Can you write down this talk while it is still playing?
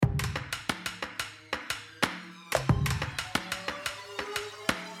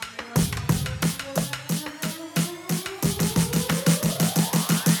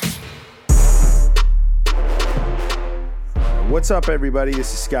What's up, everybody?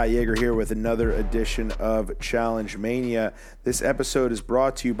 This is Scott Yeager here with another edition of Challenge Mania. This episode is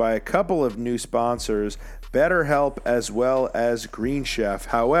brought to you by a couple of new sponsors, BetterHelp as well as Green Chef.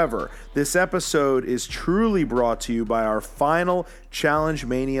 However, this episode is truly brought to you by our final Challenge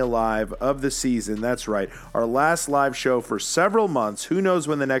Mania Live of the season. That's right, our last live show for several months. Who knows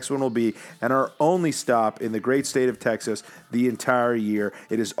when the next one will be, and our only stop in the great state of Texas the entire year.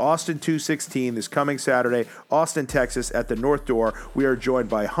 It is Austin 216 this coming Saturday, Austin, Texas at the North Door. We are joined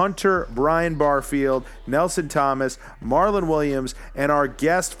by Hunter, Brian Barfield, Nelson Thomas, Marlon Williams, and our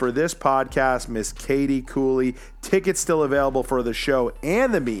guest for this podcast, Miss Katie Cooley. Tickets still available for the show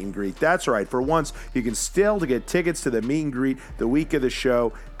and the meet and greet. That's right. For once, you can still get tickets to the meet and greet the week of the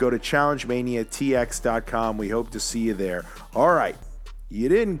show. Go to challengemaniatx.com. We hope to see you there. All right. You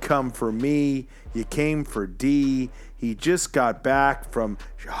didn't come for me. You came for D. He just got back from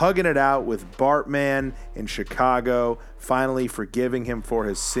hugging it out with Bartman in Chicago, finally forgiving him for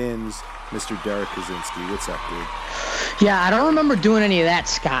his sins. Mr. Derek Kaczynski, what's up, dude? Yeah, I don't remember doing any of that,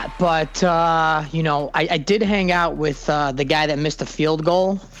 Scott, but, I did hang out with the guy that missed a field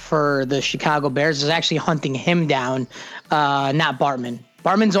goal for the Chicago Bears. I was actually hunting him down, not Bartman.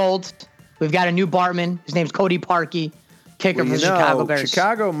 Bartman's old. We've got a new Bartman. His name's Cody Parkey. Kicker for the Chicago Bears.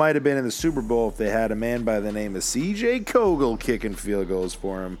 Chicago might have been in the Super Bowl if they had a man by the name of C.J. Kogel kicking field goals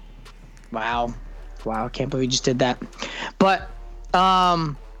for him. Wow, I can't believe we just did that. But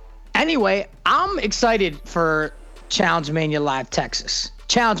anyway, I'm excited for Challenge Mania Live Texas.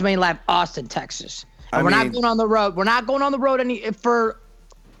 Challenge Mania Live Austin, Texas. And we're not going on the road. We're not going on the road for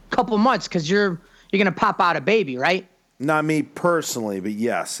a couple months because you're going to pop out a baby, right? Not me personally, but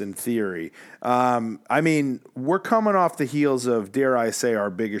yes, in theory. We're coming off the heels of, dare I say, our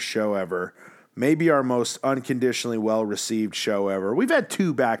biggest show ever. Maybe our most unconditionally well-received show ever. We've had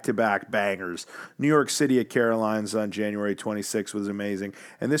two back-to-back bangers. New York City at Caroline's on January 26th was amazing.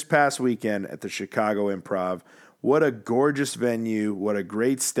 And this past weekend at the Chicago Improv, what a gorgeous venue, what a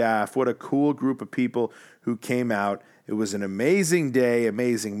great staff, what a cool group of people who came out. It was an amazing day,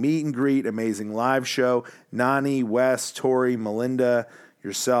 amazing meet and greet, amazing live show. Nani, Wes, Tori, Melinda,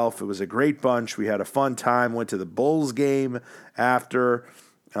 yourself. It was a great bunch. We had a fun time. Went to the Bulls game after.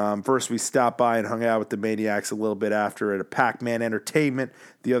 First, we stopped by and hung out with the Maniacs a little bit after at a Pac-Man Entertainment,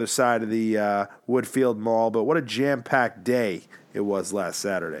 the other side of the Woodfield Mall. But what a jam-packed day it was last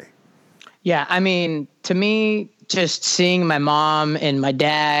Saturday. Yeah, to me, just seeing my mom and my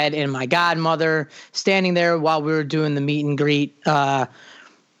dad and my godmother standing there while we were doing the meet and greet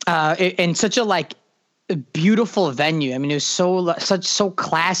in such a beautiful venue. It was so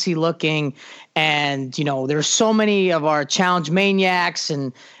classy looking, and there's so many of our Challenge Maniacs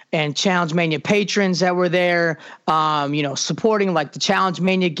and Challenge Mania patrons that were there, supporting the Challenge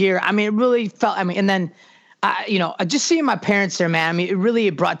Mania gear. It really felt. And then. Just seeing my parents there, man,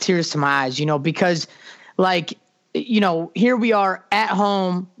 it brought tears to my eyes, because here we are at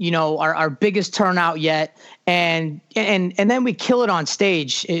home, our biggest turnout yet. And then we kill it on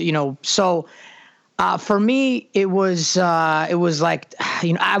stage, so for me, it was like,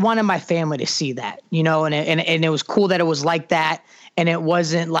 I wanted my family to see that, and it was cool that it was like that. And it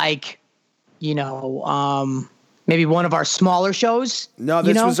wasn't like, maybe one of our smaller shows. No,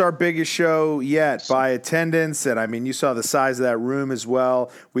 this was our biggest show yet by attendance. And you saw the size of that room as well.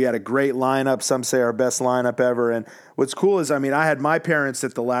 We had a great lineup. Some say our best lineup ever. And what's cool is, I had my parents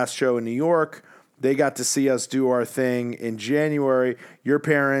at the last show in New York. They got to see us do our thing in January. Your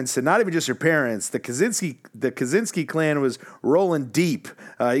parents, and not even just your parents, the Kaczynski clan was rolling deep.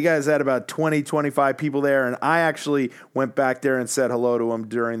 You guys had about 20, 25 people there, and I actually went back there and said hello to them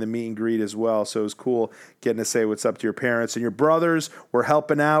during the meet and greet as well. So it was cool getting to say what's up to your parents. And your brothers were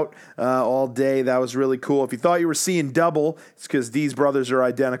helping out all day. That was really cool. If you thought you were seeing double, it's because these brothers are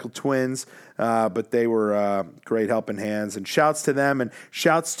identical twins. But they were great helping hands, and shouts to them, and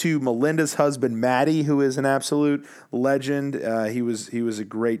shouts to Melinda's husband, Maddie, who is an absolute legend. He was a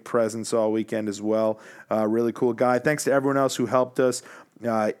great presence all weekend as well. Really cool guy. Thanks to everyone else who helped us.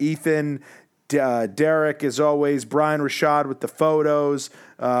 Ethan, Derek, as always, Brian Rashad with the photos.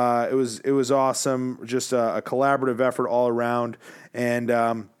 It was awesome. Just a collaborative effort all around. And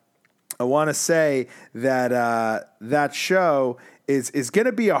I want to say that that show is going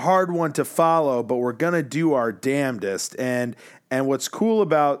to be a hard one to follow, but we're going to do our damnedest. And what's cool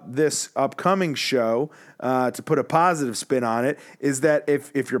about this upcoming show, to put a positive spin on it, is that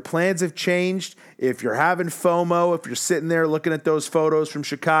if your plans have changed, if you're having FOMO, if you're sitting there looking at those photos from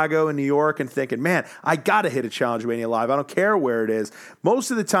Chicago and New York and thinking, man, I got to hit a Challenge Mania Live. I don't care where it is.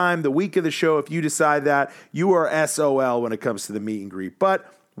 Most of the time, the week of the show, if you decide that, you are SOL when it comes to the meet and greet.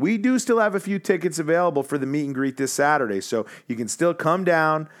 But we do still have a few tickets available for the meet and greet this Saturday. So you can still come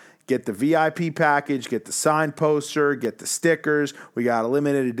down, get the VIP package, get the signed poster, get the stickers. We got a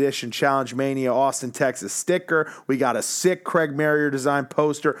limited edition Challenge Mania Austin, Texas sticker. We got a sick Craig Marrier design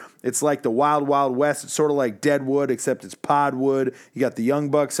poster. It's like the Wild Wild West. It's sort of like Deadwood, except it's Podwood. You got the Young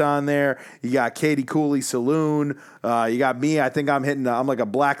Bucks on there. You got Katie Cooley Saloon. You got me. I think I'm like a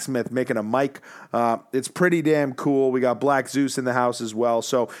blacksmith making a mic. It's pretty damn cool. We got Black Zeus in the house as well.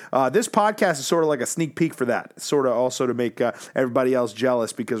 So this podcast is sort of like a sneak peek for that. Sort of also to make everybody else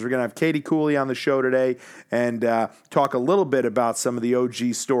jealous, because we're going to have Katie Cooley on the show today and talk a little bit about some of the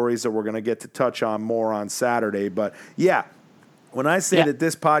OG stories that we're going to get to touch on more on Saturday. But yeah, when I say that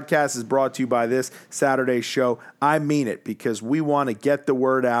this podcast is brought to you by this Saturday show, I mean it, because we want to get the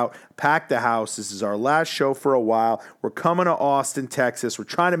word out, pack the house. This is our last show for a while. We're coming to Austin, Texas. We're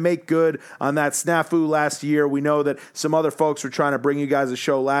trying to make good on that snafu last year. We know that some other folks were trying to bring you guys a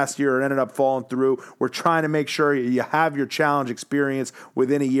show last year and ended up falling through. We're trying to make sure you have your challenge experience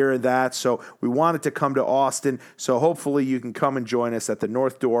within a year of that. So we wanted to come to Austin. So hopefully you can come and join us at the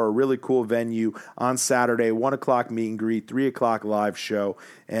North Door, a really cool venue on Saturday, 1 o'clock meet and greet, 3 o'clock live show.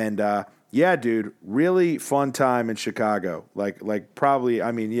 And yeah, dude, really fun time in Chicago. Like probably,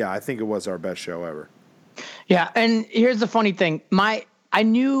 I mean, yeah, I think it was our best show ever. Yeah, and here's the funny thing. I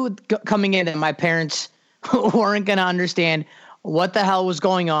knew coming in that my parents weren't going to understand what the hell was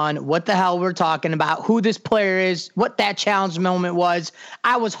going on, what the hell we're talking about, who this player is, what that challenge moment was.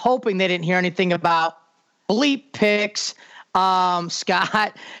 I was hoping they didn't hear anything about bleep picks,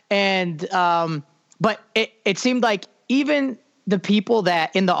 Scott, and but it seemed like even the people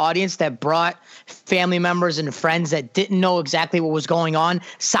that in the audience that brought family members and friends that didn't know exactly what was going on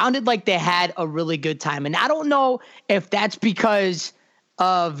sounded like they had a really good time. And I don't know if that's because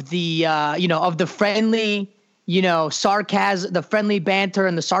of the, of the friendly, sarcasm, the friendly banter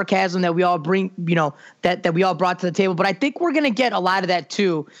and the sarcasm that we all bring, that we all brought to the table. But I think we're going to get a lot of that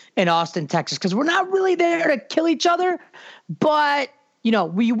too in Austin, Texas, because we're not really there to kill each other, but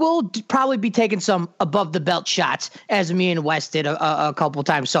we will probably be taking some above the belt shots, as me and Wes did a couple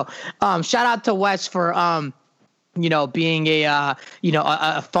times. So, shout out to Wes for, being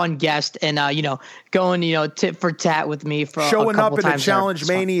a fun guest and, going, tit for tat with me for showing a couple up in a times Challenge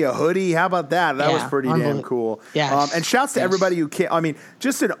Mania hoodie. How about that? That was pretty damn cool. Yeah. And shouts to everybody who came. I mean,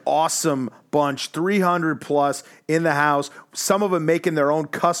 just an awesome bunch, 300 plus in the house. Some of them making their own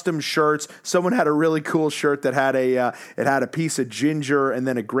custom shirts. Someone had a really cool shirt that had a piece of ginger and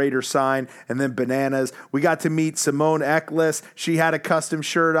then a greater sign and then bananas. We got to meet Simone Eckles. She had a custom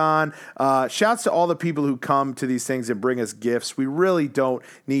shirt on. Shouts to all the people who come to these things and bring us gifts. We really don't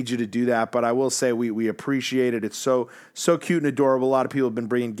need you to do that, but I will say we appreciate it. It's so cute and adorable. A lot of people have been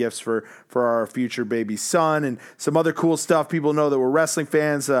bringing gifts for our future baby son and some other cool stuff. People know that we're wrestling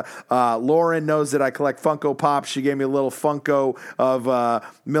fans. Lauren knows that I collect Funko Pops. She gave me a little Funko of $1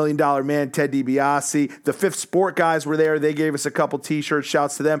 Million Man Ted DiBiase. The Fifth Sport guys were there. They gave us a couple T-shirts.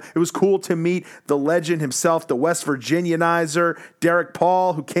 Shouts to them. It was cool to meet the legend himself, the West Virginianizer, Derek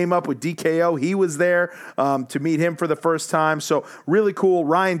Paul, who came up with DKO. He was there to meet him for the first time. So really cool.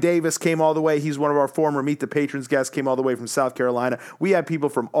 Ryan Davis came all the way. He's one of our former Meet the Patrons guests, came all the way from South Carolina. We had people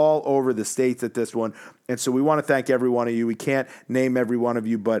from all over the states at this one. And so we want to thank every one of you. We can't name every one of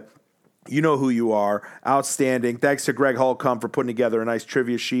you, but you know who you are. Outstanding. Thanks to Greg Holcomb for putting together a nice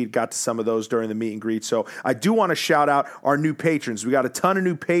trivia sheet. Got to some of those during the meet and greet. So I do want to shout out our new patrons. We got a ton of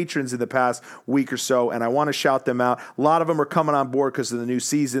new patrons in the past week or so, and I want to shout them out. A lot of them are coming on board because of the new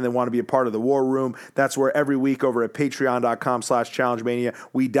season. They want to be a part of the War Room. That's where every week over at patreon.com/challengemania,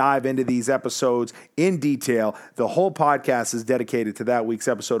 we dive into these episodes in detail. The whole podcast is dedicated to that week's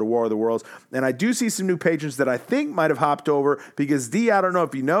episode of War of the Worlds. And I do see some new patrons that I think might have hopped over because, D, I don't know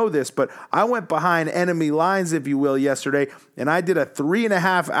if you know this, but I went behind enemy lines, if you will, yesterday, and I did a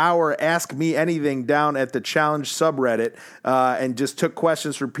 3.5 hour Ask Me Anything down at the Challenge subreddit and just took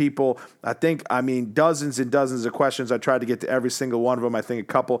questions from people. Dozens and dozens of questions. I tried to get to every single one of them. I think a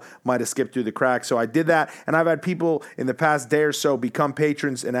couple might have skipped through the cracks. So I did that, and I've had people in the past day or so become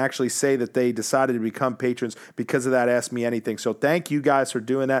patrons and actually say that they decided to become patrons because of that Ask Me Anything. So thank you guys for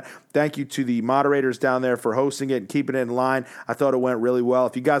doing that. Thank you to the moderators down there for hosting it and keeping it in line. I thought it went really well.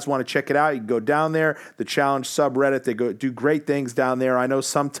 If you guys want to check it out, you can go down there, the Challenge subreddit. They do great things down there. I know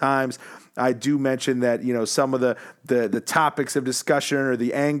sometimes I do mention that, some of the topics of discussion or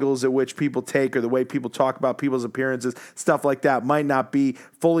the angles at which people take or the way people talk about people's appearances, stuff like that might not be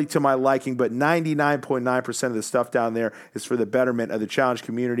fully to my liking, but 99.9% of the stuff down there is for the betterment of the Challenge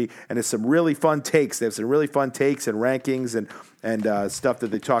community, and it's some really fun takes. They have some really fun takes and rankings and stuff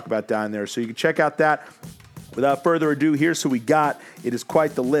that they talk about down there. So you can check out that. Without further ado, here's who we got. It is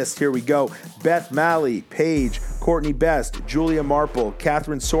quite the list. Here we go. Beth Malley, Paige, Courtney Best, Julia Marple,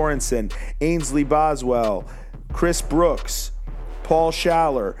 Catherine Sorensen, Ainsley Boswell, Chris Brooks, Paul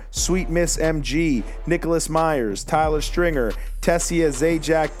Schaller, Sweet Miss MG, Nicholas Myers, Tyler Stringer, Tessia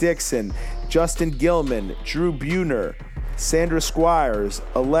Zajac Dixon, Justin Gilman, Drew Buhner, Sandra Squires,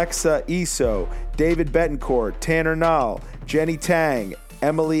 Alexa Iso, David Betancourt, Tanner Nall, Jenny Tang,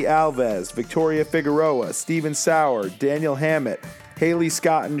 Emily Alves, Victoria Figueroa, Stephen Sauer, Daniel Hammett, Haley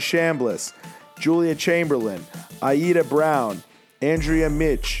Scott and Shambliss, Julia Chamberlain, Aida Brown, Andrea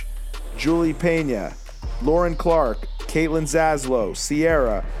Mitch, Julie Pena, Lauren Clark, Caitlin Zaslow,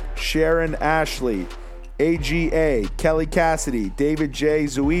 Sierra, Sharon Ashley, AGA, Kelly Cassidy, David J.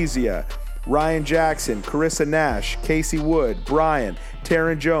 Zuizia, Ryan Jackson, Carissa Nash, Casey Wood, Brian,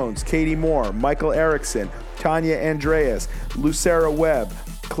 Taryn Jones, Katie Moore, Michael Erickson, Tanya Andreas, Lucera Webb,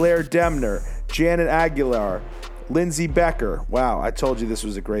 Claire Demner, Janet Aguilar, Lindsay Becker. Wow, I told you this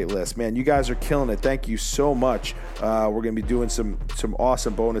was a great list. Man, you guys are killing it. Thank you so much. We're going to be doing some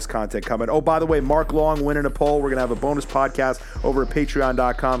awesome bonus content coming. Oh, by the way, Mark Long winning a poll. We're going to have a bonus podcast over at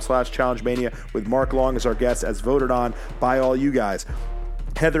patreon.com/challengemania with Mark Long as our guest, as voted on by all you guys.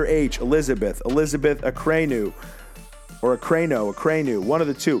 Heather H., Elizabeth Akrenu, one of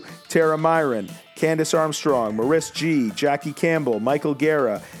the two. Tara Myron, Candace Armstrong, Maris G., Jackie Campbell, Michael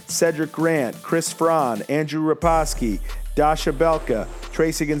Guerra, Cedric Grant, Chris Fran, Andrew Raposki, Dasha Belka,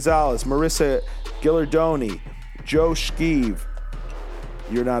 Tracy Gonzalez, Marissa Gillardoni, Joe Skeeve.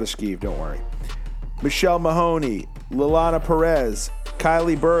 You're not a Skeeve, don't worry. Michelle Mahoney, Lilana Perez,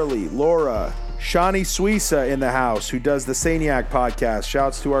 Kylie Burley, Laura, Shani Suisa in the house, who does the Saniac podcast.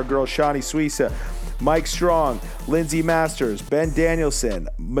 Shouts to our girl Shani Suisa. Mike Strong, Lindsay Masters, Ben Danielson,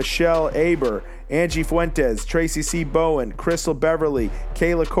 Michelle Aber, Angie Fuentes, Tracy C. Bowen, Crystal Beverly,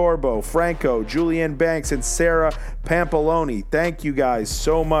 Kayla Corbo, Franco, Julianne Banks, and Sarah Pampaloni. Thank you guys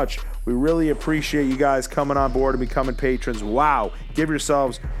so much. We really appreciate you guys coming on board and becoming patrons. Wow. Give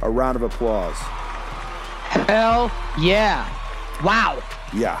yourselves a round of applause. Hell yeah. Wow.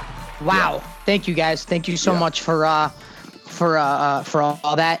 Yeah. Wow. Yeah. Thank you guys. Thank you so much for all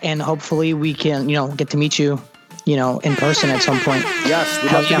that, and hopefully we can, get to meet you, in person at some point. Yes,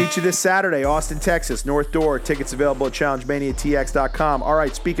 we'd love to meet you this Saturday, Austin, Texas, North Door. Tickets available at challengemaniatx.com. All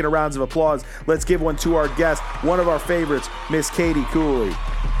right, speaking of rounds of applause, let's give one to our guest, one of our favorites, Miss Katie Cooley.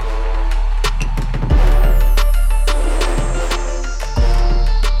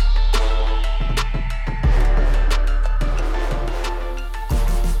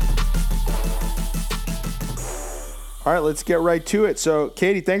 All right, let's get right to it. So,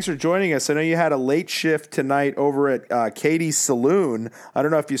 Katie, thanks for joining us. I know you had a late shift tonight over at Katie's Saloon. I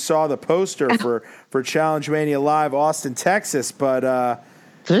don't know if you saw the poster for Challenge Mania Live, Austin, Texas, but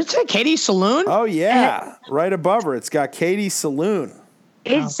does it say Katie's Saloon? Oh yeah, right above her, it's got Katie's Saloon.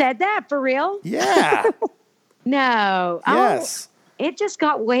 It said that for real? Yeah. No. Yes. Oh, it just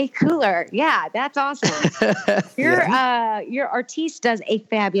got way cooler. Yeah, that's awesome. Your artiste does a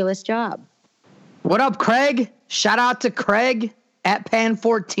fabulous job. What up, Craig? Shout out to Craig at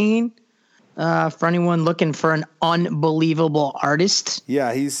Pan14 for anyone looking for an unbelievable artist.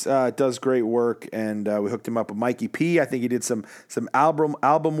 Yeah, he's does great work, and we hooked him up with Mikey P. I think he did some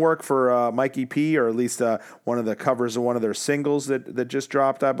album work for Mikey P, or at least one of the covers of one of their singles that just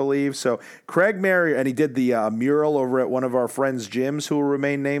dropped, I believe. So Craig Merrier, and he did the mural over at one of our friends' gyms, who will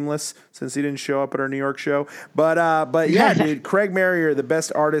remain nameless since he didn't show up at our New York show. But yeah, dude, Craig Merrier, the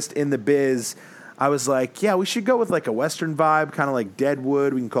best artist in the biz. I was like, yeah, we should go with like a Western vibe, kind of like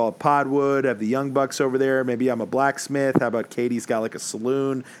Deadwood. We can call it Podwood. Have the Young Bucks over there. Maybe I'm a blacksmith. How about Katie's got like a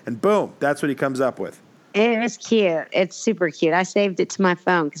saloon? And boom, that's what he comes up with. It was cute. It's super cute. I saved it to my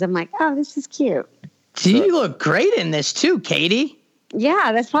phone because I'm like, oh, this is cute. You look great in this too, Katie.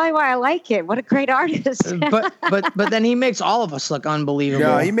 Yeah, that's probably why I like it. What a great artist. but then he makes all of us look unbelievable.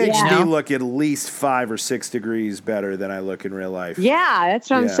 No, he makes me look at least 5 or 6 degrees better than I look in real life. Yeah, that's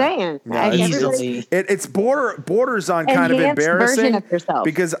what I'm saying. No, easily. It's borders on kind of embarrassing version of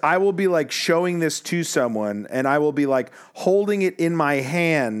because I will be like showing this to someone and I will be like holding it in my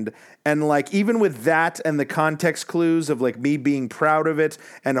hand. And like, even with that and the context clues of like me being proud of it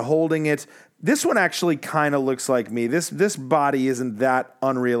and holding it, this one actually kind of looks like me. This body isn't that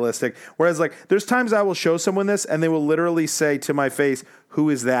unrealistic. Whereas like, there's times I will show someone this and they will literally say to my face,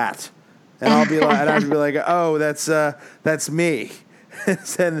 "Who is that?" And I'll be like, "Oh, that's me."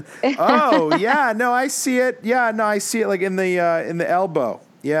 And oh yeah, no, I see it. Yeah, no, I see it like in the elbow.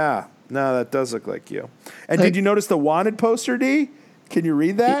 Yeah, no, that does look like you. And did you notice the wanted poster, D? Can you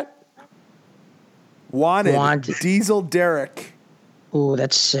read that? Wanted. Diesel Derek. Ooh,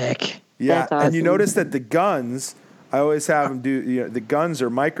 that's sick. Yeah, That's awesome. and you notice that the guns, I always have them do. The guns are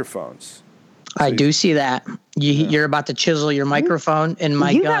microphones. I do see that. You're about to chisel your microphone in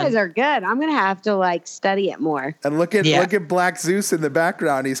my You gun. guys are good. I'm gonna have to study it more. And look at Black Zeus in the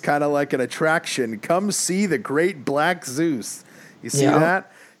background. He's kind of like an attraction. Come see the great Black Zeus. You see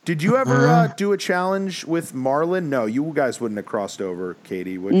that? Did you ever do a challenge with Marlon? No, you guys wouldn't have crossed over,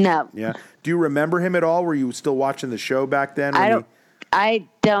 Katie. Would you? No. Yeah. Do you remember him at all? Were you still watching the show back then? I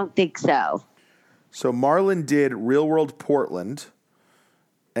don't think so. So Marlon did Real World Portland,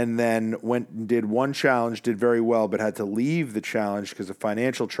 and then went and did one challenge, did very well, but had to leave the challenge because of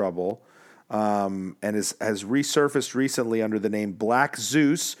financial trouble, and has resurfaced recently under the name Black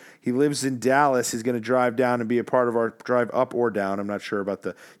Zeus. He lives in Dallas. He's going to drive down and be a part of our drive up or down. I'm not sure about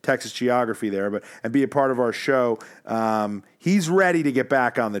the Texas geography there, and be a part of our show. He's ready to get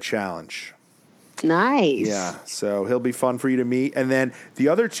back on the challenge. Nice. Yeah, so he'll be fun for you to meet. And then the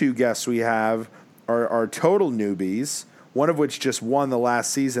other two guests we have are total newbies, one of which just won the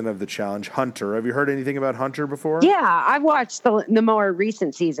last season of the challenge, Hunter. Have you heard anything about Hunter before? Yeah, I've watched the more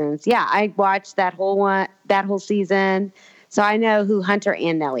recent seasons. Yeah, I watched that whole season. So I know who Hunter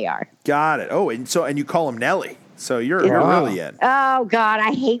and Nelly are. Got it. Oh, and you call him Nelly. So you're really in. Oh God,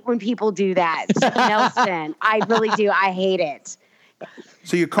 I hate when people do that. Nelson. I really do. I hate it.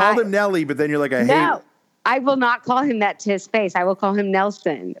 So you called him Nelly, but then you're like, I hate No, I will not call him that to his face. I will call him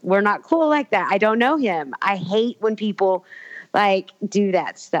Nelson. We're not cool like that. I don't know him. I hate when people do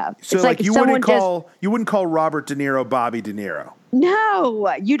that stuff. So it's like you wouldn't call Robert De Niro Bobby De Niro.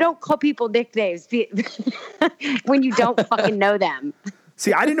 No, you don't call people nicknames when you don't fucking know them.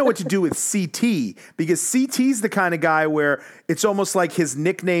 See, I didn't know what to do with CT because CT's the kind of guy where it's almost like his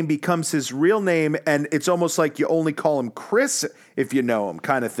nickname becomes his real name, and it's almost like you only call him Chris if you know him,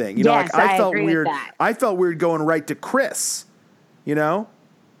 kind of thing. I felt agree weird. with that. I felt weird going right to Chris,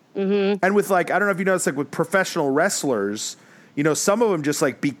 Mm-hmm. And with I don't know if you noticed, with professional wrestlers, some of them just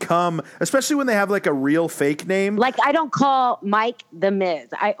become, especially when they have a real fake name. I don't call Mike The Miz.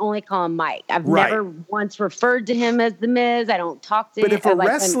 I only call him Mike. I've never once referred to him as The Miz. I don't talk to him. But if a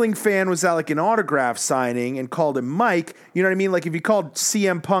wrestling fan was at an autograph signing and called him Mike, you know what I mean? If you called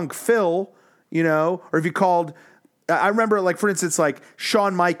CM Punk Phil, or if you called, I remember for instance,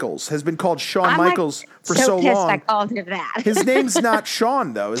 Shawn Michaels has been called Shawn Michaels for so long. I called him that. His name's not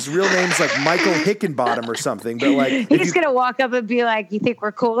Shawn though. His real name's Michael Hickenbottom or something. But he's gonna walk up and be like, "You think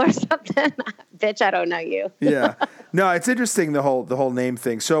we're cool or something?" Bitch, I don't know you. Yeah, no, it's interesting the whole name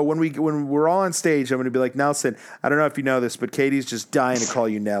thing. So when we're all on stage, I'm gonna be like, Nelson, I don't know if you know this, but Katie's just dying to call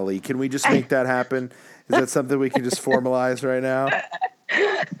you Nelly. Can we just make that happen? Is that something we can just formalize right now?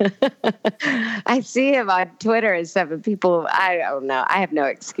 I see him on Twitter and stuff, and people, I don't know. I have no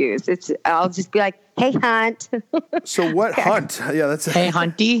excuse. I'll just be like, "Hey, Hunt." So what Hunt? Yeah, that's Hey,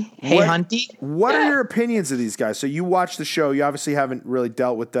 Hunty. Hey, Hunty. What are your opinions of these guys? So you watch the show. You obviously haven't really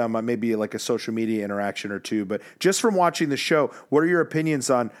dealt with them. Maybe a social media interaction or two. But just from watching the show, what are your opinions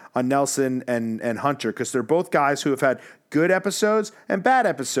on Nelson and Hunter? Because they're both guys who have had good episodes and bad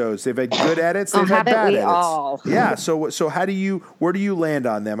episodes. They've had good edits. They've had bad edits. All? Yeah. So where do you land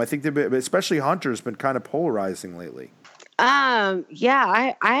on them? I think especially Hunter's been kind of polarizing lately.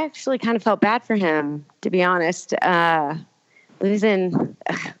 Yeah, I actually kind of felt bad for him, to be honest. Losing,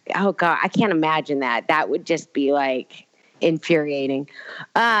 oh God, I can't imagine that. That would just be infuriating.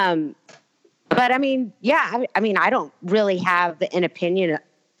 But I mean, yeah, I don't really have an opinion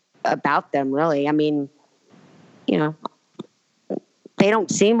about them, really. They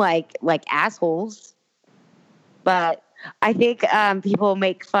don't seem like assholes, but I think people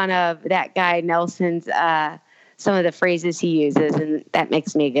make fun of that guy Nelson's some of the phrases he uses, and that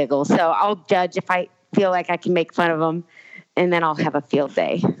makes me giggle. So I'll judge if I feel like I can make fun of him, and then I'll have a field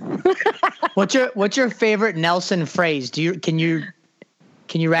day. What's your favorite Nelson phrase? Can you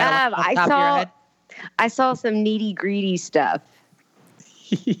rattle off the top of your head? I saw some needy greedy stuff.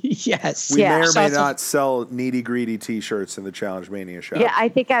 Yes. We may or may not sell needy greedy T-shirts in the Challenge Mania shop. Yeah, I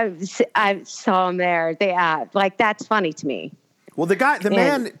think I saw them there. They that's funny to me. Well,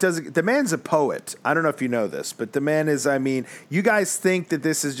 the man's a poet. I don't know if you know this, but the man is, you guys think that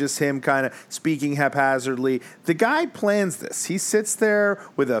this is just him kind of speaking haphazardly. The guy plans this. He sits there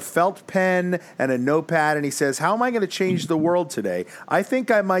with a felt pen and a notepad, and he says, how am I going to change the world today? I think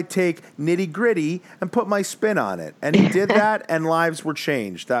I might take nitty gritty and put my spin on it. And he did that, and lives were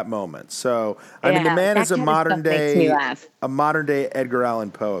changed that moment. So, the man is a modern day Edgar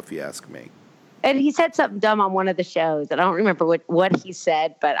Allan Poe, if you ask me. And he said something dumb on one of the shows. I don't remember what he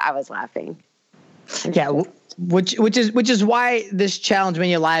said, but I was laughing. Yeah, which is why this Challenge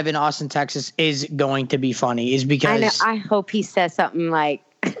Mania Live in Austin, Texas is going to be funny, is because I hope he says something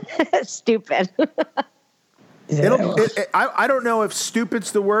Stupid. I don't know if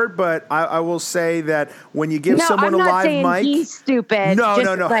stupid's the word, but I will say that when you give someone I'm a not live saying mic, he's stupid. No.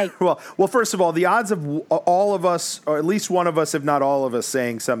 Like, well, first of all, the odds of all of us, or at least one of us, if not all of us,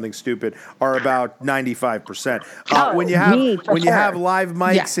 saying something stupid are about 95%. When you have live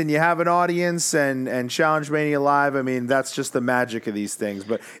mics and you have an audience and Challenge Mania Live, I mean, that's just the magic of these things.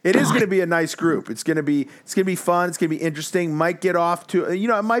 But it is going to be a nice group. It's going to be fun. It's going to be interesting. Might get off to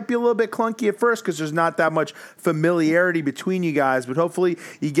it might be a little bit clunky at first because there's not that much familiarity between you guys, but hopefully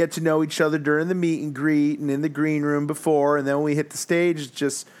you get to know each other during the meet and greet and in the green room before, and then when we hit the stage,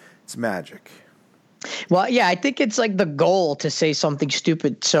 it's magic. Well, yeah, I think it's like the goal to say something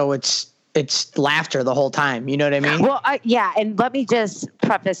stupid, so it's laughter the whole time. You know what I mean? Well, yeah, and let me just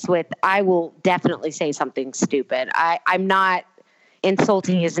preface with, I will definitely say something stupid. I'm not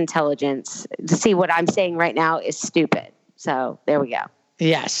insulting his intelligence. To see what I'm saying right now is stupid. So there we go.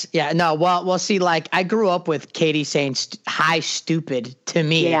 Yes. Yeah. No. Well, see, like I grew up with Katie saying "hi, stupid" to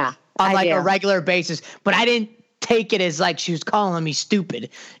me on like a regular basis, but I didn't take it as like she was calling me stupid.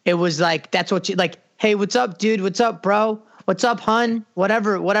 It was like that's what she like. Hey, what's up, dude? What's up, bro? What's up, hun?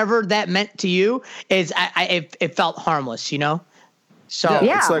 Whatever that meant to you is, it felt harmless, you know. So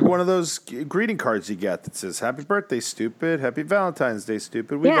it's like one of those greeting cards you get that says "Happy Birthday, stupid," "Happy Valentine's Day,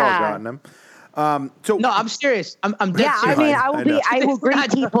 stupid." We've all gotten them. So no, I'm serious. I'm dead serious. I mean, I will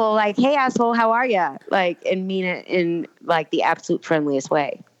greet people like, "Hey, asshole, how are you?" Like, and mean it in like the absolute friendliest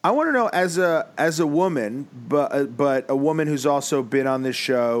way. I want to know, as a woman, but a woman who's also been on this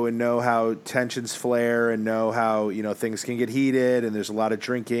show and know how tensions flare and know how things can get heated and there's a lot of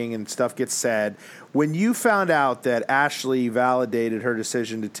drinking and stuff gets said. When you found out that Ashley validated her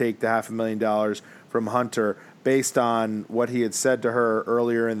decision to take the $500,000 from Hunter based on what he had said to her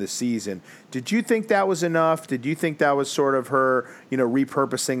earlier in the season, did you think that was enough? Did you think that was sort of her,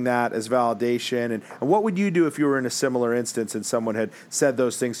 repurposing that as validation? And what would you do if you were in a similar instance and someone had said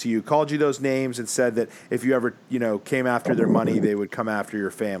those things to you, called you those names, and said that if you ever, came after their money, they would come after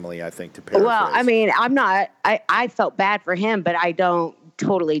your family, I think, to paraphrase. Well, I mean, I felt bad for him, but I don't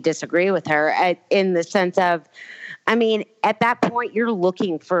totally disagree with her in the sense of, I mean, at that point, you're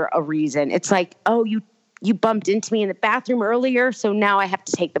looking for a reason. It's like, oh, you bumped into me in the bathroom earlier, so now I have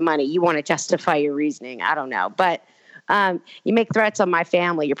to take the money. You want to justify your reasoning. I don't know. But you make threats on my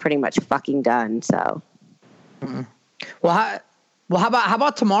family, you're pretty much fucking done. So. Mm-hmm. Well, how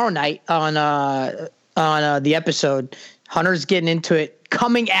about tomorrow night on the episode? Hunter's getting into it,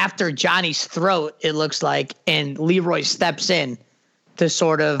 coming after Johnny's throat, it looks like, and Leroy steps in to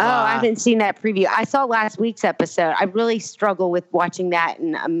sort of... I haven't seen that preview. I saw last week's episode. I really struggle with watching that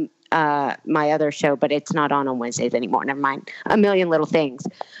and my other show, but it's not on Wednesdays anymore. Never mind. A Million Little Things.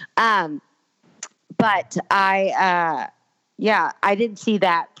 But I didn't see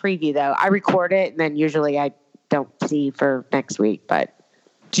that preview though. I record it and then usually I don't see for next week, but.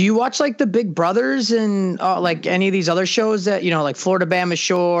 Do you watch like the Big Brothers and like any of these other shows that, like Florida Bama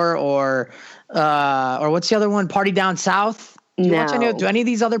Shore or what's the other one? Party Down South? Do you watch do any of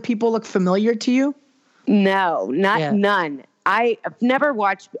these other people look familiar to you? No, none. I've never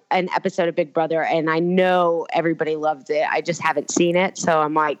watched an episode of Big Brother, and I know everybody loves it. I just haven't seen it, so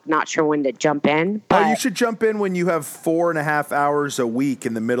I'm like not sure when to jump in. But you should jump in when you have 4.5 hours a week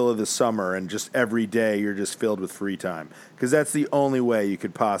in the middle of the summer, and just every day you're just filled with free time, because that's the only way you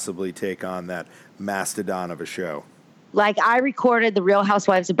could possibly take on that mastodon of a show. Like, I recorded The Real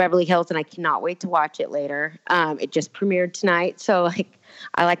Housewives of Beverly Hills, and I cannot wait to watch it later. It just premiered tonight, so like.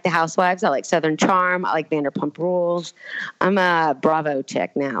 I like The Housewives. I like Southern Charm. I like Vanderpump Rules. I'm a Bravo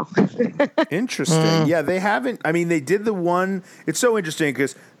chick now. Interesting. Yeah, they haven't. I mean, they did the one. It's so interesting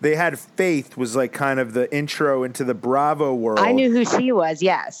because they had Faith was like kind of the intro into the Bravo world. I knew who she was.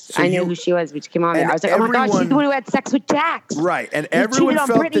 Yes, so I knew who she was, which came on there. I was like, oh my God, she's the one who had sex with Jax. Right, and everyone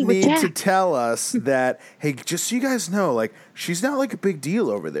felt the need to tell us that, hey, just so you guys know, like, she's not like a big deal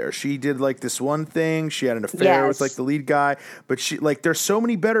over there. She did like this one thing. She had an affair with like the lead guy, but she like there's so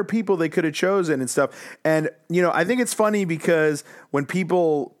many better people they could have chosen and stuff. And I think it's funny because when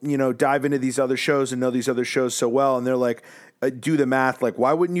people dive into these other shows and know these other shows so well, and they're like, do the math, like,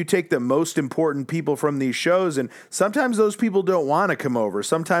 why wouldn't you take the most important people from these shows? And sometimes those people don't want to come over.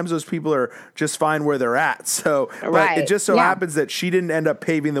 Sometimes those people are just fine where they're at. So, but it just so happens that she didn't end up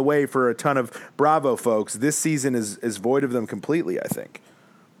paving the way for a ton of Bravo folks. This season is void of them completely, I think.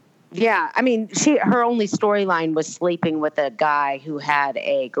 Yeah, I mean, her only storyline was sleeping with a guy who had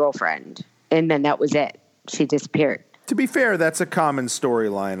a girlfriend, and then that was it. She disappeared. To be fair, that's a common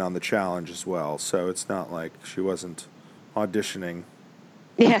storyline on The Challenge as well, so it's not like she wasn't auditioning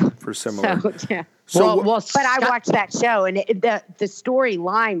Yeah. For similar. So, yeah. So, But I watched that show, and the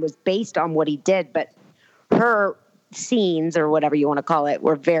storyline was based on what he did, but her scenes, or whatever you want to call it,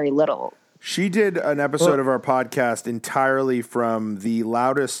 were very little. she did an episode of our podcast entirely from the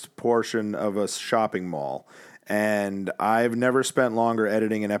loudest portion of a shopping mall. And I've never spent longer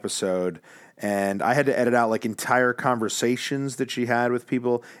editing an episode. And I had to edit out like entire conversations that she had with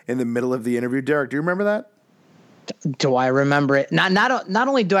people in the middle of the interview. Derek, do you remember that? Do I remember it? Not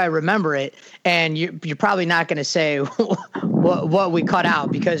only do I remember it, and you're probably not going to say what we cut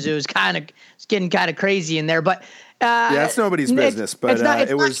out because it's getting kind of crazy in there. But yeah, it's nobody's business. But it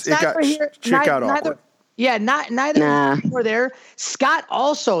got chick out awkward. Yeah, neither were there. Scott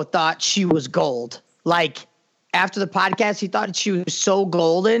also thought she was gold. Like after the podcast, he thought she was so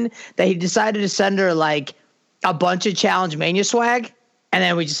golden that he decided to send her like a bunch of Challenge Mania swag. And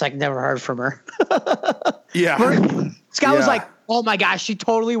then we just like never heard from her. Yeah. Scott was like, oh my gosh, she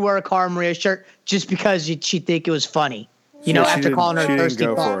totally wore a Cara Maria shirt just because she think it was funny. You know, after calling her thirsty. She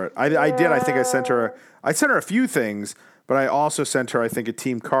didn't go for it. I did. I think I sent her a few things, but I also sent her, I think, a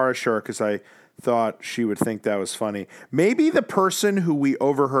Team Cara shirt because I thought she would think that was funny. Maybe the person who we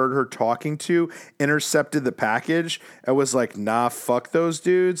overheard her talking to intercepted the package and was like, nah, fuck those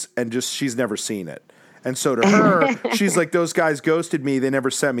dudes. And just, she's never seen it. And so to her, she's like, those guys ghosted me. They never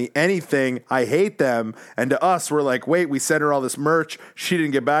sent me anything. I hate them. And to us, we're like, wait, we sent her all this merch. She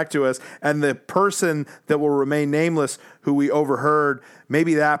didn't get back to us. And the person that will remain nameless who we overheard,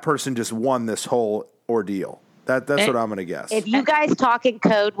 maybe that person just won this whole ordeal. That's what I'm going to guess. If you guys talk in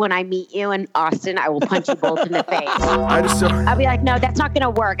code when I meet you in Austin, I will punch you both in the face. I'll be like, no, that's not going to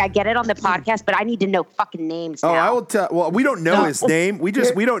work. I get it on the podcast, but I need to know fucking names now. Oh, I will tell. Well, we don't know his name. We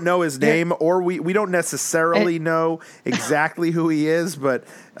don't know his name, or we don't necessarily know exactly who he is, but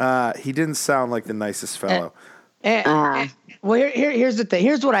he didn't sound like the nicest fellow. Well, here's the thing.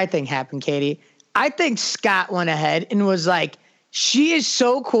 Here's what I think happened, Katie. I think Scott went ahead and was like, she is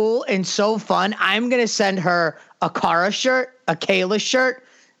so cool and so fun. I'm going to send her a Cara shirt, a Kayla shirt,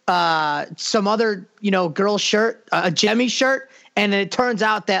 some other, girl shirt, a Jemmy shirt. And it turns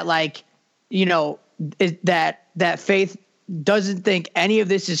out that that Faith doesn't think any of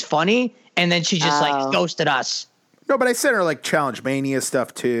this is funny. And then she just ghosted us. No, but I sent her like Challenge Mania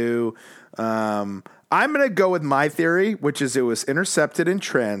stuff too. I'm going to go with my theory, which is it was intercepted in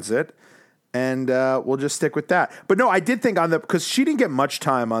transit. And we'll just stick with that. But no, I did think because she didn't get much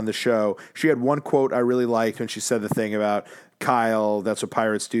time on the show. She had one quote I really liked when she said the thing about Kyle, that's what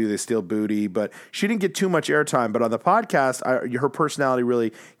pirates do, they steal booty. But she didn't get too much airtime. But on the podcast, her personality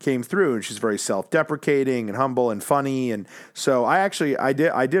really came through. And she's very self-deprecating and humble and funny. And so I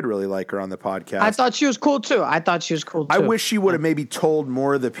did really like her on the podcast. I thought she was cool too. I wish she would have maybe told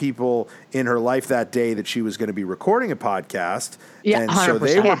more of the people in her life that day that she was going to be recording a podcast. Yeah, and 100%. so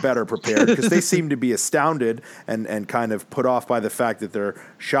they were better prepared because they seemed to be astounded and kind of put off by the fact that their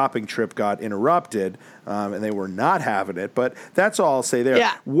shopping trip got interrupted, and they were not having it. But that's all I'll say there.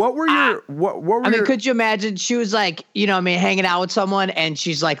 Yeah. What were your? Could you imagine? She was like, hanging out with someone, and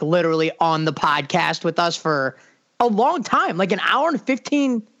she's like literally on the podcast with us for a long time, like an hour and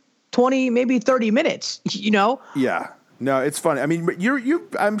 15, 20, maybe 30 minutes. Yeah. No, it's funny. I mean,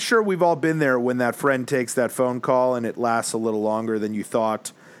 I'm sure we've all been there when that friend takes that phone call and it lasts a little longer than you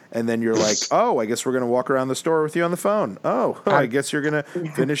thought. And then you're like, oh, I guess we're going to walk around the store with you on the phone. Oh, I guess you're going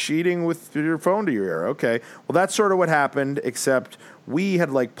to finish eating with your phone to your ear. Okay. Well, that's sort of what happened, except we had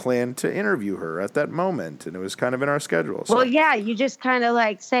planned to interview her at that moment, and it was kind of in our schedule. So. Well, yeah, you just kind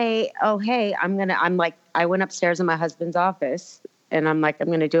of say, oh, hey, I went upstairs in my husband's office and I'm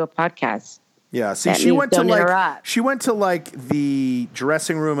going to do a podcast. Yeah, see, she went to the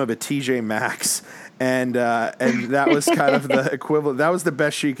dressing room of a TJ Maxx, and that was kind of the equivalent. That was the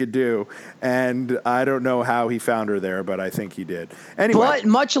best she could do, and I don't know how he found her there, but I think he did. Anyway, but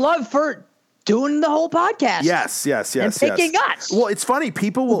much love for doing the whole podcast. Yes. And picking us. Well, it's funny.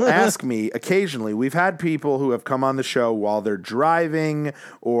 People will ask me occasionally. We've had people who have come on the show while they're driving,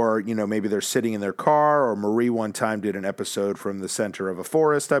 or maybe they're sitting in their car. Or Marie one time did an episode from the center of a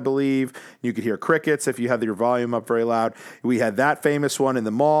forest, I believe. You could hear crickets if you had your volume up very loud. We had that famous one in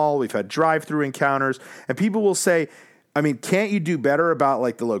the mall. We've had drive-through encounters, and people will say, I mean, can't you do better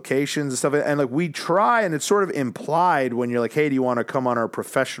about the locations and stuff? And we try, and it's sort of implied when you're like, hey, do you want to come on our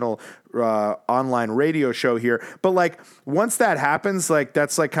professional online radio show here. But like once that happens, like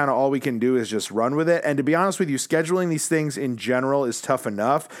that's like kind of all we can do is just run with it. And to be honest with you, scheduling these things in general is tough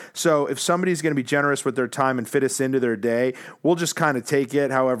enough. So if somebody's going to be generous with their time and fit us into their day, we'll just kind of take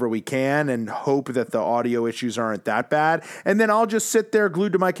it however we can and hope that the audio issues aren't that bad. And then I'll just sit there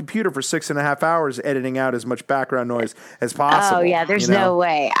glued to my computer for 6.5 hours editing out as much background noise as possible. Oh yeah, there's no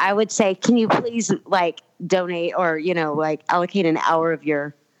way. I would say, can you please like donate or, like allocate an hour of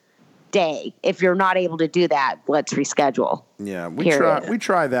your day? If you're not able to do that, let's reschedule. Yeah, we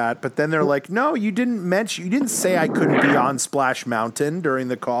try that, but then they're like, no, you didn't say I couldn't be on Splash Mountain during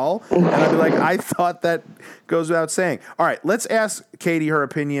the call. And I'd be like, I thought that goes without saying. All right, let's ask Katie her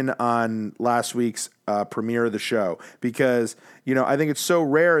opinion on last week's premiere of the show, because I think it's so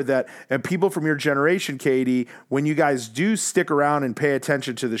rare that, and people from your generation, Katie, when you guys do stick around and pay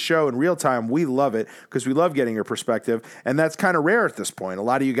attention to the show in real time, we love it because we love getting your perspective, and that's kind of rare at this point. A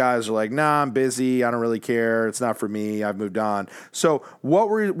lot of you guys are like, nah, I'm busy, I don't really care, it's not for me, I've moved on. So what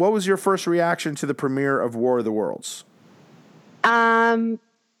was your first reaction to the premiere of War of the Worlds? It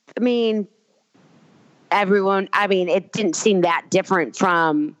didn't seem that different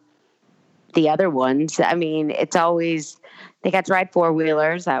from the other ones. It's always, they got to ride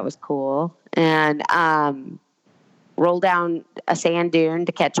four-wheelers. That was cool. And roll down a sand dune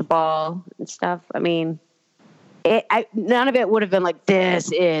to catch a ball and stuff. None of it would have been like,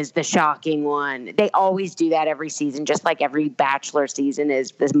 this is the shocking one. They always do that every season, just like every Bachelor season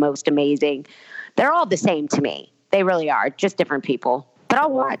is the most amazing. They're all the same to me. They really are, just different people. But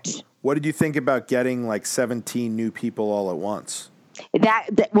I'll watch. What did you think about getting like 17 new people all at once?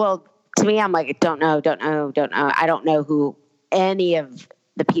 Well, to me, I'm like, don't know. I don't know who any of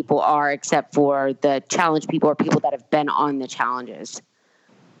the people are except for the challenge people or people that have been on the challenges.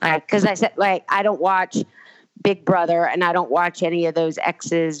 Because I said, like, I don't watch Big Brother and I don't watch any of those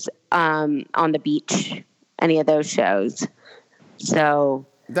exes on the beach, any of those shows. So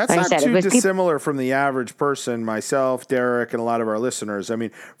that's not too dissimilar from the average person, myself, Derek, and a lot of our listeners.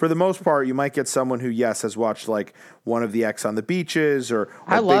 For the most part, you might get someone who, yes, has watched like one of the X on the Beaches or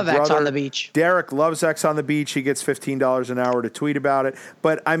I love X on the Beach. Derek loves X on the Beach. He gets $15 an hour to tweet about it.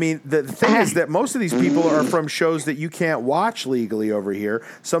 But the thing is that most of these people are from shows that you can't watch legally over here.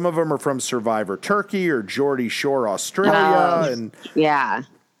 Some of them are from Survivor Turkey or Geordie Shore Australia.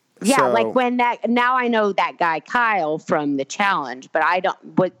 Yeah, like when now I know that guy Kyle from the challenge, but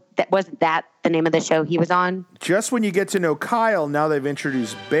wasn't that the name of the show he was on? Just when you get to know Kyle, now they've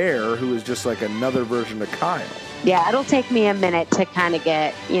introduced Bear, who is just like another version of Kyle. Yeah, it'll take me a minute to kind of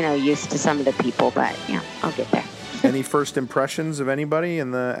get, used to some of the people, but yeah, I'll get there. Any first impressions of anybody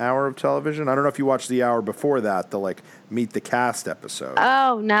in the hour of television? I don't know if you watched the hour before that, the like Meet the Cast episode.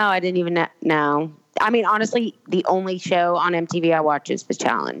 Oh, no, I didn't even know. Honestly, the only show on MTV I watch is The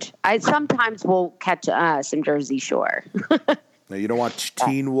Challenge. I sometimes will catch some Jersey Shore. No, you don't watch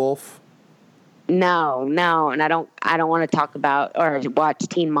Teen Wolf? No, and I don't want to talk about or watch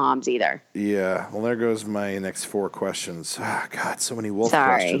Teen Moms either. Yeah, well, there goes my next 4 questions. God, so many Wolf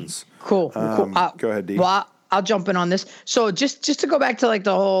questions. Cool. Go ahead, Dee. Well, I'll jump in on this. So just to go back to like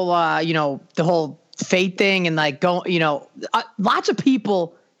the whole, the whole fate thing and like lots of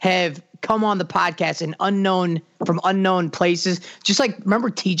people have come on the podcast from unknown places. Just like, remember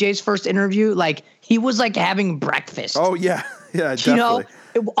TJ's first interview? Like he was like having breakfast. Oh yeah. Yeah, definitely.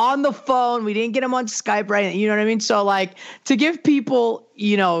 On the phone, we didn't get him on Skype, right? You know what I mean? So like to give people,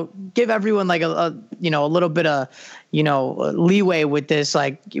 give everyone like a little bit of, leeway with this,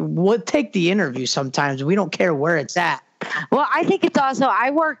 like we'll take the interview sometimes. We don't care where it's at. Well, I think it's also, I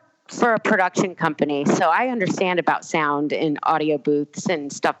work for a production company, so I understand about sound and audio booths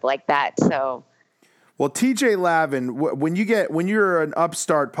and stuff like that. So, well, TJ Lavin, when you're an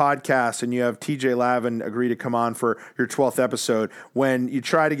upstart podcast and you have TJ Lavin agree to come on for your 12th episode, when you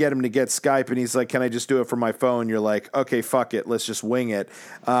try to get him to get Skype and he's like, "Can I just do it from my phone?" You're like, "Okay, fuck it, let's just wing it."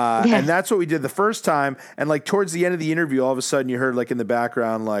 And that's what we did the first time. And like towards the end of the interview, all of a sudden you heard like in the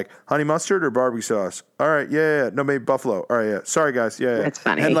background like honey mustard or barbecue sauce. All right, yeah. No, maybe buffalo. All right, yeah. Sorry, guys. Yeah. That's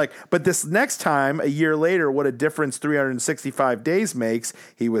funny. And like, but this next time, a year later, what a difference 365 days makes.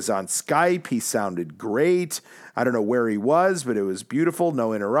 He was on Skype. He sounded great. I don't know where he was, but it was beautiful.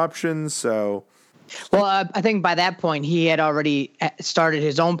 No interruptions. So, well, I think by that point he had already started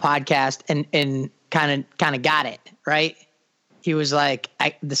his own podcast and kind of got it right. He was like,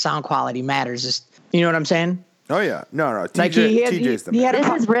 the sound quality matters. You know what I'm saying? Oh yeah, no. Like TJ's the man.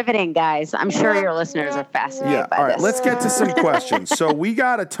 This is riveting, guys. I'm sure your listeners are fascinated Yeah. by All right. this. Let's get to some questions. So we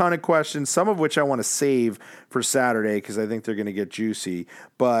got a ton of questions, some of which I want to save for Saturday because I think they're going to get juicy.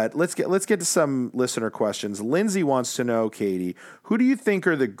 But let's get to some listener questions. Lindsay wants to know, Katie, who do you think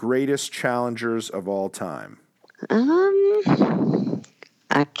are the greatest challengers of all time? I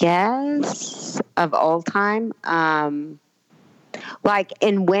guess of all time. Like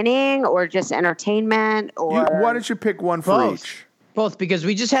in winning or just entertainment or Why don't you pick one for Both. each? Both, because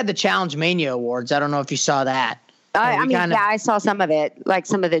we just had the Challenge Mania Awards. I don't know if you saw that. I saw some of it, like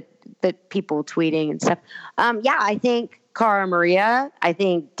some of the people tweeting and stuff. I think Cara Maria. I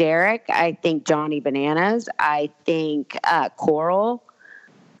think Derek. I think Johnny Bananas. I think Coral.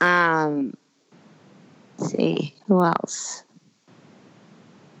 Let's see who else.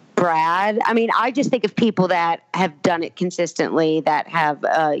 Brad. I mean, I just think of people that have done it consistently, that have,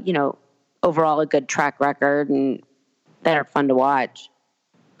 overall a good track record and that are fun to watch.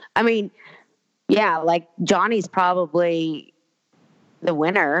 I mean, yeah, like Johnny's probably the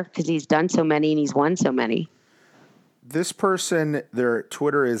winner because he's done so many and he's won so many. This person, their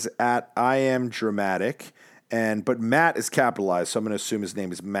Twitter is at @IamDramatic. But Matt is capitalized, so I'm going to assume his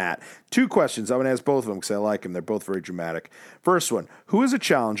name is Matt. 2 questions. I'm going to ask both of them because I like them. They're both very dramatic. First one, who is a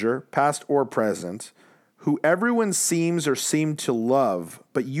challenger, past or present, who everyone seemed to love,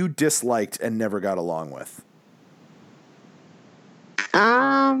 but you disliked and never got along with?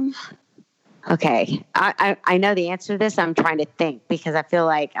 Okay. I know the answer to this. I'm trying to think because I feel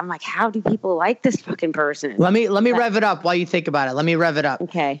like, how do people like this fucking person? Let me rev it up while you think about it. Let me rev it up.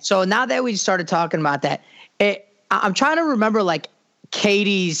 Okay. So now that we started talking about that, I'm trying to remember like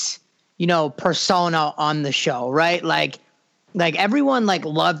Katie's, persona on the show, right? Like everyone like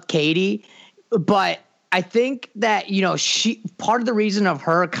loved Katie, but I think that, she part of the reason of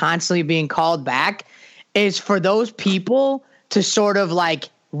her constantly being called back is for those people to sort of like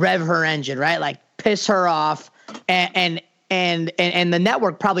rev her engine, right? Like piss her off. And the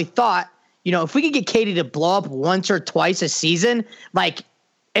network probably thought, if we could get Katie to blow up once or twice a season, like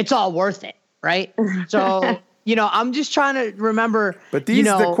it's all worth it. Right. So, I'm just trying to remember. But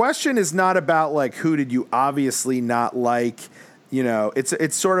the question is not about like, who did you obviously not like?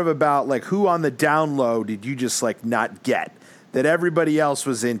 It's sort of about like who on the down low did you just like not get that everybody else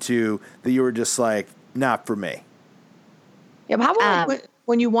was into that you were just like, not for me. Yeah. But how about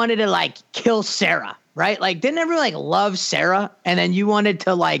when you wanted to like kill Sarah, right? Like, didn't everyone like love Sarah? And then you wanted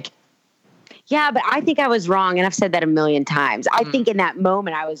to like. Yeah, but I think I was wrong, and I've said that a million times. I think in that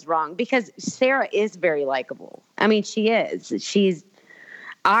moment I was wrong because Sarah is very likable. I mean, she is.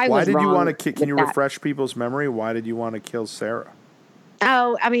 Why did you want to? Can you refresh people's memory? Why did you want to kill Sarah?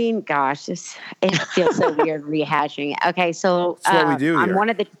 Oh, I mean, gosh, it feels so weird rehashing it. Okay, so that's what we do here. On one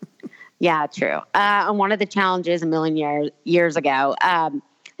of the, yeah, true. On one of the challenges a million years ago, I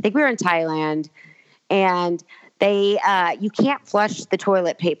think we were in Thailand, and you can't flush the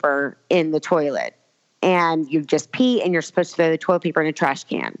toilet paper in the toilet, and you just pee, and you're supposed to throw the toilet paper in a trash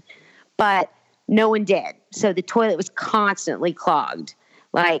can, but no one did. So the toilet was constantly clogged,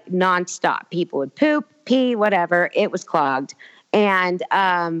 like nonstop. People would poop, pee, whatever. It was clogged. And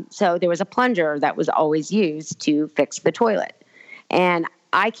so there was a plunger that was always used to fix the toilet. And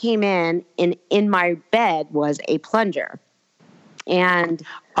I came in, and in my bed was a plunger. And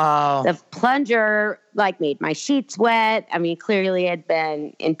the plunger like made my sheets wet. I mean, clearly had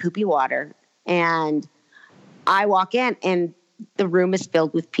been in poopy water. And I walk in, and the room is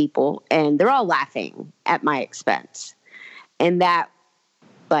filled with people, and they're all laughing at my expense. And that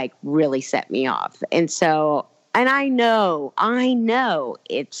like really set me off. And so, and I know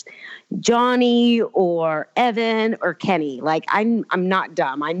it's Johnny or Evan or Kenny. Like I'm not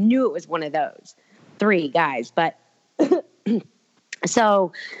dumb. I knew it was one of those 3 guys, but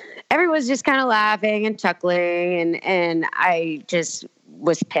so everyone's just kind of laughing and chuckling, and I just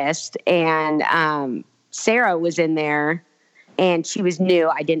was pissed. And Sarah was in there, and she was new.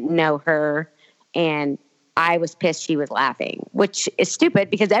 I didn't know her, and I was pissed she was laughing, which is stupid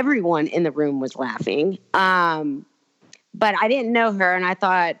because everyone in the room was laughing. But I didn't know her, and I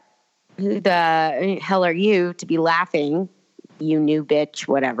thought, who the hell are you to be laughing? You new bitch,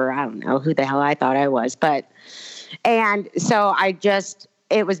 whatever. I don't know who the hell I thought I was. And so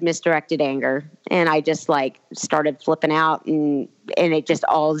it was misdirected anger. And I just like started flipping out, and it just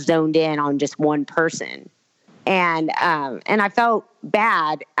all zoned in on just one person. And I felt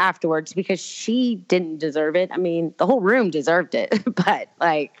bad afterwards because she didn't deserve it. I mean, the whole room deserved it, but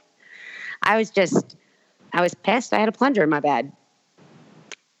like, I was pissed. I had a plunger in my bed.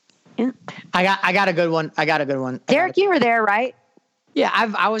 Yeah. I got a good one. Derek, you were there, right? Yeah,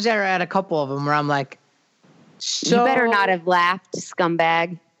 I was there at a couple of them where I'm like, So You better not have laughed,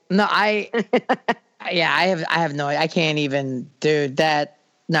 scumbag. No, yeah, I have no, I can't even, dude.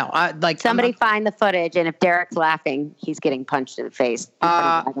 Somebody find the footage, and if Derek's laughing, he's getting punched in the face.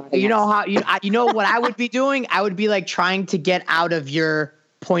 You know how you know what I would be doing? I would be like trying to get out of your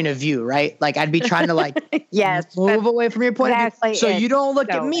point of view, right? Like I'd be trying to like yes, move away from your point of view, so you don't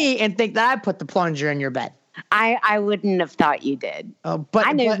look so at me and think that I put the plunger in your bed. I wouldn't have thought you did. But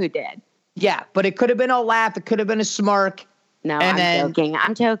I knew who did. Yeah, but it could have been a laugh. It could have been a smirk. No, joking.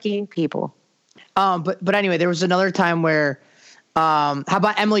 I'm joking, people. But anyway, there was another time where, how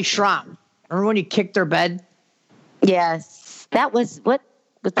about Emily Schramm? Remember when you kicked her bed? Yes, that was what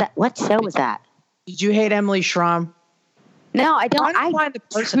was that? What show was that? Did you hate Emily Schramm? No, I don't. I'm trying to find the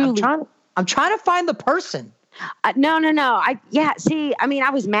person. I'm trying to find the person. No. See, I mean, I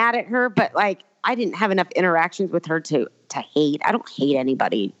was mad at her, but like, I didn't have enough interactions with her to hate. I don't hate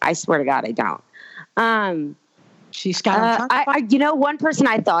anybody. I swear to God, I don't. She's got. One person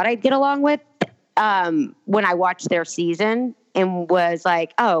I thought I'd get along with, when I watched their season and was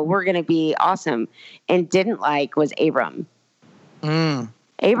like, oh, we're gonna be awesome, and didn't like was Abram. Abram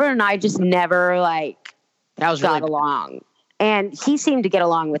and I just never got along. And he seemed to get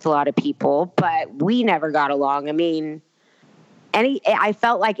along with a lot of people, but we never got along. I mean, I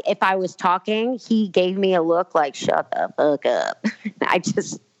felt like if I was talking, he gave me a look like, shut the fuck up.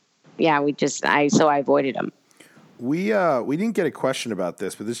 So I avoided him. We didn't get a question about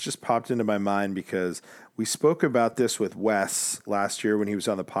this, but this just popped into my mind because we spoke about this with Wes last year when he was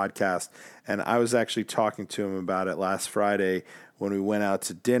on the podcast, and I was actually talking to him about it last Friday when we went out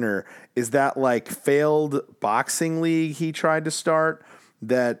to dinner. Is that like failed boxing league he tried to start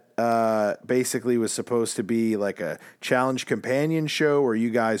that basically was supposed to be like a challenge companion show where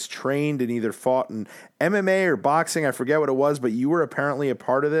you guys trained and either fought in MMA or boxing? I forget what it was, but you were apparently a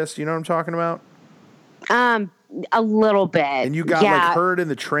part of this. You know what I'm talking about? A little bit. And you got like hurt in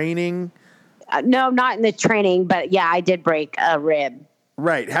the training? No, not in the training, but yeah, I did break a rib.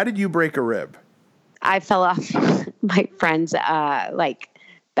 Right. How did you break a rib? I fell off my friend's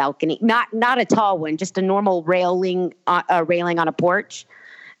balcony. Not a tall one, just a normal railing on a porch.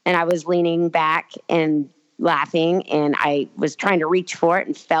 And I was leaning back and laughing, and I was trying to reach for it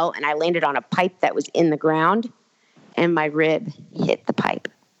and fell, and I landed on a pipe that was in the ground, and my rib hit the pipe.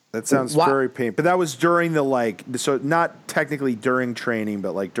 That sounds very painful. But that was during so not technically during training,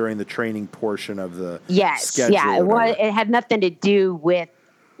 but like during the training portion of the schedule. Yeah, it had nothing to do with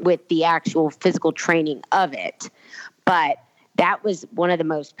the actual physical training of it, but that was one of the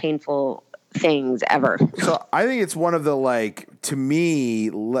most painful things ever. So I think it's one of the to me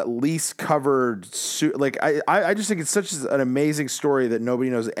least covered. I just think it's such an amazing story that nobody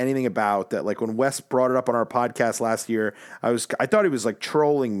knows anything about. That when Wes brought it up on our podcast last year, I thought he was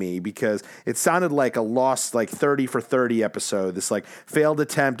trolling me because it sounded like a lost 30 for 30 episode. This failed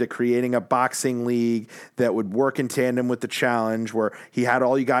attempt at creating a boxing league that would work in tandem with the challenge, where he had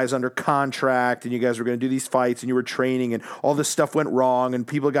all you guys under contract and you guys were going to do these fights and you were training and all this stuff went wrong and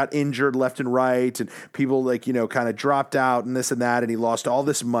people got injured left and right and people kind of dropped out and this and that, and he lost all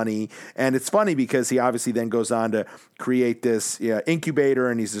this money. And it's funny because he obviously then goes on to create this incubator,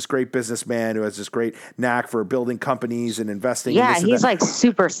 and he's this great businessman who has this great knack for building companies and investing. Yeah, he's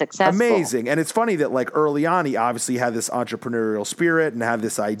super successful. Amazing. And it's funny that early on he obviously had this entrepreneurial spirit and had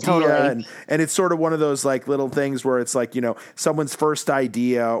this idea. Totally. And it's sort of one of those little things where it's someone's first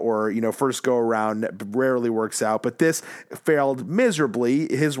idea or first go around rarely works out. But this failed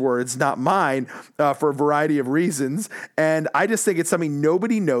miserably, his words, not mine, for a variety of reasons. And I just think it's something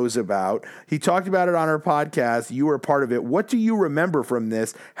nobody knows about. He talked about it on our podcast. You were a part of it. What do you remember from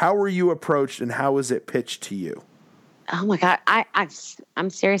this? How were you approached and how was it pitched to you? Oh my God. I'm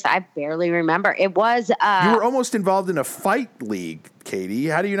serious. I barely remember. It was, you were almost involved in a fight league, Katie.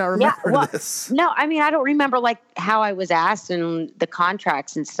 How do you not remember this? No, I mean, I don't remember how I was asked and the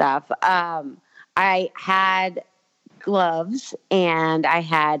contracts and stuff. I had gloves and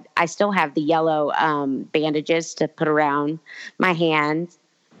I still have the yellow bandages to put around my hands.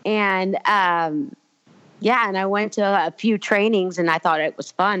 And and I went to a few trainings and I thought it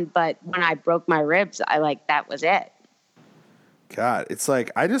was fun, but when I broke my ribs, that was it. God, it's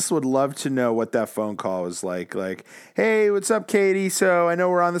I just would love to know what that phone call was like. Hey, what's up, Katie? So I know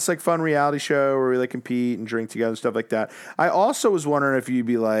we're on this fun reality show where we compete and drink together and stuff like that. I also was wondering if you'd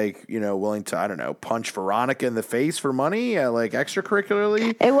be willing to, I don't know, punch Veronica in the face for money,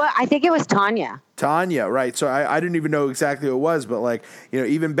 extracurricularly. I think it was Tanya. Tanya, right? So I didn't even know exactly who it was, but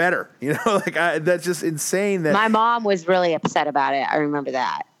even better. That's just insane. That my mom was really upset about it. I remember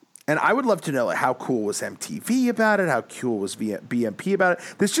that. And I would love to know, like, how cool was MTV about it? How cool was BMP about it?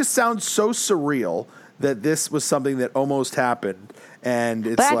 This just sounds so surreal that this was something that almost happened. And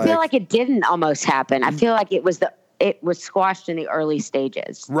it's but I feel like it didn't almost happen. I feel like it was squashed in the early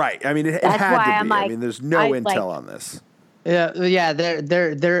stages. Right. I mean, it That's had why to I'm be. like, I mean, there's no intel on this. Yeah.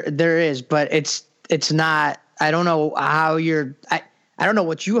 There is, but it's not. I don't know how I don't know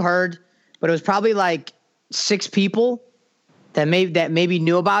what you heard, but it was probably like 6 people that maybe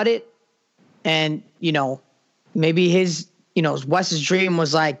knew about it, and maybe Wes's dream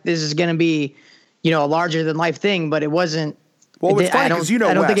was like, this is gonna be a larger than life thing, but it wasn't. Well, it's funny because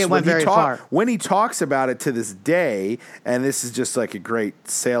I don't think it went very far. When he talks about it to this day, and this is just like a great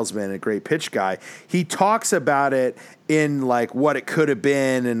salesman, a great pitch guy, he talks about it in like what it could have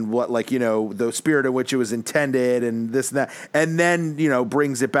been and what the spirit in which it was intended and this and that, and then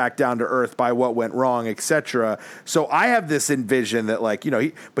brings it back down to earth by what went wrong, etc. So I have this envision that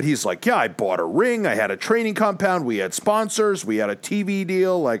but he's like, yeah, I bought a ring, I had a training compound, we had sponsors, we had a TV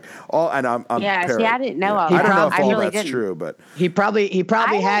deal, like all, and I'm yeah. See, I didn't know all that. I don't know if all really that's true, but he probably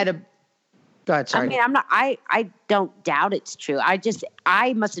had a. Go ahead, sorry. I mean, I'm not. I don't doubt it's true.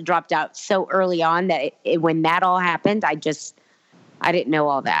 I must have dropped out so early on that when that all happened, I didn't know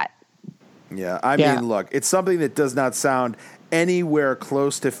all that. Yeah, I mean, look, it's something that does not sound anywhere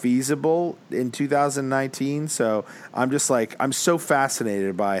close to feasible in 2019. So I'm just like, I'm so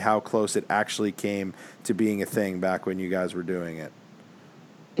fascinated by how close it actually came to being a thing back when you guys were doing it.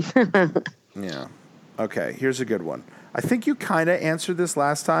 Yeah. Okay, here's a good one. I think you kind of answered this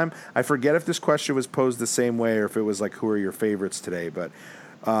last time. I forget if this question was posed the same way or if it was like, who are your favorites today? But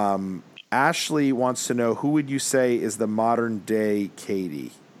Ashley wants to know, who would you say is the modern day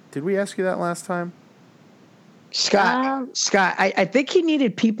Katie? Did we ask you that last time? Scott, I think he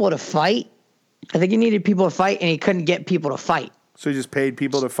needed people to fight. And he couldn't get people to fight. So he just paid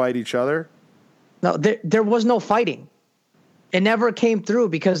people to fight each other? No, there was no fighting. It never came through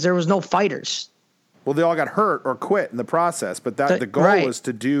because there was no fighters. Well, they all got hurt or quit in the process, but the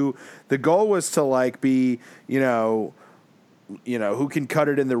goal was to like be, who can cut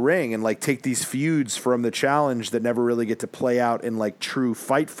it in the ring and like take these feuds from the challenge that never really get to play out in like true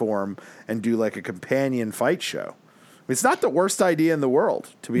fight form and do like a companion fight show. I mean, it's not the worst idea in the world,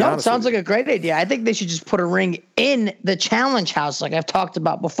 to be honest. No, it sounds like a great idea. I think they should just put a ring in the challenge house, like I've talked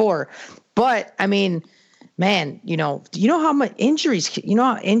about before. But I mean, man, do you know how much injuries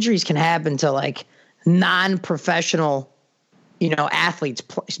can happen to like non-professional, athletes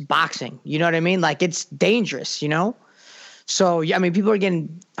boxing? You know what I mean? Like, it's dangerous, So, yeah, I mean, people are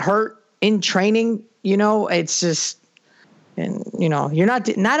getting hurt in training, it's just, and, you're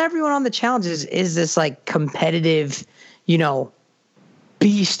not everyone on the challenges is this like competitive,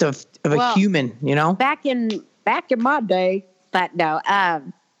 beast of a human, Back in my day, but no,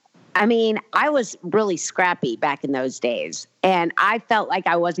 I mean, I was really scrappy back in those days, and I felt like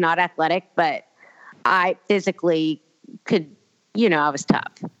I was not athletic, but I physically could, I was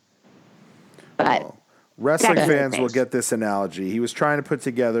tough. But wrestling fans will get this analogy. He was trying to put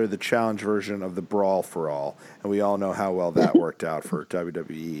together the challenge version of the Brawl for All, and we all know how well that worked out for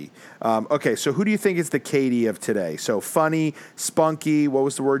WWE. Okay, so who do you think is the Katie of today? So funny, spunky, what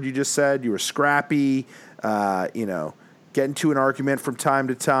was the word you just said? You were scrappy, get into an argument from time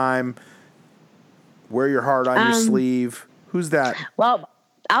to time, wear your heart on your sleeve. Who's that? Well,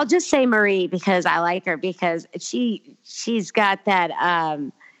 I'll just say Marie because I like her because she's got that.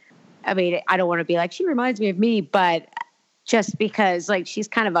 I mean, I don't want to be like, she reminds me of me, but just because like she's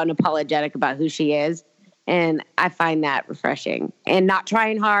kind of unapologetic about who she is. And I find that refreshing and not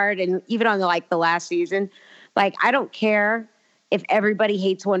trying hard. And even on the last season, like, I don't care if everybody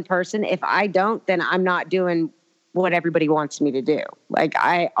hates one person. If I don't, then I'm not doing what everybody wants me to do. Like,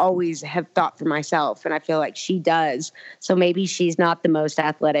 I always have thought for myself, and I feel like she does. So maybe she's not the most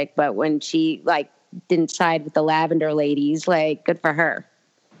athletic, but when she like didn't side with the Lavender ladies, like, good for her.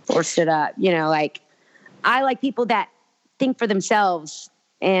 Or stood up, like, I like people that think for themselves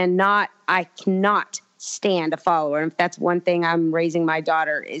and I cannot stand a follower. And if that's one thing I'm raising my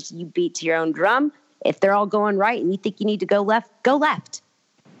daughter is you beat to your own drum. If they're all going right and you think you need to go left, go left.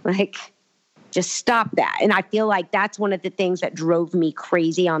 Like, just stop that. And I feel like that's one of the things that drove me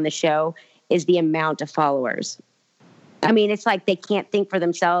crazy on the show is the amount of followers. I mean, it's like they can't think for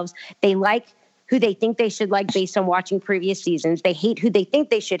themselves. They like who they think they should like based on watching previous seasons. They hate who they think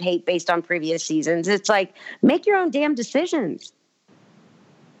they should hate based on previous seasons. It's like, make your own damn decisions.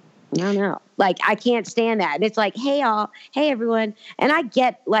 I don't know. Like, I can't stand that. And it's like, hey, everyone. And I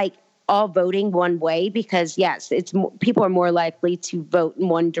get like all voting one way because yes, people are more likely to vote in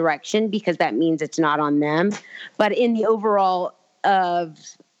one direction because that means it's not on them. But in the overall of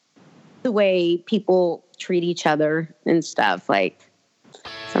the way people treat each other and stuff. Like,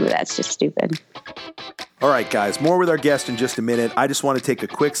 some of that's just stupid. All right, guys, more with our guest in just a minute. I just want to take a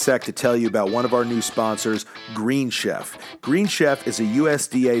quick sec to tell you about one of our new sponsors, Green Chef. Green Chef is a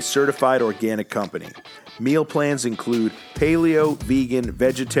USDA certified organic company. Meal plans include paleo, vegan,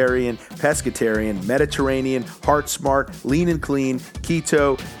 vegetarian, pescatarian, Mediterranean, heart smart, lean and clean,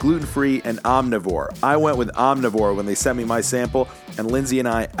 keto, gluten-free, and omnivore. I went with omnivore when they sent me my sample, and Lindsay and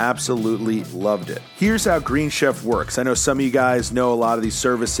I absolutely loved it. Here's how Green Chef works. I know some of you guys know a lot of these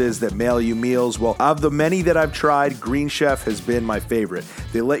services that mail you meals. Well, of the many that I've tried, Green Chef has been my favorite.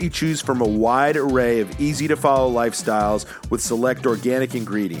 They let you choose from a wide array of easy-to-follow lifestyles with select organic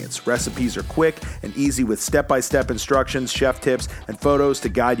ingredients. Recipes are quick and easy with step-by-step instructions, chef tips, and photos to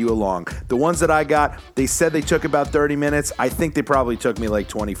guide you along. The ones that I got, they said they took about 30 minutes. I think they probably took me like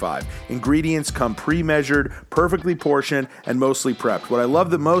 25. Ingredients come pre-measured, perfectly portioned, and mostly prepped. What I love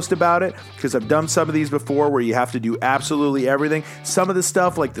the most about it, because I've done some of these before where you have to do absolutely everything, some of the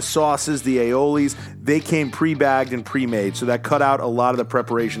stuff like the sauces, the aiolis, they came pre-bagged and pre-made, so that cut out a lot of the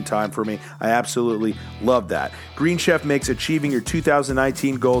preparation time for me. I absolutely love that. Green Chef makes achieving your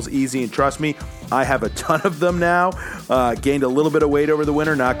 2019 goals easy, and trust me, I have a ton of them now. Gained a little bit of weight over the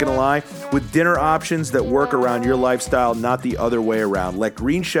winter, not gonna lie. With dinner options that work around your lifestyle, not the other way around. Let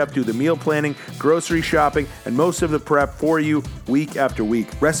Green Chef do the meal planning, grocery shopping, and most of the prep for you week after week.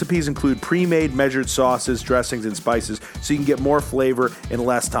 Recipes include pre-made measured sauces, dressings, and spices so you can get more flavor in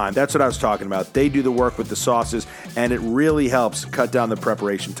less time. That's what I was talking about. They do the work with the sauces, and it really helps cut down the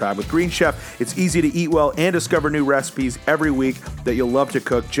preparation time. With Green Chef, it's easy to eat well and discover new recipes every week that you'll love to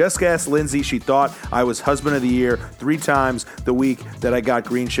cook. Just ask Lindsay. She thought I was husband of the year 3 times the week that I got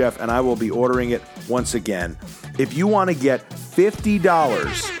Green Chef, and I will be ordering it once again. If you want to get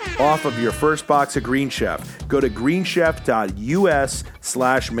 $50 off of your first box of Green Chef, go to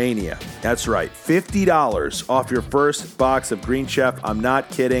greenchef.us/mania. That's right, $50 off your first box of Green Chef. I'm not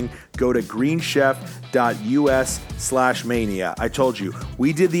kidding. Go to greenchef.us/mania. I told you,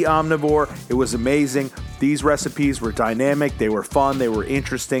 we did the omnivore. It was amazing. These recipes were dynamic. They were fun. They were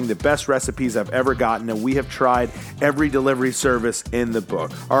interesting. The best recipes I've ever gotten, and we have tried every delivery service in the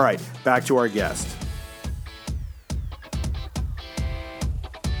book. All right, back to our guest.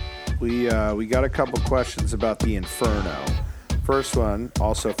 We got a couple questions about the Inferno. First one,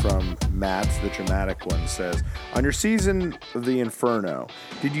 also from Matt, the dramatic one, says, on your season of the Inferno,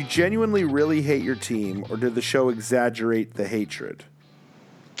 did you genuinely really hate your team, or did the show exaggerate the hatred?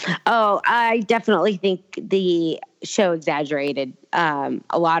 Oh, I definitely think the show exaggerated a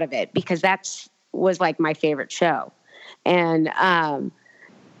lot of it, because was like my favorite show. And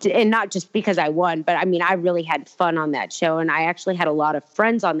not just because I won, but I mean, I really had fun on that show, and I actually had a lot of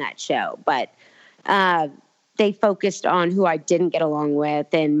friends on that show, but they focused on who I didn't get along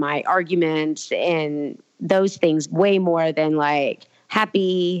with and my arguments and those things way more than like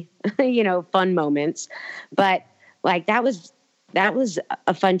happy, fun moments. But like that was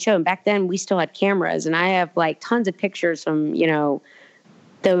a fun show. And back then we still had cameras, and I have like tons of pictures from,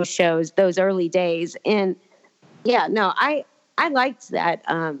 those shows, those early days. And yeah, no, I liked that.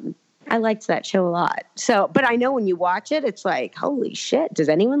 I liked that show a lot. So, but I know when you watch it, it's like, holy shit, does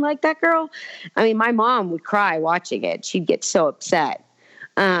anyone like that girl? I mean, my mom would cry watching it. She'd get so upset.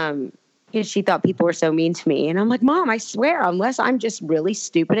 Because she thought people were so mean to me. And I'm like, Mom, I swear, unless I'm just really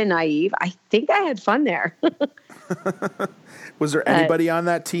stupid and naive, I think I had fun there. Was there anybody on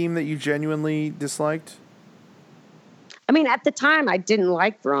that team that you genuinely disliked? I mean, at the time, I didn't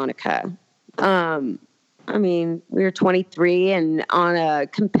like Veronica. I mean, we were 23 and on a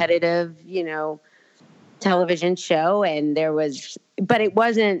competitive, television show, and but it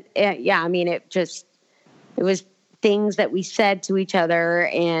wasn't, I mean, it was things that we said to each other,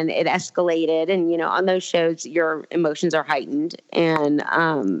 and it escalated. And, on those shows, your emotions are heightened. And,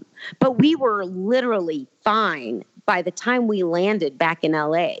 but we were literally fine by the time we landed back in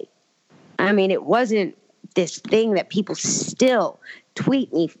LA. I mean, it wasn't this thing that people still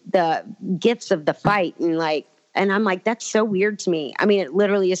tweet me the gifs of the fight, and I'm like, that's so weird to me. I mean, it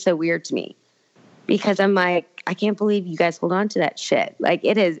literally is so weird to me, because I'm like, I can't believe you guys hold on to that shit. Like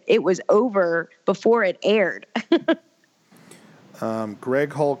it was over before it aired.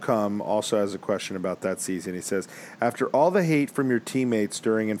 Greg Holcomb also has a question about that season. He says, after all the hate from your teammates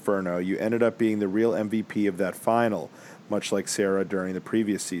during Inferno, you ended up being the real MVP of that final, much like Sarah during the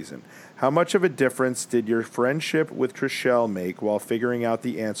previous season. How much of a difference did your friendship with Trishelle make while figuring out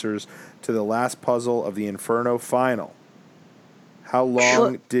the answers to the last puzzle of the Inferno final? How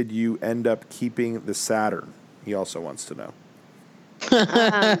long did you end up keeping the Saturn? He also wants to know.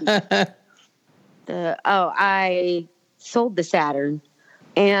 I sold the Saturn.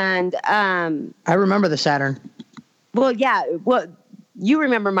 And I remember the Saturn. well, yeah, well, you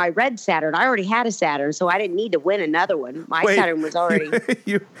remember my red Saturn. I already had a Saturn, so I didn't need to win another one. My Wait, Saturn was already.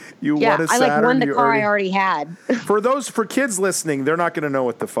 you Yeah, won a I Saturn. won the you car I already had. For kids listening, they're not going to know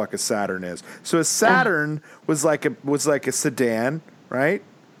what the fuck a Saturn is. So a Saturn was like a sedan, right?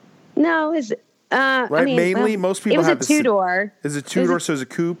 No, is Right. I mean, Mainly, well, most people it was have a the 2-door. Is it 2-door? So it's a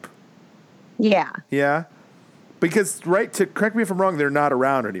coupe. Yeah, Yeah. Because to correct me if I'm wrong, they're not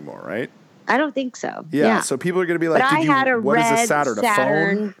around anymore, right? I don't think so. Yeah. So people are going to be like, but I had a what is red a Saturn? A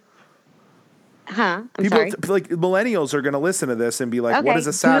phone? Huh? I'm People sorry. like millennials are going to listen to this and be like, "What Okay, is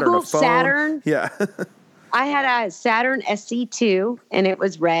a Saturn? Google a phone?" Saturn. Yeah. I had a Saturn SC2, and it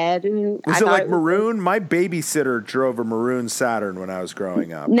was red. And Was it like maroon? My babysitter drove a maroon Saturn when I was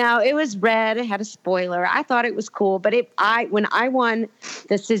growing up. No, it was red. It had a spoiler. I thought it was cool, but when I won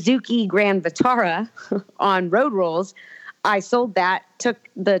the Suzuki Grand Vitara on Road Rules, I sold that, took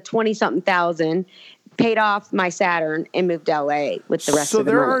the 20-something thousand, paid off my Saturn, and moved to LA with the rest So of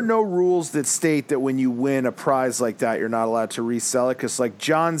the there money. are no rules that state that when you win a prize like that, you're not allowed to resell it. Because like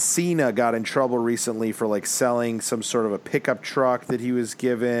John Cena got in trouble recently for like selling some sort of a pickup truck that he was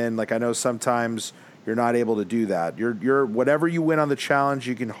given. Like I know sometimes you're not able to do that. You're whatever you win on the challenge,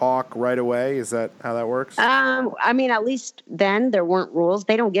 you can hawk right away. Is that how that works? I mean, at least then there weren't rules.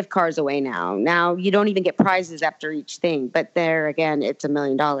 They don't give cars away now. Now you don't even get prizes after each thing. But there again, it's $1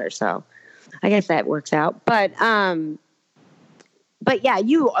 million. So I guess that works out. But yeah,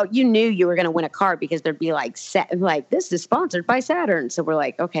 you knew you were going to win a car because there'd be like this is sponsored by Saturn. So we're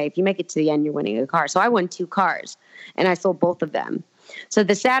like, okay, if you make it to the end, you're winning a car. So I won 2 cars, and I sold both of them. So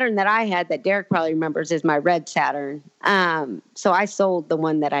the Saturn that I had, that Derek probably remembers, is my red Saturn. So I sold the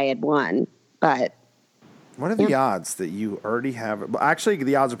one that I had won. But what are the odds that you already have? Well, actually,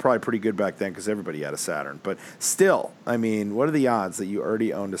 the odds are probably pretty good back then because everybody had a Saturn. But still, I mean, what are the odds that you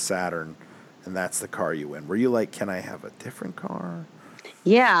already owned a Saturn and that's the car you win? Were you like, can I have a different car?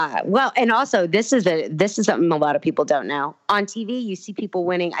 Yeah. Well, and also this is something a lot of people don't know. On TV, you see people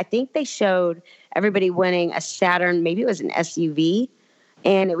winning. I think they showed everybody winning a Saturn. Maybe it was an SUV.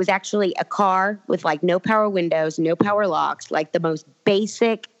 And it was actually a car with like no power windows, no power locks, like the most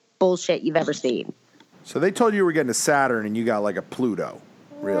basic bullshit you've ever seen. So they told you were getting a Saturn and you got like a Pluto.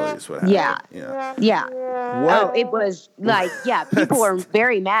 Really is what happened. Yeah. What? Oh, it was like, yeah, people were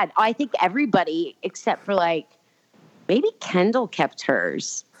very mad. I think everybody except for like maybe Kendall kept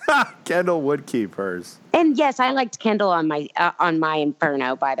hers. Kendall would keep hers. And yes, I liked Kendall on my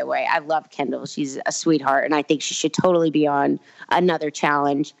Inferno, by the way. I love Kendall. She's a sweetheart, and I think she should totally be on another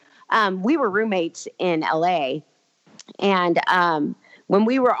challenge. We were roommates in LA, and when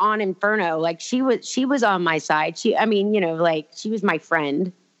we were on Inferno, like she was on my side. She was my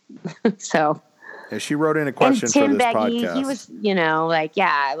friend. So yeah, she wrote in a question and Tim for this Beggy, podcast. he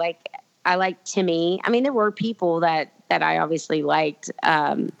was, I liked Timmy. I mean, there were people that I obviously liked.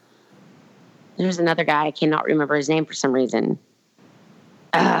 There's another guy, I cannot remember his name for some reason.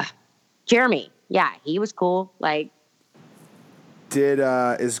 Jeremy. Yeah, he was cool. Like,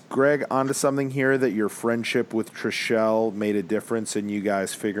 is Greg onto something here that your friendship with Trishelle made a difference in you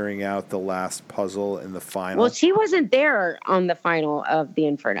guys figuring out the last puzzle in the final? well, she wasn't there on the final of the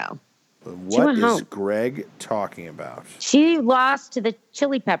Inferno. What is Greg talking about? She lost to the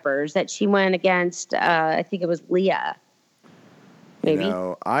Chili Peppers that she went against, I think it was Leah. Maybe.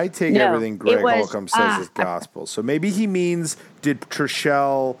 No, I take everything Greg Holcomb says as gospel. So maybe he means, did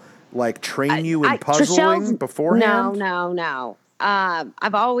Trishelle like train you in puzzling beforehand? No.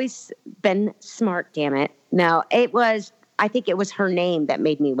 I've always been smart, damn it. No, I think it was her name that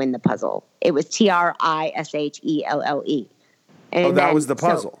made me win the puzzle. It was Trishelle. And that was the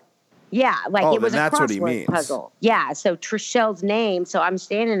puzzle. Yeah, like it was a that's what he crossword means. puzzle. Yeah, so Trishelle's name. So I'm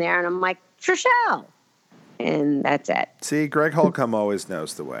standing there and I'm like, Trishelle. And that's it. See, Greg Holcomb always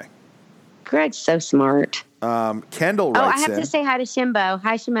knows the way. Greg's so smart. Kendall writes I have to say hi to Shimbo.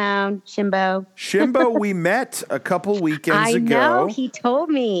 Hi, Shimon. Shimbo. Shimbo, we met a couple weekends ago. I know, he told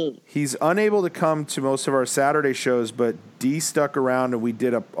me. He's unable to come to most of our Saturday shows, but Dee stuck around and we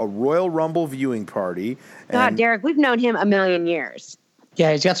did a Royal Rumble viewing party. God, Derek, we've known him a million years.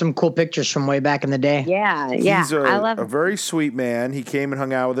 Yeah, he's got some cool pictures from way back in the day. Yeah. He's I love a very sweet man. He came and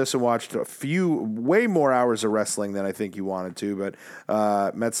hung out with us and watched way more hours of wrestling than I think he wanted to,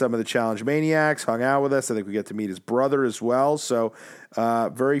 but met some of the Challenge Maniacs, hung out with us. I think we get to meet his brother as well. So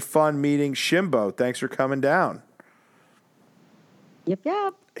very fun meeting. Shimbo, thanks for coming down.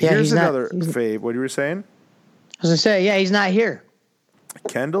 Yep. Here's another fave. What you were saying? I was going to say, yeah, he's not here.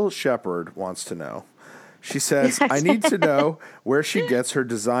 Kendall Shepard wants to know, She says, I need to know where she gets her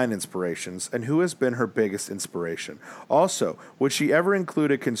design inspirations and who has been her biggest inspiration. Also, would she ever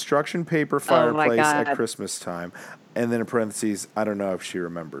include a construction paper fireplace at Christmas time? And then in parentheses, I don't know if she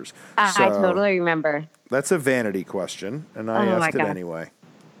remembers. I totally remember. That's a vanity question, and I asked it anyway.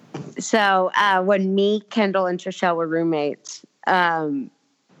 So when me, Kendall, and Trishelle were roommates,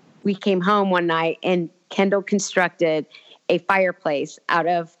 we came home one night and Kendall constructed a fireplace out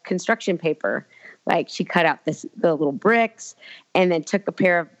of construction paper. Like she cut out the little bricks and then took a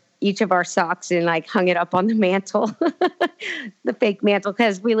pair of each of our socks and like hung it up on the mantle, the fake mantle,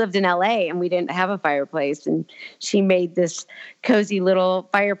 because we lived in LA and we didn't have a fireplace. And she made this cozy little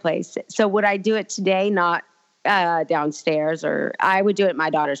fireplace. So would I do it today? Not downstairs, or I would do it in my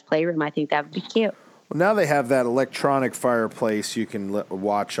daughter's playroom. I think that would be cute. Well, now they have that electronic fireplace you can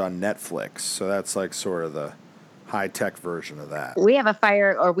watch on Netflix. So that's like sort of the high-tech version of that. We had a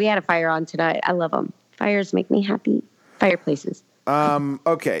fire on tonight. I love them. Fires make me happy. Fireplaces.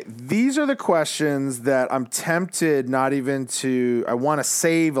 Okay, these are the questions that I'm tempted not even to. I want to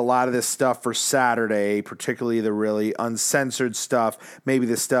save a lot of this stuff for Saturday, particularly the really uncensored stuff. Maybe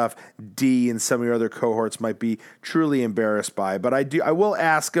the stuff D and some of your other cohorts might be truly embarrassed by. But I will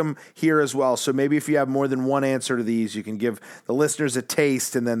ask them here as well. So maybe if you have more than one answer to these, you can give the listeners a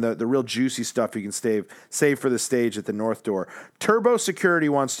taste, and then the real juicy stuff you can save for the stage at the North Door. Turbo Security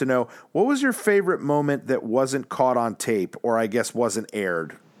wants to know, what was your favorite moment that wasn't caught on tape, or I guess wasn't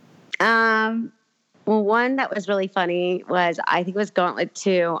aired? Well, one that was really funny was, I think it was Gauntlet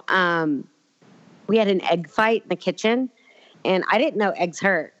 2. We had an egg fight in the kitchen, and I didn't know eggs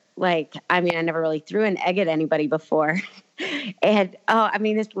hurt. I never really threw an egg at anybody before. And,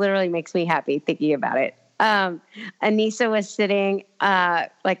 this literally makes me happy thinking about it. Anissa was sitting,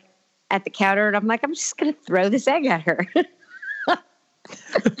 at the counter, and I'm like, I'm just going to throw this egg at her.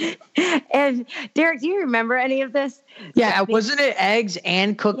 And Derek, do you remember any of this? Yeah, wasn't it eggs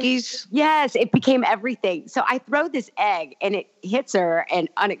and cookies? Yes, it became everything. So I throw this egg and it hits her, and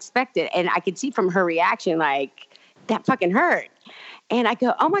unexpected, and I could see from her reaction, like, that fucking hurt. And I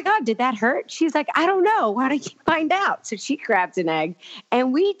go, oh my God, did that hurt? She's like, I don't know. Why don't you find out? So she grabs an egg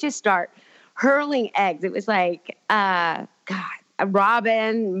and we just start hurling eggs. It was like,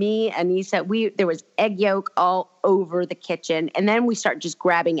 Robin, me, Anissa, there was egg yolk all over the kitchen. And then we start just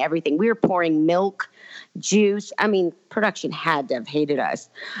grabbing everything. We were pouring milk, juice. Production had to have hated us.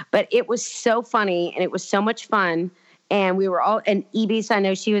 But it was so funny and it was so much fun. And we were all, and Ebis, I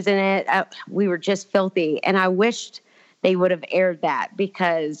know she was in it. We were just filthy. And I wished they would have aired that,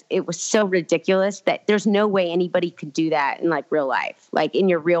 because it was so ridiculous that there's no way anybody could do that in real life, in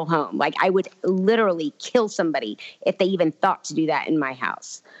your real home. I would literally kill somebody if they even thought to do that in my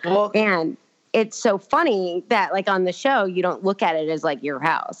house. Well, and it's so funny that on the show, you don't look at it as your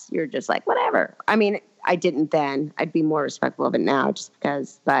house. You're just like, whatever. I didn't then. I'd be more respectful of it now just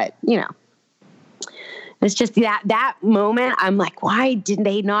because, but it's just that moment. I'm like, why didn't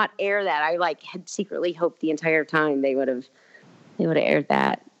they not air that? I had secretly hoped the entire time they would have aired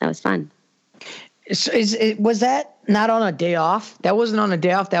that. That was fun. Was that not on a day off? That wasn't on a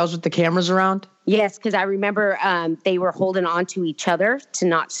day off. That was with the cameras around. Yes, because I remember they were holding on to each other to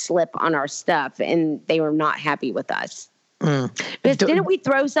not slip on our stuff, and they were not happy with us. But didn't we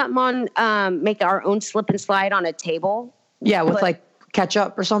throw something on, make our own slip and slide on a table? Yeah, with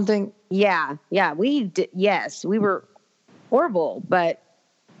ketchup or something. Yeah, we did. Yes, we were horrible, but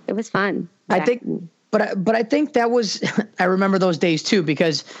it was fun. I think that was. I remember those days too,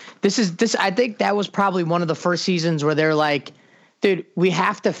 because this. I think that was probably one of the first seasons where they're like, dude, we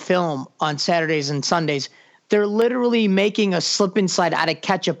have to film on Saturdays and Sundays. They're literally making a slip and slide out of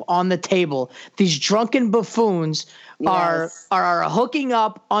ketchup on the table. These drunken buffoons are hooking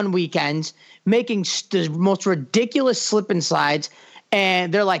up on weekends, making the most ridiculous slip and slides.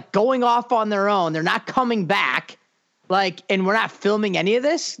 And they're going off on their own. They're not coming back. And we're not filming any of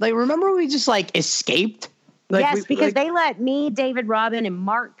this. Remember when we just escaped? Yes, because they let me, David, Robin, and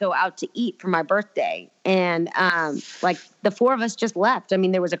Mark go out to eat for my birthday. And the four of us just left.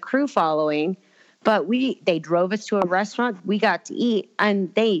 There was a crew following, but they drove us to a restaurant. We got to eat,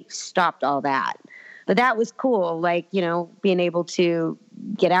 and they stopped all that. But that was cool, being able to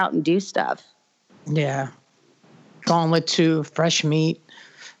get out and do stuff. Yeah. Gauntlet 2, fresh meat.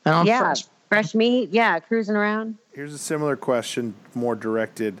 Fresh meat. Yeah, cruising around. Here's a similar question, more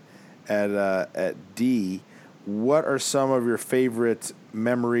directed at D. What are some of your favorite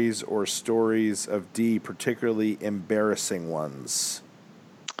memories or stories of D, particularly embarrassing ones?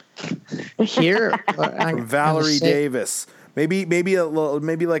 Here, from Valerie Davis. Maybe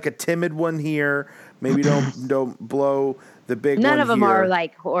a timid one here. Maybe don't blow The big None one of them here. are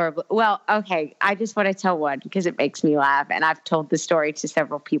like horrible. Well, okay. I just want to tell one because it makes me laugh. And I've told the story to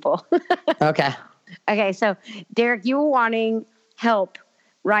several people. Okay. Okay. So, Derek, you were wanting help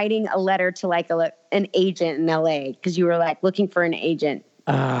writing a letter to like an agent in LA because you were like looking for an agent.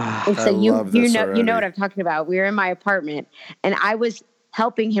 And so you know what I'm talking about. We were in my apartment and I was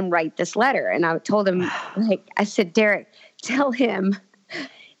helping him write this letter. And I told him, like, I said, Derek, tell him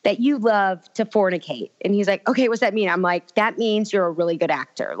that you love to fornicate. And he's like, okay, what's that mean? I'm like, that means you're a really good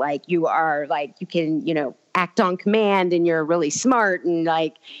actor. Like you are like, you can, act on command and you're really smart and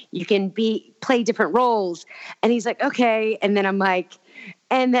like you can play different roles. And he's like, okay. And then I'm like,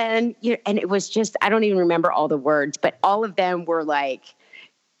 and then, and it was just, I don't even remember all the words, but all of them were like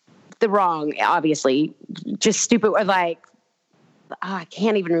the wrong, obviously, just stupid, or like, I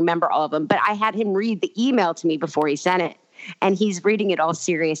can't even remember all of them, but I had him read the email to me before he sent it. And he's reading it all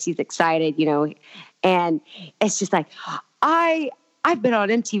serious. He's excited, and it's just like, I've been on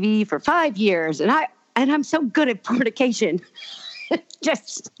MTV for 5 years and I'm so good at fornication.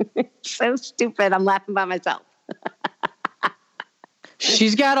 Just so stupid. I'm laughing by myself.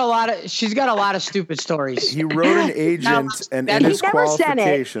 She's got a lot of stupid stories. He wrote an agent and in his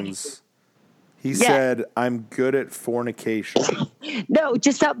qualifications, he said, I'm good at fornication. No,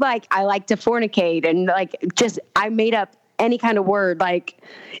 just something like I like to fornicate and like just I made up any kind of word. Like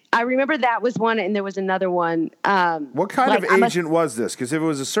I remember that was one and there was another one. What kind of agent was this? Because if it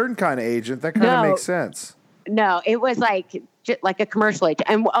was a certain kind of agent, that kind of makes sense. No, it was like a commercial agent.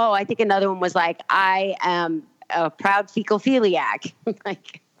 And I think another one was like, I am a proud fecal-philiac.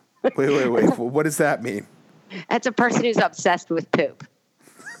 Like, wait. What does that mean? That's a person who's obsessed with poop.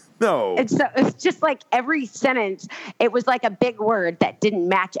 No. And so it's just like every sentence, it was like a big word that didn't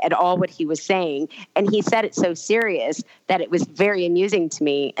match at all what he was saying. And he said it so serious that it was very amusing to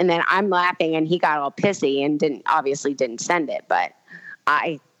me. And then I'm laughing and he got all pissy and didn't send it. But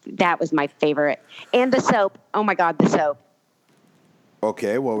that was my favorite. And the soap. Oh my God, the soap.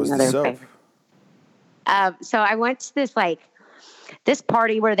 Okay. What was the soap? So I went to this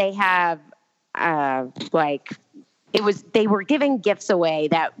party where they have they were giving gifts away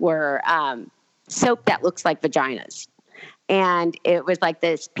that were soap that looks like vaginas. And it was like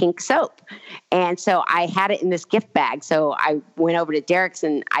this pink soap. And so I had it in this gift bag. So I went over to Derek's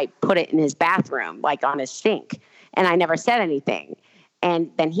and I put it in his bathroom, like on his sink. And I never said anything.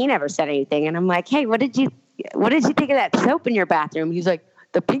 And then he never said anything. And I'm like, hey, what did you think of that soap in your bathroom? He's like,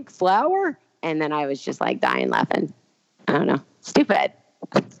 the pink flower? And then I was just like dying laughing. I don't know. Stupid.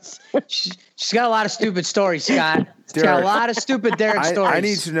 She's got a lot of stupid stories, Scott. She's got a lot of stupid Derek stories. I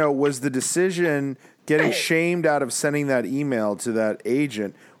need to know, was the decision getting shamed out of sending that email to that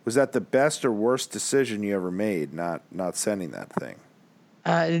agent, was that the best or worst decision you ever made, not sending that thing?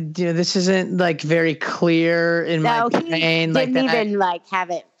 This isn't like very clear in my brain. He didn't even like have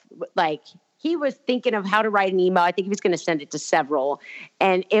it like he was thinking of how to write an email. I think he was going to send it to several.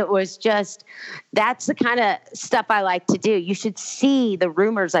 And it was just, that's the kind of stuff I like to do. You should see the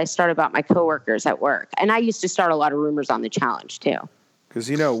rumors I start about my coworkers at work. And I used to start a lot of rumors on the challenge too. Because,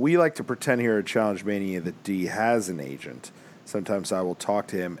 we like to pretend here at Challenge Mania that D has an agent. Sometimes I will talk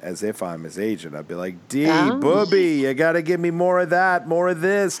to him as if I'm his agent. I'd be like, D, Booby, you got to give me more of that, more of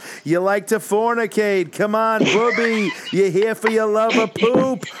this. You like to fornicate. Come on, Booby. You're here for your love of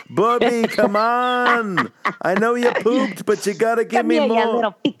poop. Booby, come on. I know you pooped, but you got to give me more. You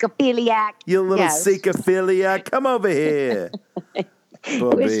little fecophiliac. You little sycophiliac. Come over here. It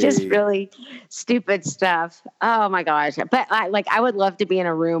was just really stupid stuff. Oh, my gosh. But I would love to be in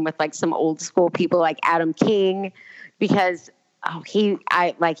a room with like some old school people like Adam King because he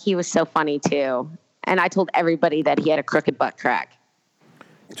was so funny too. And I told everybody that he had a crooked butt crack.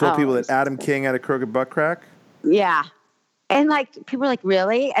 You told people that Adam King had a crooked butt crack? Yeah. And like people were like,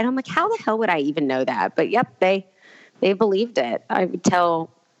 really? And I'm like, how the hell would I even know that? But yep, they believed it. I would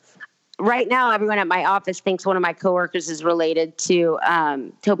tell right now everyone at my office thinks one of my coworkers is related to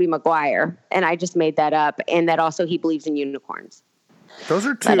Tobey Maguire. And I just made that up. And that also he believes in unicorns. Those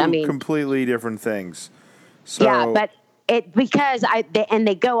are two completely different things. So, yeah, but because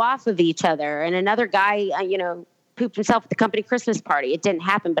they go off of each other. And another guy, pooped himself at the company Christmas party. It didn't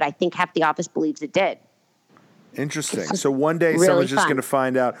happen, but I think half the office believes it did. Interesting. So one day someone's just going to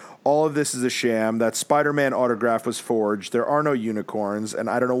find out all of this is a sham, that Spider-Man autograph was forged, there are no unicorns, and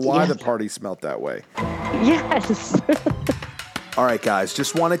I don't know why the party smelt that way. Yes. All right, guys,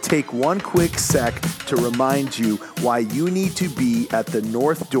 just want to take one quick sec to remind you why you need to be at the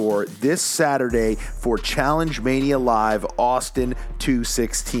North Door this Saturday for Challenge Mania Live Austin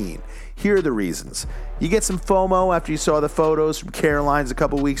 216. Here are the reasons. You get some FOMO after you saw the photos from Caroline's a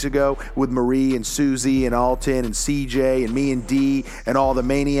couple weeks ago with Marie and Susie and Alton and CJ and me and Dee and all the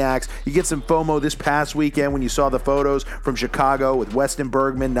maniacs. You get some FOMO this past weekend when you saw the photos from Chicago with Weston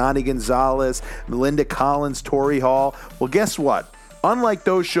Bergman, Nani Gonzalez, Melinda Collins, Tori Hall. Well, guess what? Unlike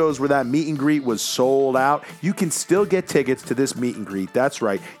those shows where that meet and greet was sold out, you can still get tickets to this meet and greet. That's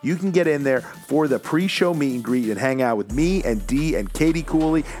right. You can get in there for the pre-show meet and greet and hang out with me and Dee and Katie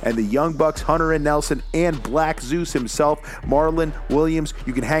Cooley and the Young Bucks, Hunter and Nelson, and Black Zeus himself, Marlon Williams.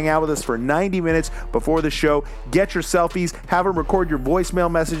 You can hang out with us for 90 minutes before the show. Get your selfies. Have them record your voicemail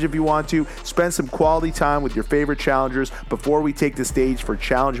message if you want to. Spend some quality time with your favorite challengers before we take the stage for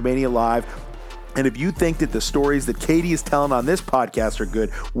Challenge Mania Live. And if you think that the stories that Katie is telling on this podcast are good,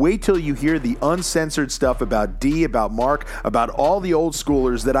 wait till you hear the uncensored stuff about Dee, about Mark, about all the old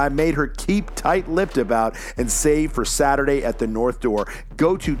schoolers that I made her keep tight-lipped about and save for Saturday at the North Door.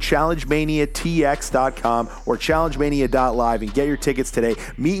 Go to challengemaniatx.com or challengemania.live and get your tickets today.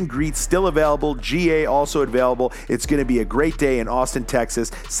 Meet and greet still available. GA also available. It's going to be a great day in Austin, Texas.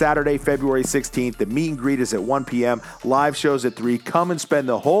 Saturday, February 16th. The meet and greet is at 1 p.m. Live shows at 3. Come and spend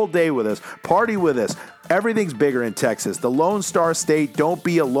the whole day with us. Party with us. Everything's bigger in Texas. The Lone Star State. Don't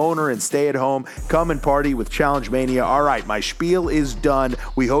be a loner and stay at home. Come and party with Challenge Mania. All right, my spiel is done.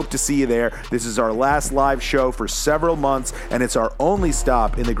 We hope to see you there. This is our last live show for several months, and it's our only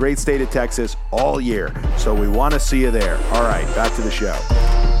stop in the great state of Texas all year. So we want to see you there. All right, back to the show.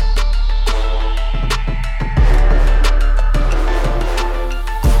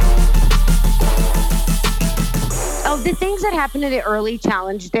 The things that happened in the early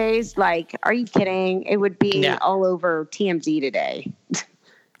challenge days, like, are you kidding? It would be all over TMZ today.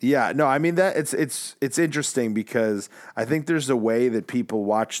 Yeah, no, I mean that it's interesting because I think there's a way that people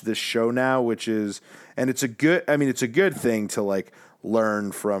watch this show now, which is, and it's a good thing to like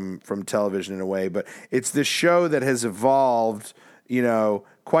learn from television in a way, but it's this show that has evolved,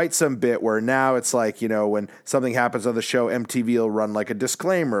 quite some bit where now it's like, when something happens on the show, MTV will run like a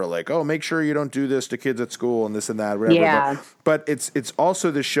disclaimer, like, oh, make sure you don't do this to kids at school and this and that, whatever. Yeah. But it's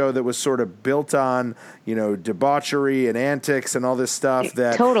also the show that was sort of built on, debauchery and antics and all this stuff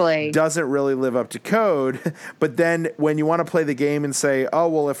that totally doesn't really live up to code. But then when you want to play the game and say, oh,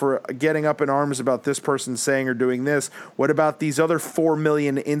 well, if we're getting up in arms about this person saying or doing this, what about these other 4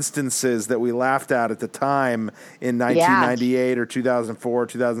 million instances that we laughed at the time in 1998 or 2004,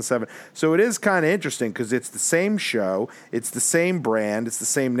 2007? So it is kind of interesting because it's the same show, it's the same brand, it's the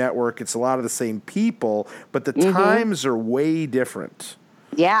same network, it's a lot of the same people, but the times are way different.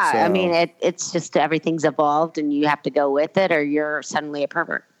 Yeah, So- I mean, it's just everything's evolved and you have to go with it or you're suddenly a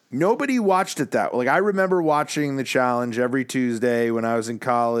pervert. Nobody watched it that way. Like, I remember watching the challenge every Tuesday when I was in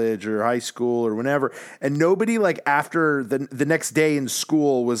college or high school or whenever, and nobody, like, after the next day in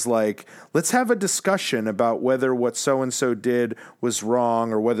school was like, let's have a discussion about whether what so-and-so did was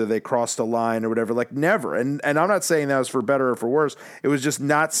wrong or whether they crossed a line or whatever. Like, never. And I'm not saying that was for better or for worse. It was just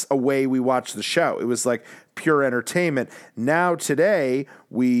not a way we watched the show. It was like pure entertainment. Now today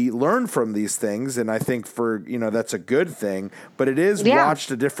we learn from these things, and I think that's a good thing, but it is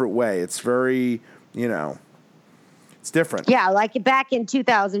watched a different way. It's very, it's different. Yeah, like back in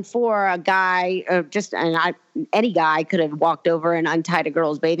 2004, a guy, any guy could have walked over and untied a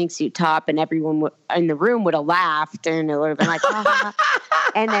girl's bathing suit top, and everyone in the room would have laughed, and it would have been like,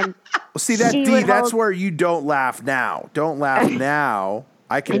 and then. Well, see, that's where you don't laugh now. Don't laugh now.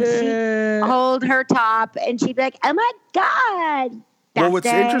 I can hold her top, and she'd be like, "Oh my god!" Well, what's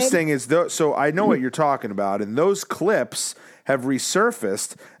interesting is so I know what you're talking about, and those clips have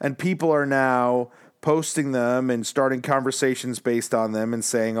resurfaced, and people are now posting them and starting conversations based on them and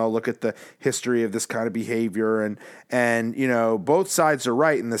saying, oh, look at the history of this kind of behavior. And both sides are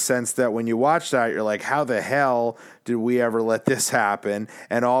right in the sense that when you watch that, you're like, how the hell did we ever let this happen?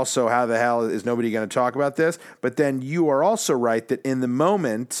 And also, how the hell is nobody going to talk about this? But then you are also right that in the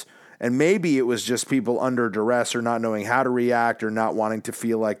moment, and maybe it was just people under duress or not knowing how to react or not wanting to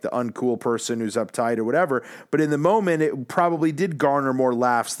feel like the uncool person who's uptight or whatever. But in the moment, it probably did garner more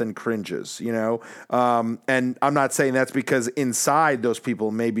laughs than cringes, And I'm not saying that's because inside those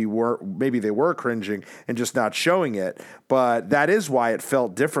people maybe they were cringing and just not showing it. But that is why it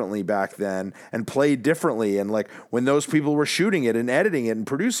felt differently back then and played differently. And like when those people were shooting it and editing it and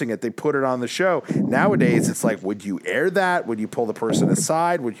producing it, they put it on the show. Nowadays, it's like, would you air that? Would you pull the person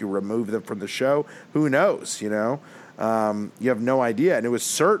aside? Would you remove them from the show? Who knows, You have no idea. And it would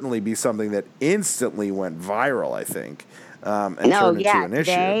certainly be something that instantly went viral, I think, and turned into an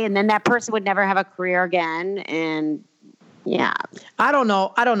issue. And then that person would never have a career again. And yeah. I don't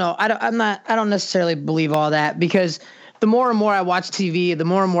know. I don't necessarily believe all that because the more and more I watch TV, the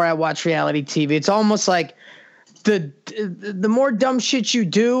more and more I watch reality TV, it's almost like the more dumb shit you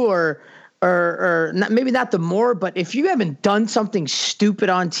do, or not, maybe not the more, but if you haven't done something stupid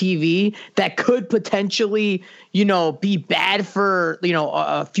on TV that could potentially, be bad for,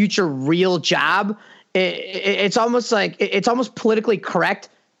 a future real job, it's almost like it's almost politically correct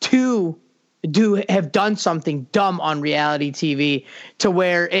to have done something dumb on reality TV to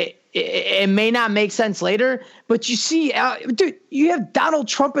where it may not make sense later, but you see, dude, you have Donald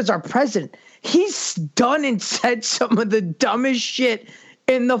Trump as our president. He's done and said some of the dumbest shit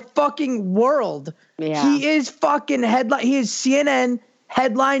in the fucking world. Yeah. He is fucking headline. He is CNN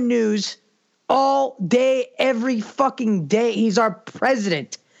headline news all day, every fucking day. He's our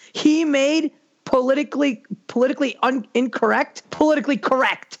president. He made politically incorrect, politically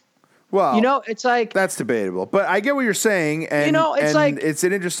correct. Well, it's like that's debatable, but I get what you're saying, and it's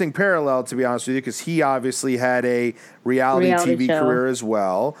an interesting parallel, to be honest with you, because he obviously had a reality TV career as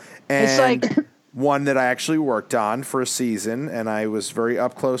well, and it's like one that I actually worked on for a season, and I was very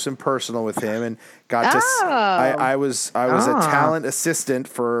up close and personal with him, and got to. I was a talent assistant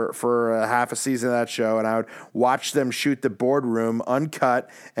for half a season of that show, and I would watch them shoot the boardroom uncut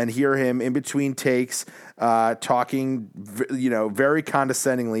and hear him in between takes. Talking, very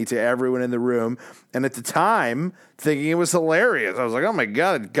condescendingly to everyone in the room. And at the time, thinking it was hilarious. I was like, oh my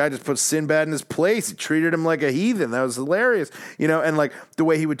God, the guy just put Sinbad in his place. He treated him like a heathen. That was hilarious. And like the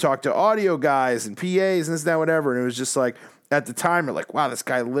way he would talk to audio guys and PAs and this, that, whatever. And it was just like, at the time, you're like, wow, this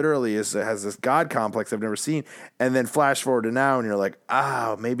guy literally has this God complex I've never seen. And then flash forward to now, and you're like,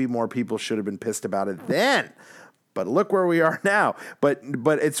 maybe more people should have been pissed about it then. But look where we are now. But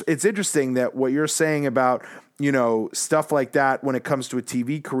it's interesting that what you're saying about, stuff like that when it comes to a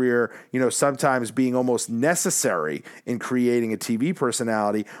TV career, sometimes being almost necessary in creating a TV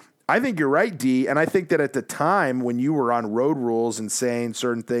personality. I think you're right, D, and I think that at the time when you were on Road Rules and saying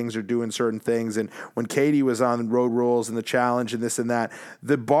certain things or doing certain things, and when Katie was on Road Rules and the challenge and this and that,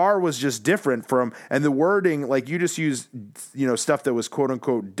 the bar was just different and the wording, like you just used, stuff that was quote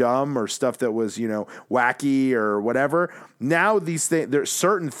unquote dumb or stuff that was, wacky or whatever. Now these things, there's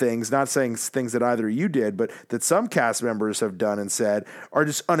certain things, not saying things that either you did, but that some cast members have done and said are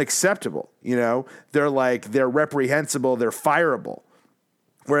just unacceptable. They're reprehensible, they're fireable.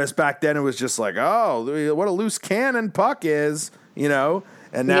 Whereas back then it was just like, oh, what a loose cannon Puck is,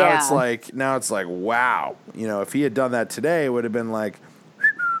 and now it's like, wow, if he had done that today, it would have been like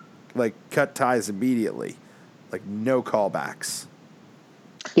cut ties immediately, like no callbacks.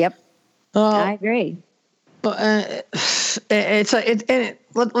 Yep, I agree. But let's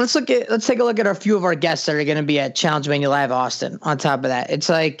take a look at a few of our guests that are going to be at Challenge Mania Live Austin. On top of that, it's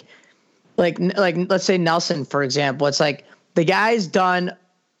like let's say Nelson, for example. It's like the guy's done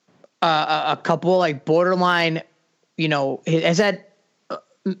a couple like borderline, has had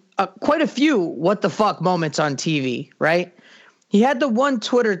quite a few what the fuck moments on TV, right? He had the one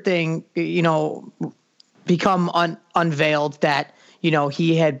Twitter thing, become unveiled that,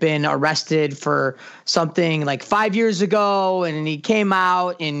 he had been arrested for something like 5 years ago, and he came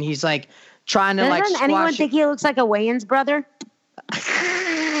out and he's like trying to Doesn't anyone think he looks like a Wayans brother?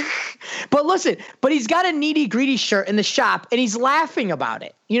 But listen, he's got a Needy Greedy shirt in the shop and he's laughing about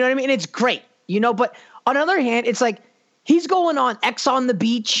it. You know what I mean? And it's great, but on the other hand, it's like he's going on X on the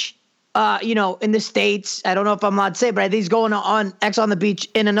Beach, in the States. I don't know if I'm allowed to say, but I think he's going on X on the Beach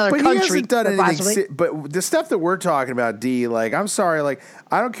in another country. He hasn't done anything. But the stuff that we're talking about, D, like, I'm sorry, like,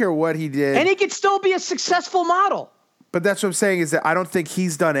 I don't care what he did. And he could still be a successful model. But that's what I'm saying is that I don't think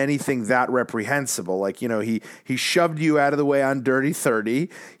he's done anything that reprehensible. Like, he shoved you out of the way on Dirty 30.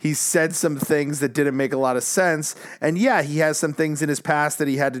 He said some things that didn't make a lot of sense. And yeah, he has some things in his past that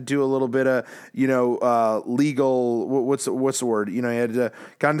he had to do a little bit of, legal, what's the word? He had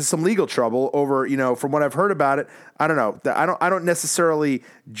got into some legal trouble over, from what I've heard about it. I don't know. I don't necessarily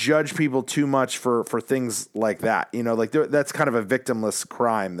judge people too much for things like that. That's kind of a victimless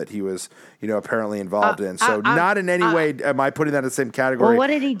crime that he was, apparently involved in. So not in any way am I putting that in the same category. Well, what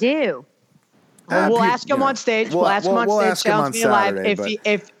did he do? We'll ask him on stage. We'll ask him on stage. Challenge Me Live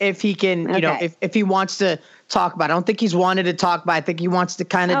if he can, if he wants to talk about it. I don't think he's wanted to talk about it. I think he wants to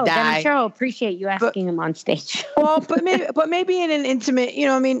kind of die. Then I'm sure I'll appreciate you asking him on stage. but maybe in an intimate,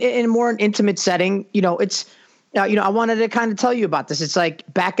 in a more intimate setting, it's. I wanted to kind of tell you about this. It's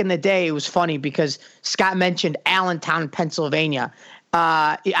like back in the day, it was funny because Scott mentioned Allentown, Pennsylvania.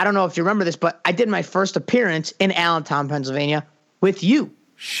 I don't know if you remember this, but I did my first appearance in Allentown, Pennsylvania with you.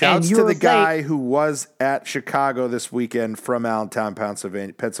 Shouts to the guy who was at Chicago this weekend from Allentown,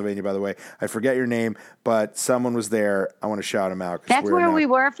 Pennsylvania, by the way. I forget your name, but someone was there. I want to shout him out. That's where we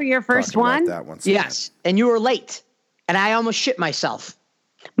were for your first one? Yes, and you were late. and I almost shit myself.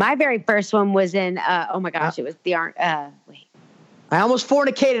 My very first one was in, oh my gosh, it was the, wait. I almost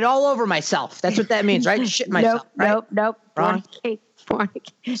fornicated all over myself. That's what that means, right? Shit myself. Nope. Wrong. Fornicate.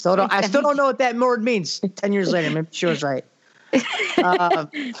 I still don't know what that word means 10 years later. Maybe she was right.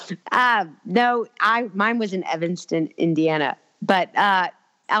 No, mine was in Evanston, Indiana. But I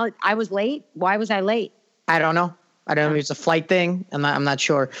was late. Why was I late? I don't know. I don't know if it's a flight thing. I'm not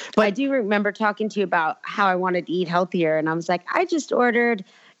sure. But I do remember talking to you about how I wanted to eat healthier. And I was like, I just ordered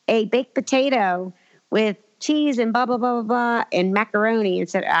a baked potato with cheese and blah, blah, blah, blah, blah, and macaroni. And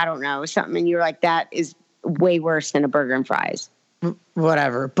said, I don't know, something. And you were like, that is way worse than a burger and fries.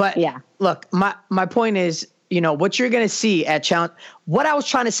 Whatever. But yeah, look, my point is, what you're going to see at challenge. What I was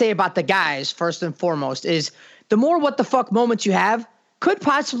trying to say about the guys, first and foremost, is the more what the fuck moments you have could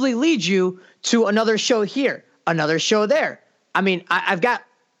possibly lead you to another show here, another show there. I mean, I've got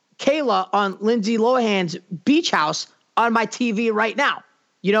Kayla on Lindsay Lohan's Beach House on my TV right now,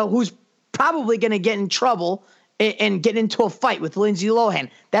 who's probably going to get in trouble and get into a fight with Lindsay Lohan.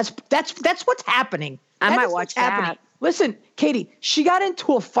 That's what's happening. I might watch that. Listen, Katie, she got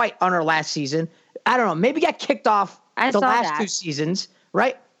into a fight on her last season. I don't know, maybe got kicked off the last 2 seasons,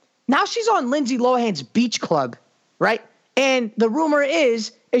 right? Now she's on Lindsay Lohan's Beach Club, right? And the rumor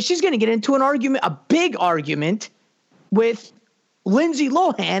is she's going to get into an argument, a big argument with Lindsay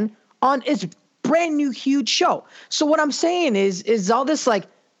Lohan on his brand new huge show. So what I'm saying is all this like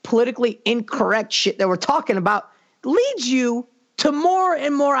politically incorrect shit that we're talking about leads you to more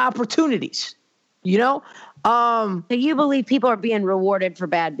and more opportunities, So you believe people are being rewarded for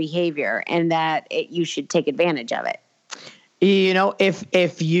bad behavior and that you should take advantage of it?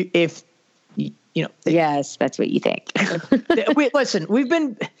 Yes, that's what you think.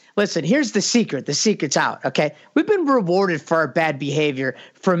 Listen, here's the secret. The secret's out. Okay. We've been rewarded for our bad behavior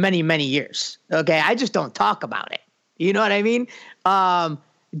for many, many years. Okay. I just don't talk about it. You know what I mean?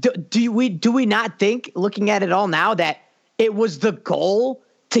 Do we not think, looking at it all now, that it was the goal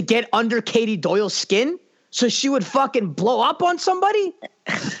to get under Katie Doyle's skin so she would fucking blow up on somebody?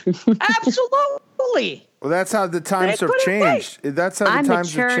 Absolutely. Well, that's how the times have changed. That's how the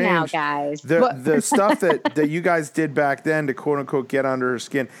times have changed. Now, guys. The stuff that you guys did back then to quote unquote get under her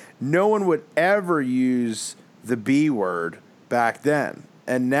skin, no one would ever use the B word back then.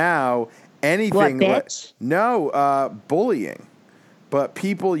 And now anything bullying. But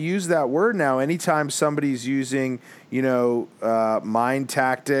people use that word now anytime somebody's using, mind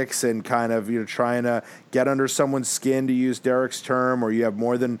tactics and kind of, trying to get under someone's skin, to use Derek's term, or you have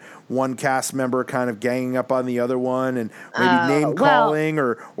more than one cast member kind of ganging up on the other one, and maybe name calling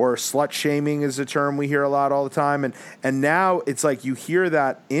or slut shaming is a term we hear a lot all the time. And now it's like you hear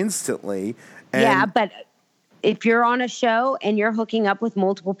that instantly. Yeah, but if you're on a show and you're hooking up with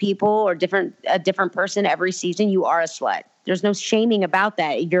multiple people or a different person every season, you are a slut. There's no shaming about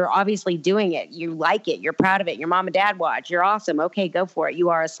that. You're obviously doing it. You like it. You're proud of it. Your mom and dad watch. You're awesome. Okay, go for it. You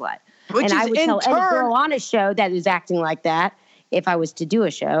are a slut. And I would tell any girl on a show that is acting like that, if I was to do a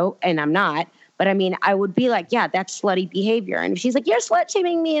show, and I'm not, but I mean, I would be like, yeah, that's slutty behavior. And if she's like, you're slut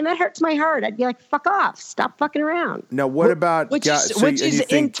shaming me and that hurts my heart, I'd be like, fuck off. Stop fucking around. Now, what about... Which is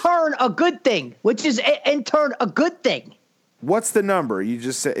in turn a good thing. What's the number? You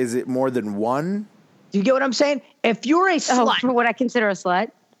just said, is it more than one? Do you get what I'm saying? If you're a slut. For what I consider a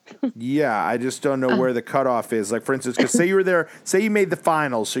slut? Yeah, I just don't know where the cutoff is. Like, for instance, because say you were there, say you made the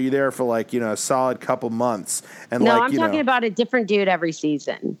finals, so you're there for like, a solid couple months. And I'm talking about a different dude every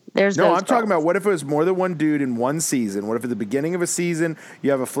season. Talking about what if it was more than one dude in one season? What if at the beginning of a season,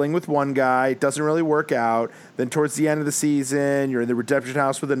 you have a fling with one guy, it doesn't really work out. Then towards the end of the season, you're in the redemption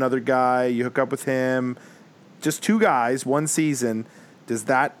house with another guy, you hook up with him. Just 2 guys, 1 season. Does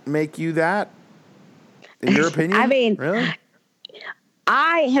that make you that? In your opinion? I mean, really?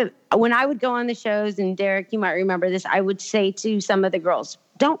 When I would go on the shows, and Derek, you might remember this, I would say to some of the girls,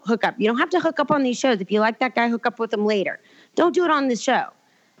 don't hook up. You don't have to hook up on these shows. If you like that guy, hook up with him later. Don't do it on this show.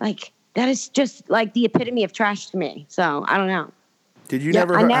 Like, that is just like the epitome of trash to me. So, I don't know. Did you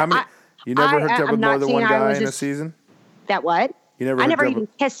never, hooked up with more than one guy in a season? That what? I never even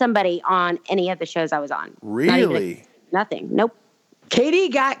kissed somebody on any of the shows I was on. Really? Nothing. Nope. Katie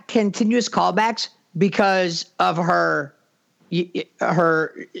got continuous callbacks because of her 0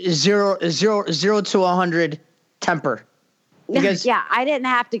 to 100 temper. Because I didn't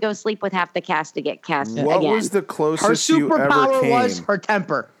have to go sleep with half the cast to get cast again. What was the closest you ever came? Her superpower was her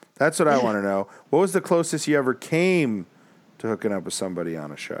temper. That's what I want to know. What was the closest you ever came to hooking up with somebody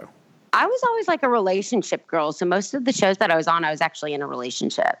on a show? I was always like a relationship girl. So most of the shows that I was on, I was actually in a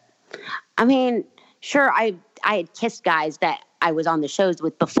relationship. I mean, sure, I had kissed guys that I was on the shows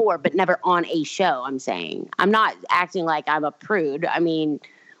with before, but never on a show. I'm saying I'm not acting like I'm a prude. I mean,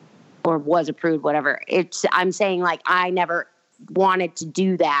 or was a prude, whatever. I'm saying like I never wanted to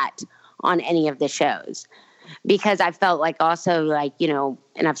do that on any of the shows because I felt like also like, you know,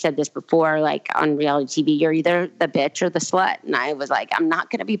 and I've said this before, like on reality TV, you're either the bitch or the slut. And I was like, I'm not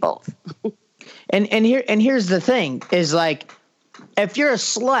going to be both. And here's the thing is like, if you're a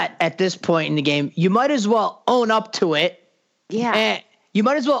slut at this point in the game, you might as well own up to it. Yeah. And you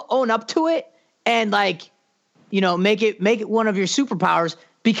might as well own up to it and like, you know, make it one of your superpowers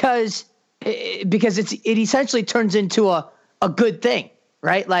because it essentially turns into a good thing,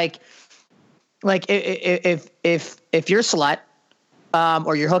 right? Like if you're a slut,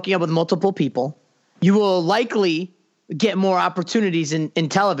 or you're hooking up with multiple people, you will likely get more opportunities in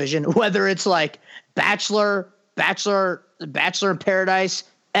television, whether it's like Bachelor in Paradise,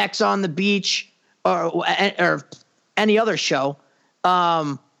 X on the Beach, or any other show.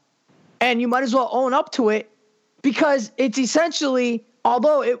 And you might as well own up to it because it's essentially,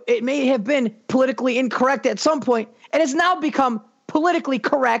 although it may have been politically incorrect at some point, it has now become politically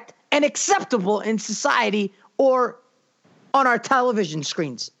correct and acceptable in society or on our television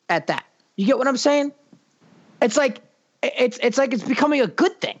screens at that. You get what I'm saying? It's like it's becoming a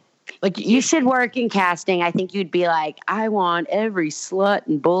good thing. Like you should work in casting. I think you'd be like, I want every slut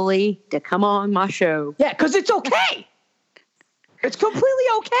and bully to come on my show. Yeah, because it's okay. It's completely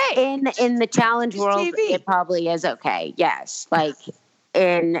okay. In the challenge world, TV. it probably is okay. Yes. Like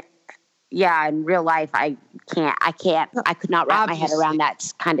in real life, I could not wrap my head around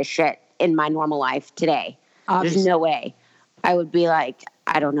that kind of shit in my normal life today. There's no way. I would be like,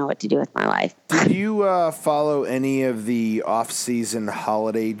 I don't know what to do with my life. Did you follow any of the off-season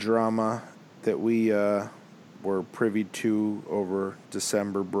holiday drama that we were privy to over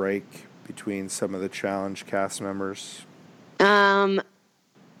December break between some of the challenge cast members?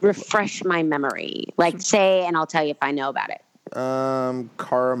 Refresh my memory. Like say, and I'll tell you if I know about it.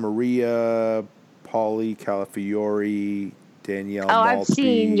 Cara Maria, Paulie Calafiore, Danielle Maltby. I've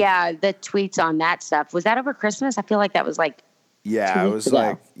seen, the tweets on that stuff. Was that over Christmas? I feel like that was like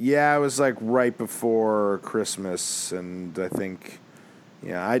it was like right before Christmas, and I think,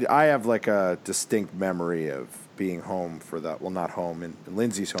 I have like a distinct memory of being home for that. Well, not home, in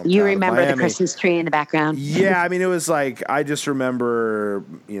Lindsay's hometown. You remember the Christmas tree in the background? Yeah, I mean, it was like, I just remember,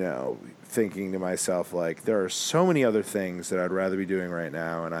 thinking to myself, like, there are so many other things that I'd rather be doing right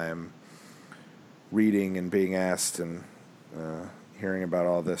now, and I am reading and being asked and hearing about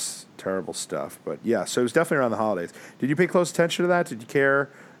all this terrible stuff. But yeah, so it was definitely around the holidays. Did you pay close attention to that? Did you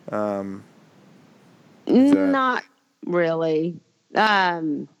care? Not really.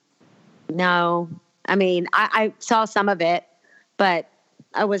 No. I mean, I saw some of it, but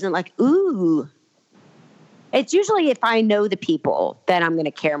I wasn't like, ooh. It's usually if I know the people, then I'm going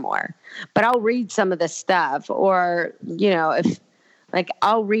to care more. But I'll read some of the stuff, or, if like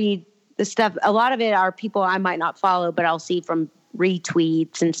I'll read the stuff. A lot of it are people I might not follow, but I'll see from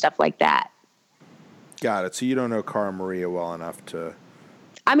retweets and stuff like that. Got it. So you don't know Cara Maria well enough to.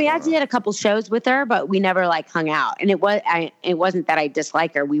 I mean, I did a couple shows with her, but we never like hung out. And it wasn't that I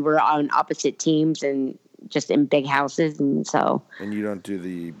dislike her. We were on opposite teams and just in big houses, and so. And you don't do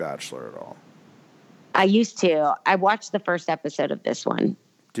The Bachelor at all? I used to. I watched the first episode of this one.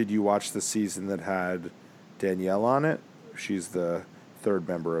 Did you watch the season that had Danielle on it? She's the third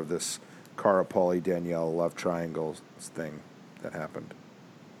member of this Cara, Paulie, Danielle love triangle thing that happened.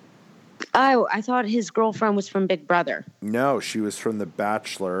 Oh, I thought his girlfriend was from Big Brother. No, she was from The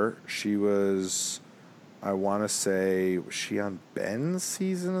Bachelor. She was, I want to say, was she on Ben's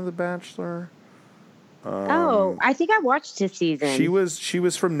season of The Bachelor? I think I watched his season. She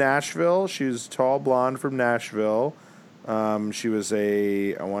was from Nashville. She was tall, blonde from Nashville. She was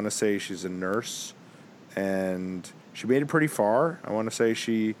I want to say she's a nurse, and she made it pretty far. I want to say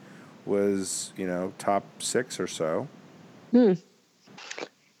she was, top 6 or so. Yeah.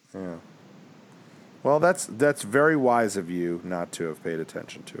 Well, that's very wise of you not to have paid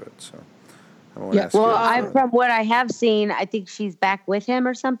attention to it. So, I won't ask you. Well, from what I have seen, I think she's back with him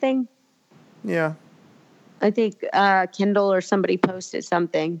or something. Yeah. I think Kendall or somebody posted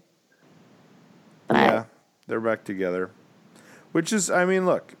something. Yeah, they're back together. Which is, I mean,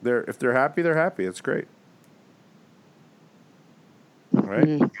 look, if they're happy, they're happy. It's great. Right?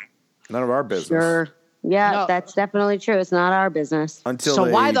 Mm-hmm. None of our business. Sure. Yeah, no. That's definitely true. It's not our business.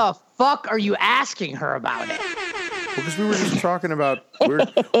 Why the fuck are you asking her about it? Because we were just talking about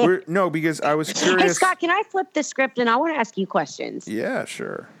because I was curious. Hey Scott, can I flip the script and I want to ask you questions? Yeah,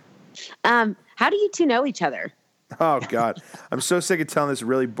 sure. How do you two know each other? Oh God, I'm so sick of telling this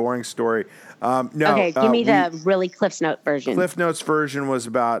really boring story. No, Okay, give me the really Cliff's Note version. Cliff Notes version was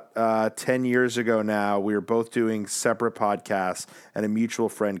about 10 years ago now. We were both doing separate podcasts, and a mutual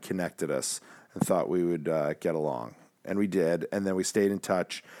friend connected us and thought we would get along. And we did, and then we stayed in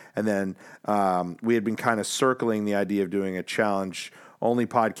touch. And then we had been kind of circling the idea of doing a challenge-only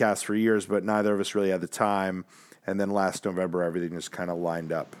podcast for years, but neither of us really had the time. And then last November, everything just kind of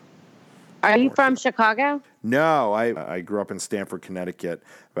lined up. Are you from Chicago? No, I grew up in Stamford, Connecticut,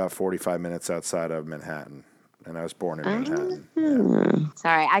 about 45 minutes outside of Manhattan, and I was born in Manhattan. Yeah.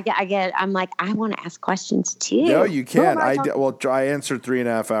 Sorry, I'm like, I want to ask questions too. No, you can. I answered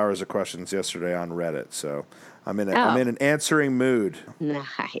 3.5 hours of questions yesterday on Reddit, so I'm in an answering mood. Nice.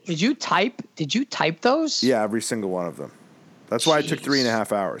 Did you type those? Yeah, every single one of them. That's why it took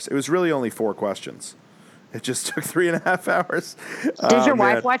 3.5 hours. It was really only 4 questions. It just took 3.5 hours. Does your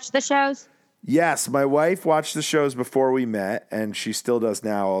wife watch the shows? Yes, my wife watched the shows before we met, and she still does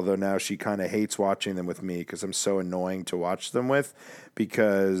now, although now she kind of hates watching them with me because I'm so annoying to watch them with,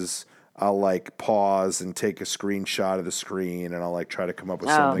 because I'll like pause and take a screenshot of the screen, and I'll like try to come up with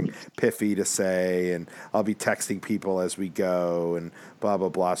something pithy to say, and I'll be texting people as we go and blah, blah,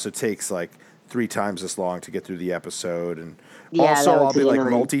 blah. So it takes like 3 times as long to get through the episode. And also I'll be like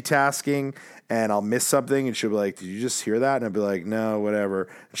multitasking, and I'll miss something, and she'll be like, did you just hear that? And I'll be like, no, whatever.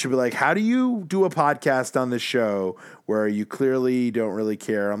 And she'll be like, how do you do a podcast on this show where you clearly don't really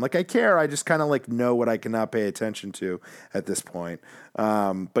care? I'm like, I care. I just kind of like know what I cannot pay attention to at this point.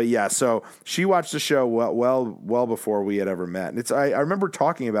 But yeah, so she watched the show well before we had ever met. And I remember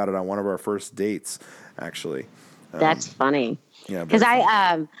talking about it on one of our first dates, actually. That's funny. Yeah, because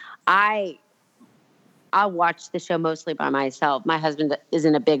I'll watch the show mostly by myself. My husband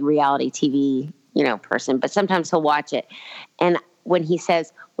isn't a big reality TV, person, but sometimes he'll watch it. And when he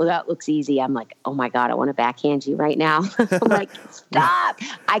says, well, that looks easy, I'm like, oh my God, I want to backhand you right now. I'm like, stop.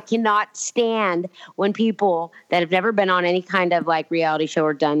 I cannot stand when people that have never been on any kind of like reality show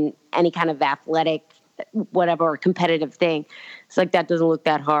or done any kind of athletic, whatever, or competitive thing. It's like, that doesn't look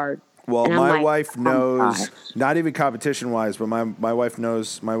that hard. Well, my wife knows, not even competition-wise, but my wife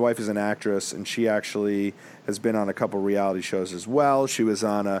knows, my wife is an actress, and she actually has been on a couple reality shows as well. She was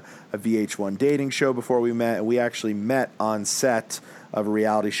on a VH1 dating show before we met, and we actually met on set of a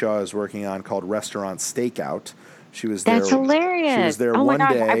reality show I was working on called Restaurant Stakeout. She was there. That's hilarious. She was there one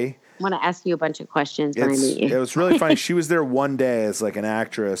day. I want to ask you a bunch of questions when I meet you. It was really funny. She was there one day as like an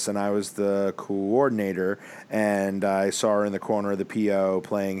actress, and I was the coordinator, and I saw her in the corner of the PO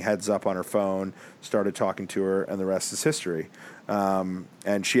playing Heads Up on her phone, started talking to her, and the rest is history. And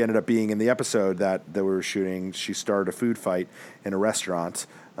she ended up being in the episode that we were shooting. She started a food fight in a restaurant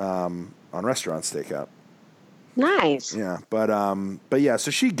on Restaurant Stakeout. Nice. Yeah, but yeah,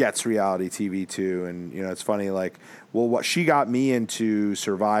 so she gets reality TV too, and it's funny. Like, well, what she got me into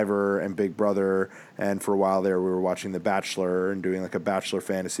Survivor and Big Brother, and for a while there, we were watching The Bachelor and doing like a Bachelor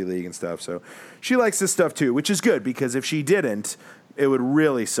fantasy league and stuff. So she likes this stuff too, which is good, because if she didn't, it would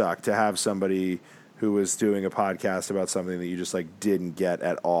really suck to have somebody who was doing a podcast about something that you just like didn't get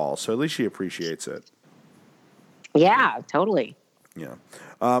at all. So at least she appreciates it. Yeah, totally. Yeah.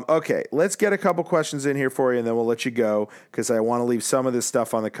 Okay, let's get a couple questions in here for you, and then we'll let you go, because I want to leave some of this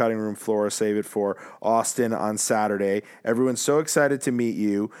stuff on the cutting room floor, save it for Austin on Saturday. Everyone's so excited to meet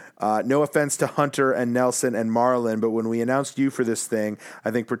you. No offense to Hunter and Nelson and Marlon, but when we announced you for this thing, I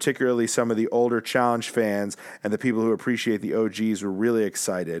think particularly some of the older Challenge fans and the people who appreciate the OGs were really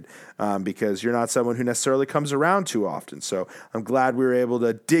excited, because you're not someone who necessarily comes around too often. So I'm glad we were able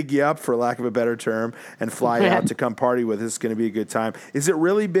to dig you up, for lack of a better term, and fly out to come party with us. It's going to be a good time. Is it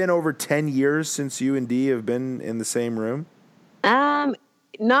really been over 10 years since you and Dee have been in the same room?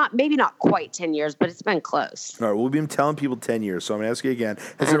 Maybe not quite 10 years, but it's been close. All right, we've been telling people 10 years, so I'm going to ask you again.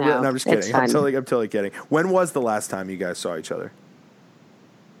 No, I'm just kidding. I'm totally kidding. When was the last time you guys saw each other?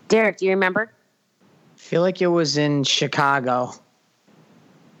 Derek, do you remember? I feel like it was in Chicago.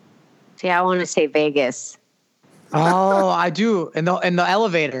 See, I want to say Vegas. Oh, I do. In the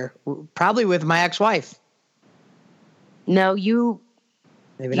elevator, probably with my ex-wife. No, you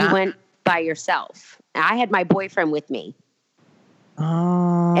went by yourself. I had my boyfriend with me.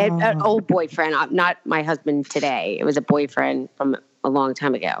 Oh. An old boyfriend, not my husband today. It was a boyfriend from a long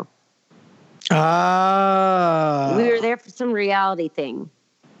time ago. We were there for some reality thing.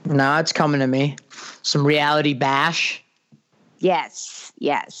 No, it's coming to me. Some reality bash. Yes.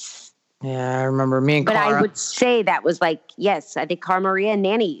 Yeah, I remember me and But Cara. I would say that was like, yes, I think Cara Maria and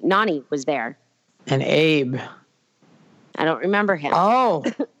Nani was there. And Abe. I don't remember him. Oh.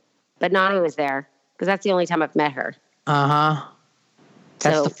 But Nani was there, because that's the only time I've met her. Uh-huh.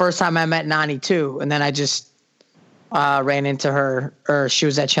 That's the first time I met Nani, too. And then I just ran into her, or she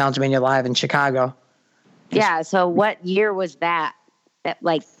was at Challenge Mania Live in Chicago. Yeah. So what year was that?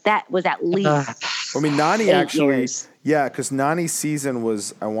 That was at least. I mean, Nany 8 actually, years. yeah, because Nany's season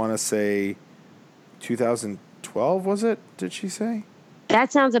was, I want to say, 2012. Was it? Did she say?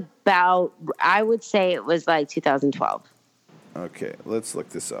 That sounds about. I would say it was like 2012. Okay, let's look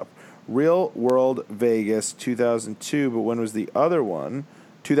this up. Real World Vegas 2002, but when was the other one?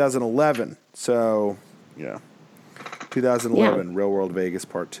 2011. So, 2011, Real World Vegas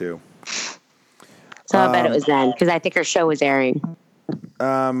Part 2. So I bet it was then, because I think her show was airing.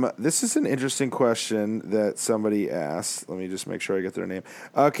 This is an interesting question that somebody asked. Let me just make sure I get their name.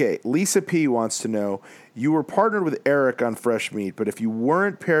 Okay, Lisa P. wants to know, you were partnered with Eric on Fresh Meat, but if you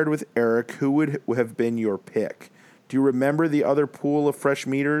weren't paired with Eric, who would have been your pick? Do you remember the other pool of Fresh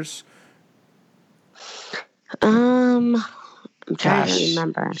Meaters? I'm trying to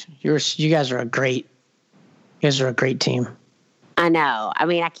remember. You guys are a great team. I know. I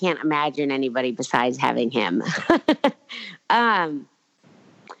mean, I can't imagine anybody besides having him.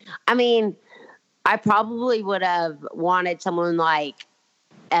 I mean, I probably would have wanted someone like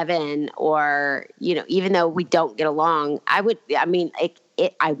Evan, or, even though we don't get along,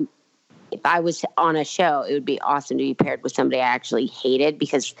 if I was on a show, it would be awesome to be paired with somebody I actually hated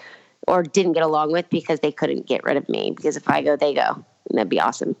or didn't get along with because they couldn't get rid of me. Because if I go, they go. And that'd be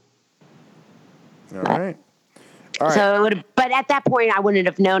awesome. All right. So but at that point, I wouldn't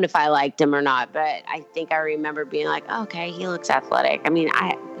have known if I liked him or not. But I think I remember being like, oh, okay, he looks athletic. I mean,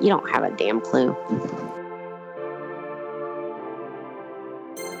 you don't have a damn clue.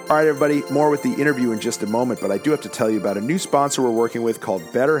 All right, everybody, more with the interview in just a moment, but I do have to tell you about a new sponsor we're working with called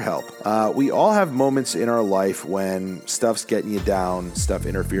BetterHelp. We all have moments in our life when stuff's getting you down, stuff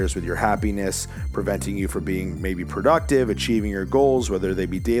interferes with your happiness, preventing you from being maybe productive, achieving your goals, whether they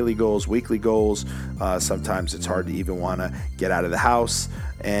be daily goals, weekly goals. Sometimes it's hard to even want to get out of the house.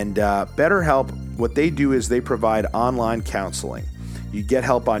 And BetterHelp, what they do is they provide online counseling. You get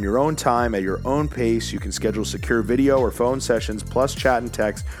help on your own time, at your own pace. You can schedule secure video or phone sessions, plus chat and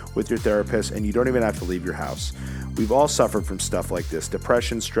text with your therapist, and you don't even have to leave your house. We've all suffered from stuff like this: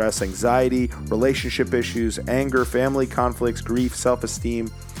 depression, stress, anxiety, relationship issues, anger, family conflicts, grief, self-esteem,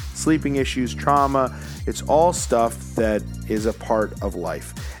 sleeping issues, trauma. It's all stuff that is a part of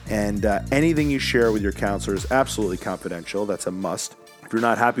life. And anything you share with your counselor is absolutely confidential. That's a must. If you're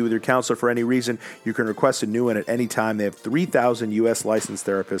not happy with your counselor for any reason, you can request a new one at any time. They have 3,000 U.S. licensed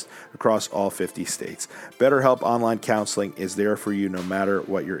therapists across all 50 states. BetterHelp Online Counseling is there for you no matter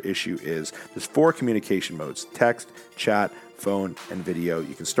what your issue is. There's 4 communication modes: text, chat, phone, and video.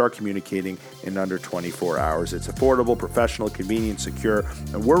 You can start communicating in under 24 hours. It's affordable, professional, convenient, secure,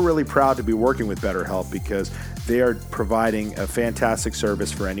 and we're really proud to be working with BetterHelp because they are providing a fantastic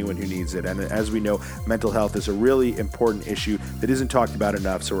service for anyone who needs it. And as we know, mental health is a really important issue that isn't talked about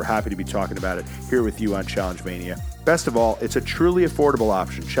enough, so we're happy to be talking about it here with you on Challenge Mania. Best of all, it's a truly affordable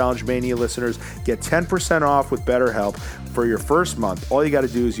option. Challenge Mania listeners get 10% off with BetterHelp for your first month. All you got to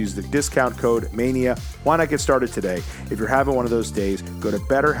do is use the discount code MANIA. Why not get started today? If you're having one of those days, go to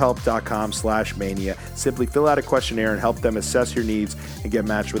betterhelp.com/mania. Simply fill out a questionnaire and help them assess your needs and get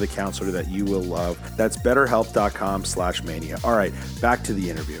matched with a counselor that you will love. That's betterhelp.com/mania. All right, back to the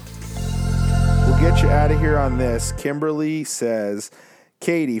interview. We'll get you out of here on this. Kimberly says,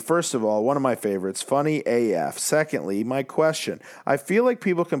 Katie, first of all, one of my favorites, funny AF. Secondly, my question. I feel like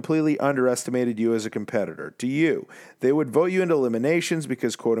people completely underestimated you as a competitor. Do you? They would vote you into eliminations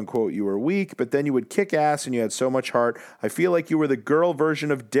because, quote unquote, you were weak, but then you would kick ass and you had so much heart. I feel like you were the girl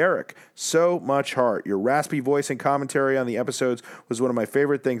version of Derek. So much heart. Your raspy voice and commentary on the episodes was one of my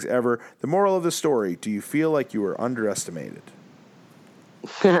favorite things ever. The moral of the story, do you feel like you were underestimated?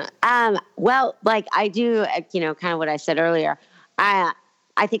 Well, like I do, kind of what I said earlier.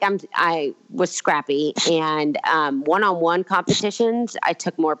 I think I was scrappy, and one-on-one competitions I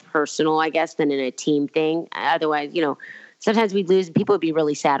took more personal, I guess, than in a team thing. Otherwise, sometimes we'd lose and people would be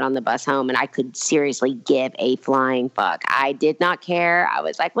really sad on the bus home, and I could seriously give a flying fuck. I did not care. I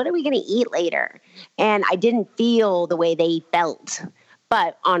was like, what are we going to eat later? And I didn't feel the way they felt.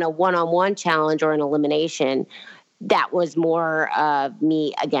 But on a one-on-one challenge or an elimination, that was more of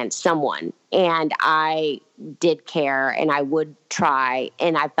me against someone. And I did care and I would try.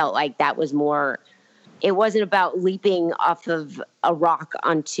 And I felt like that was more, it wasn't about leaping off of a rock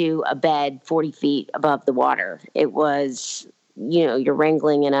onto a bed 40 feet above the water. It was, you're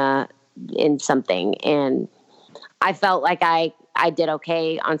wrangling in something. And I felt like I did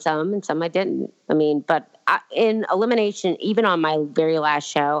okay on some and some I didn't. In elimination, even on my very last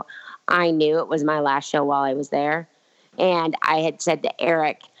show, I knew it was my last show while I was there. And I had said to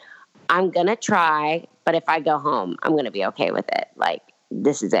Eric, I'm going to try but if I go home, I'm going to be okay with it. Like,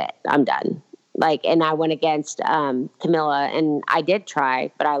 this is it. I'm done. Like, and I went against Camilla, and I did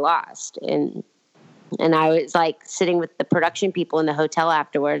try, but I lost. And I was like sitting with the production people in the hotel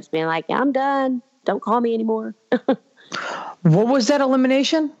afterwards, being like, yeah, I'm done. Don't call me anymore. What was that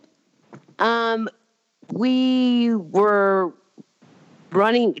elimination? We were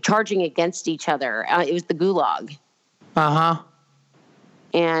charging against each other. It was the gulag. Uh-huh.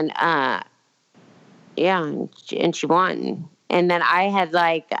 And, and she won. And then I had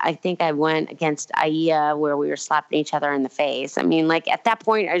I think I went against Aya where we were slapping each other in the face. I mean, like at that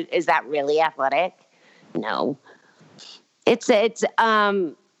point, is that really athletic? No. It's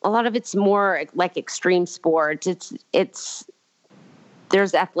a lot of it's more like extreme sports.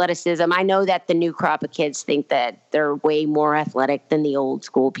 There's athleticism. I know that the new crop of kids think that they're way more athletic than the old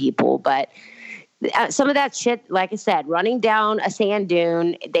school people, but some of that shit, like I said, running down a sand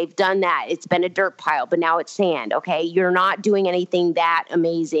dune, they've done that. It's been a dirt pile, but now it's sand, okay? You're not doing anything that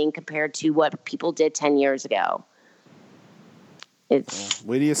amazing compared to what people did 10 years ago. Wait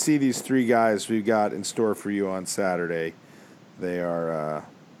till you see these three guys we've got in store for you on Saturday. They are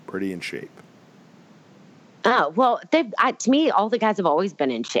pretty in shape. Oh, well, to me, all the guys have always been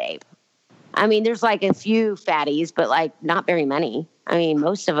in shape. I mean, there's like a few fatties, but like not very many. I mean,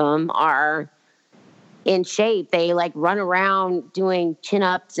 most of them are in shape. They like run around doing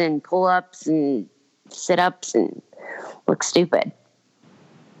chin-ups and pull-ups and sit-ups and look stupid.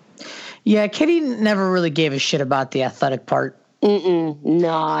 Yeah, Kitty never really gave a shit about the athletic part.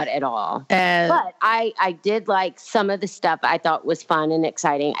 Not at all. But I did like some of the stuff I thought was fun and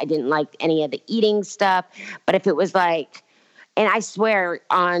exciting. I didn't like any of the eating stuff. But if it was like, and I swear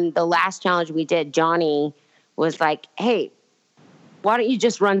on the last challenge we did, Johnny was like, hey, why don't you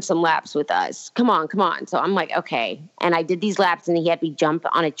just run some laps with us? Come on. So I'm like, okay. And I did these laps and he had me jump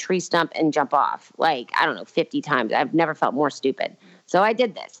on a tree stump and jump off. Like, I don't know, 50 times. I've never felt more stupid. So I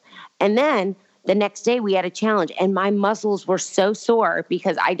did this. And then the next day we had a challenge and my muscles were so sore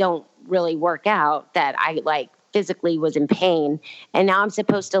because I don't really work out that I like physically was in pain. And now I'm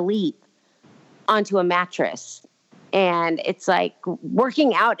supposed to leap onto a mattress. And it's like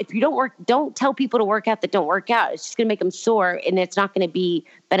working out. If you don't tell people to work out that don't work out. It's just going to make them sore and it's not going to be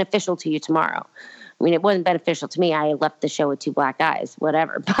beneficial to you tomorrow. I mean, it wasn't beneficial to me. I left the show with 2 black eyes,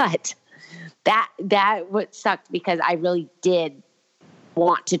 whatever. But that what sucked because I really did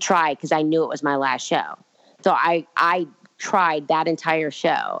want to try because I knew it was my last show. So I tried that entire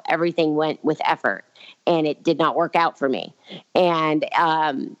show. Everything went with effort and it did not work out for me. And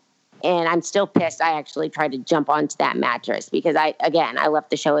I'm still pissed. I actually tried to jump onto that mattress because I left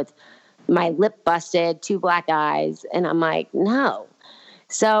the show with my lip busted, 2 black eyes. And I'm like, no.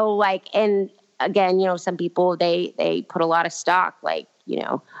 So like, and again, you know, some people, they put a lot of stock, like, you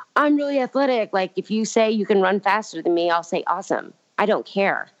know, I'm really athletic. Like if you say you can run faster than me, I'll say, awesome. I don't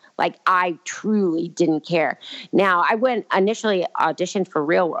care. Like I truly didn't care. Now I went initially auditioned for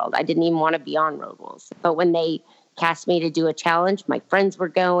Real World. I didn't even want to be on Road Rules, but when they cast me to do a challenge, my friends were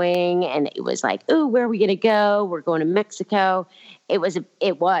going and it was like, ooh, where are we going to go? We're going to Mexico. I was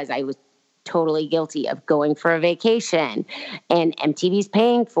totally guilty of going for a vacation and MTV's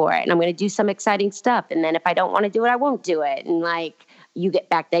paying for it. And I'm going to do some exciting stuff. And then if I don't want to do it, I won't do it. And like, you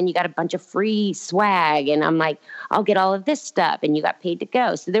got a bunch of free swag. And I'm like, I'll get all of this stuff. And you got paid to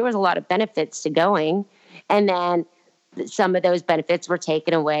go. So there was a lot of benefits to going. And then some of those benefits were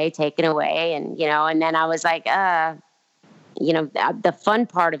taken away. And, you know, and then I was like, you know, the fun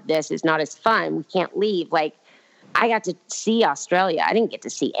part of this is not as fun. We can't leave. Like I got to see Australia. I didn't get to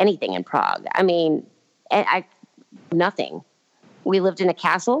see anything in Prague. I mean, nothing. We lived in a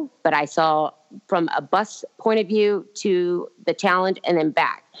castle, but I saw from a bus point of view to the challenge and then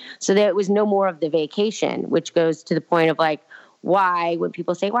back. So there was no more of the vacation, which goes to the point of like, why, when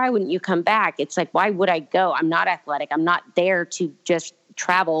people say, why wouldn't you come back? It's like, why would I go? I'm not athletic. I'm not there to just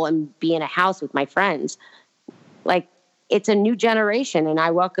travel and be in a house with my friends. Like, it's a new generation and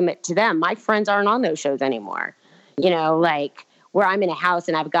I welcome it to them. My friends aren't on those shows anymore. You know, like where I'm in a house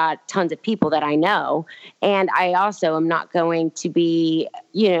and I've got tons of people that I know. And I also am not going to be,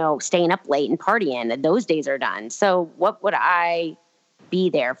 you know, staying up late and partying. Those days are done. So what would I be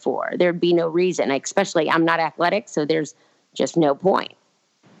there for? There'd be no reason, especially I'm not athletic. So there's just no point.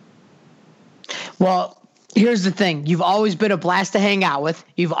 Well, here's the thing. You've always been a blast to hang out with.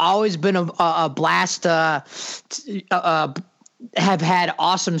 You've always been a blast have had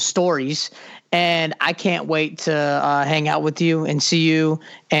awesome stories. And I can't wait to hang out with you and see you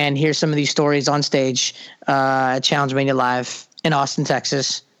and hear some of these stories on stage at Challenge Mania Live in Austin,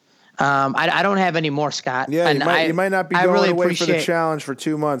 Texas. I don't have any more, Scott. Yeah, and you might not be I going really away for the appreciate- challenge for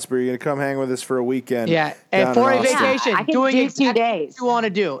 2 months, but you're going to come hang with us for a weekend. Yeah, down and for in a Austin. vacation, I can doing do exactly 2 days. what you want to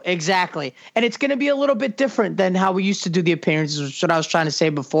do. Exactly. And it's going to be a little bit different than how we used to do the appearances, which is what I was trying to say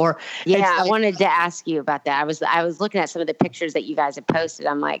before. Yeah, It's I like- wanted to ask you about that. I was looking at some of the pictures that you guys have posted.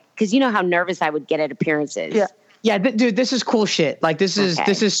 I'm like, because you know how nervous I would get at appearances. Yeah. Yeah, dude, this is cool shit. Like this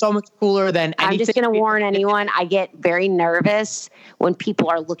is so much cooler than anything. I'm just going to warn anyone. I get very nervous when people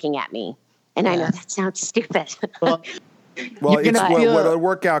are looking at me. And I know that sounds stupid. Well, You're it's gonna what feel- it'll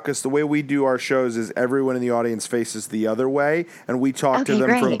work out because the way we do our shows is everyone in the audience faces the other way, and we talk to Okay,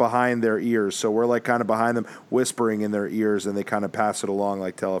 them from great. behind their ears. So we're like kind of behind them, whispering in their ears, and they kind of pass it along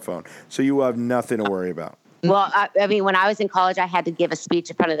like telephone. So you will have nothing to worry about. Well, I mean, when I was in college, I had to give a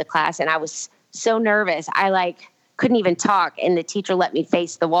speech in front of the class, and I was so nervous. I couldn't even talk, and the teacher let me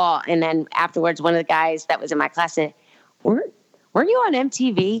face the wall. And then afterwards, one of the guys that was in my class said, Weren't you on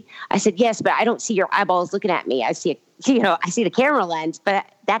MTV? I said, yes, but I don't see your eyeballs looking at me. I see the camera lens, but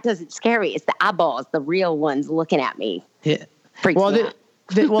that doesn't scare me. It's the eyeballs, the real ones looking at me. Yeah. Freaks me out.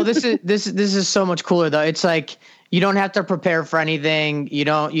 This is so much cooler though. It's like you don't have to prepare for anything.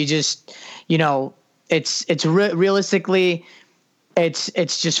 Realistically,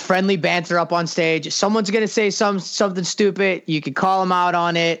 it's just friendly banter up on stage. Someone's gonna say something stupid. You can call them out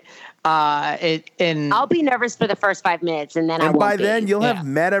on it. I'll be nervous for the first 5 minutes, and then I And won't by be. then, you'll Yeah. have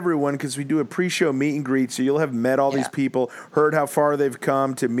met everyone because we do a pre-show meet and greet. So you'll have met all these people, heard how far they've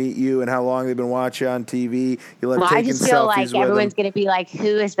come to meet you, and how long they've been watching on TV. You'll have Well, I taken just feel selfies like with everyone's them. going to be like, "Who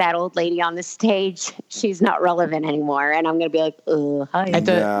is that old lady on the stage? She's not relevant anymore." And I'm going to be like, "Oh, hi." At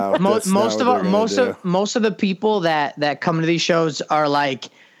the, No, most that's not most what of they're our, gonna most of the people that come to these shows are like,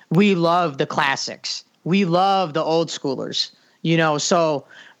 we love the classics, we love the old schoolers, so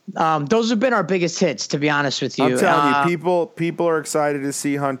those have been our biggest hits, to be honest with you. I'm telling you, people are excited to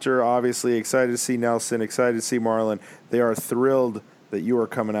see Hunter, obviously excited to see Nelson, excited to see Marlon. They are thrilled that you are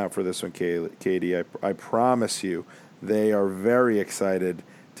coming out for this one, Katie. I promise you, they are very excited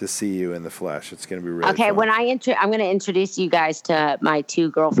to see you in the flesh. It's going to be really Okay, fun. when I'm going to introduce you guys to my 2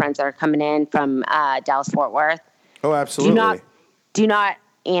 girlfriends that are coming in from Dallas Fort Worth. Oh, absolutely. Do not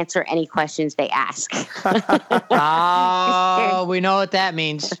answer any questions they ask. Oh, we know what that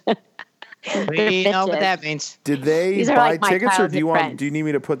means. We know what bitches. that means. Did they These are buy like my tickets, or do you childhood do you need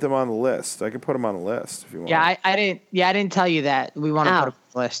me to put them on the list? I can put them on the list if you want. Yeah, I didn't. Yeah, I didn't tell you that. We want to Oh. put it on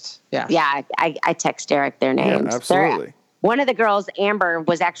the list. Yeah. Yeah, I text Derek their names. absolutely. One of the girls, Amber,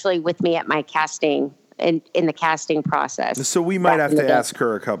 was actually with me at my casting in the casting process. So we might back have in the to day. ask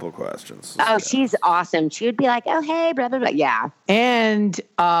her a couple of questions. Oh, she's awesome. She would be like, "Oh, hey, brother." But yeah. And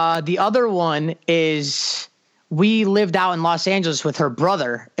the other one is we lived out in Los Angeles with her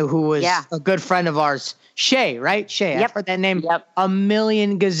brother, who was a good friend of ours, Shay, right? Shay. Yep. I've heard that name Yep. a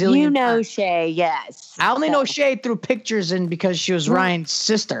million gazillion You know times. Shay, yes. I only know Shay through pictures and because she was Ryan's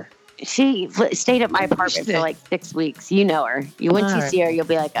sister. She stayed at my apartment for like 6 weeks. You know her. Once you All right. see her, you'll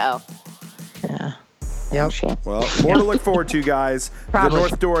be like, "Oh, Yeah. Yep. shit." Well, more to look forward to, guys. Probably. The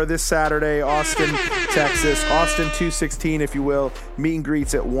North Door this Saturday, Austin, Texas. Austin 216, if you will. Meet and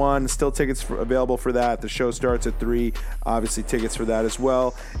greets at 1. Still tickets available for that. The show starts at 3. Obviously, tickets for that as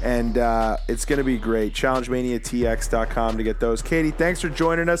well. And it's going to be great. ChallengeManiaTX.com to get those. Katie, thanks for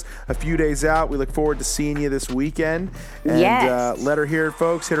joining us a few days out. We look forward to seeing you this weekend. And Yes. let her hear it,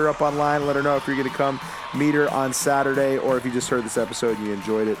 folks. Hit her up online. Let her know if you're going to come meet her on Saturday or if you just heard this episode and you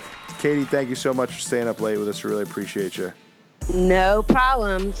enjoyed it. Katie, thank you so much for staying up late with us. We really appreciate you. No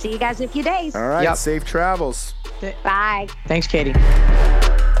problem. See you guys in a few days. All right, Yep. safe travels. Bye. Thanks, Katie.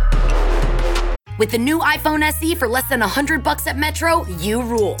 With the new iPhone SE for less than $100 at Metro, you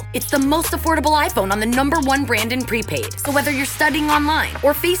rule. It's the most affordable iPhone on the #1 brand in prepaid. So whether you're studying online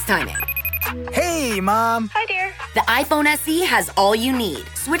or FaceTiming, Hey, Mom. Hi, dear. the iPhone SE has all you need.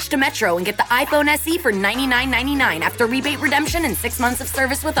 Switch to Metro and get the iPhone SE for $99.99 after rebate redemption and 6 months of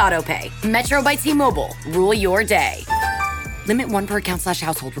service with AutoPay. Metro by T-Mobile. Rule your day. Limit 1 per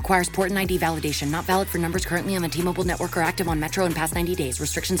account/household. Requires port and ID validation. Not valid for numbers currently on the T-Mobile network or active on Metro in past 90 days.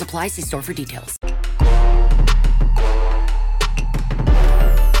 Restrictions apply. See store for details.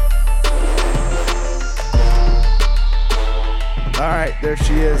 All right, there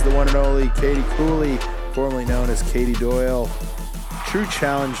she is, the one and only Katie Cooley, formerly known as Katie Doyle. True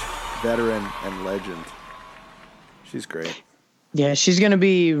challenge veteran and legend. She's great. Yeah, she's going to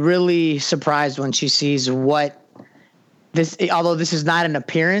be really surprised when she sees what this, although this is not an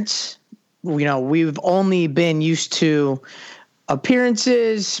appearance, we've only been used to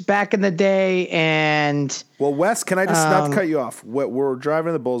appearances back in the day. And Well, Wes, can I just not to cut you off? We're driving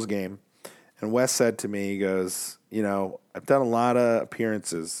to the Bulls game, and Wes said to me, he goes, I've done a lot of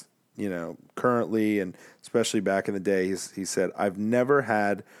appearances currently, and especially back in the day, he said, I've never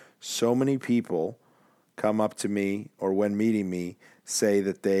had so many people come up to me or when meeting me say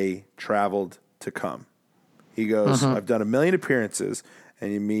that they traveled to come. He goes, I've done 1 million appearances,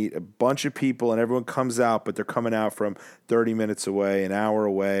 and you meet a bunch of people and everyone comes out, but they're coming out from 30 minutes away, an hour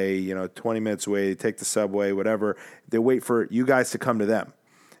away, 20 minutes away, they take the subway, whatever. They wait for you guys to come to them.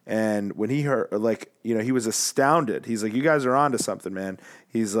 And when he heard, he was astounded. He's like, you guys are onto something, man.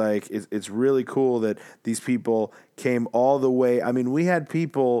 He's like, it's really cool that these people came all the way. I mean, we had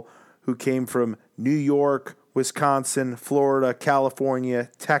people who came from New York, Wisconsin, Florida,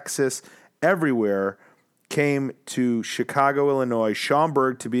 California, Texas, everywhere, came to Chicago, Illinois,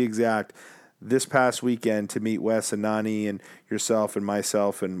 Schaumburg to be exact, this past weekend to meet Wes and Nani and yourself and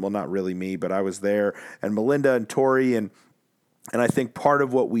myself, and well, not really me, but I was there, and Melinda and Tori, and I think part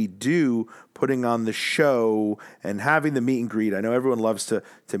of what we do, putting on the show and having the meet and greet, I know everyone loves to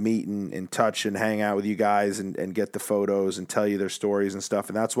meet and touch and hang out with you guys and get the photos and tell you their stories and stuff,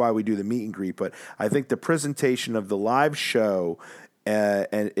 and that's why we do the meet and greet. But I think the presentation of the live show and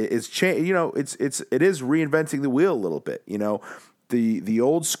it is reinventing the wheel a little bit. The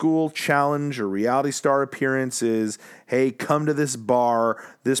old school challenge or reality star appearance is, hey, come to this bar.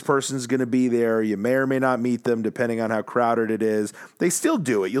 This person's going to be there. You may or may not meet them depending on how crowded it is. They still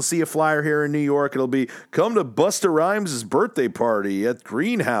do it. You'll see a flyer here in New York. It'll be, come to Busta Rhymes' birthday party at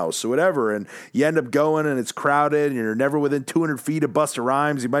Greenhouse or whatever. And you end up going and it's crowded and you're never within 200 feet of Busta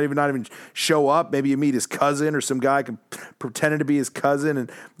Rhymes. You might even not even show up. Maybe you meet his cousin or some guy pretending to be his cousin.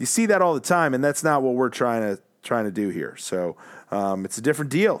 And you see that all the time. And that's not what we're trying to do here. So it's a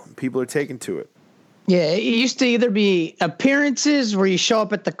different deal. People are taking to it. Yeah, it used to either be appearances where you show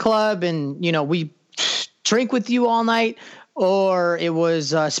up at the club and, we drink with you all night, or it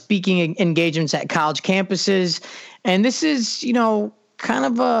was speaking engagements at college campuses. And this is, kind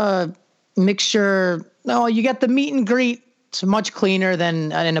of a mixture. No, you got the meet and greet. It's much cleaner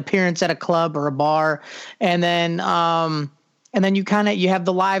than an appearance at a club or a bar. And then you have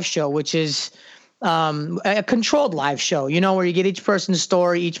the live show, which is a controlled live show, where you get each person's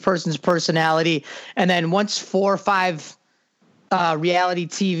story, each person's personality. And then once 4 or 5 reality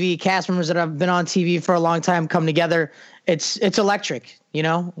TV cast members that have been on TV for a long time come together, it's electric. You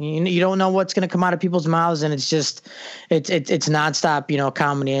don't know what's going to come out of people's mouths, and it's just it's nonstop,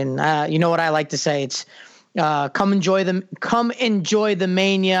 comedy. And you know what I like to say? It's come enjoy the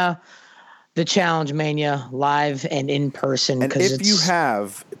mania. The Challenge Mania live and in person. And if you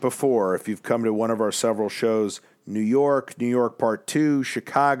have before, if you've come to one of our several shows, New York Part 2,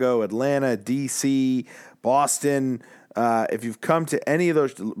 Chicago, Atlanta, DC, Boston, if you've come to any of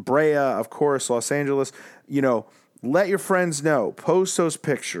those, Brea, of course, Los Angeles, let your friends know. Post those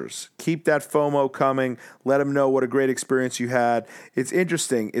pictures. Keep that FOMO coming. Let them know what a great experience you had. It's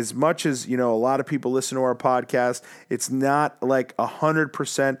interesting. As much as, a lot of people listen to our podcast, it's not like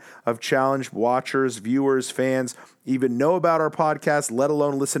 100% of Challenge watchers, viewers, fans even know about our podcast, let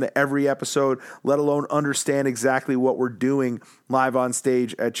alone listen to every episode, let alone understand exactly what we're doing live on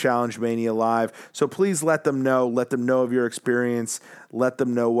stage at Challenge Mania Live. So please let them know of your experience, let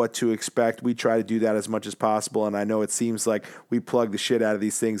them know what to expect. We try to do that as much as possible, and I know it seems like we plug the shit out of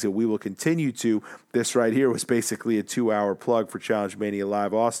these things, and we will continue to. This right here was basically a 2-hour plug for Challenge Mania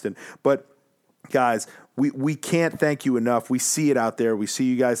Live Austin. But guys, we can't thank you enough. We see it out there. We see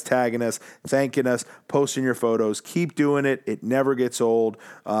you guys tagging us, thanking us, posting your photos. Keep doing it. It never gets old.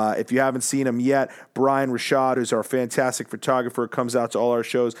 If you haven't seen him yet, Brian Rashad, who's our fantastic photographer, comes out to all our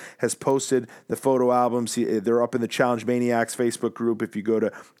shows, has posted the photo albums. They're up in the Challenge Maniacs Facebook group. If you go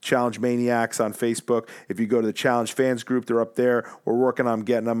to Challenge Maniacs on Facebook, if you go to the Challenge Fans group, they're up there. We're working on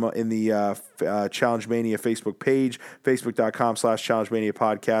getting them in the Challenge Mania Facebook page, facebook.com/Challenge Mania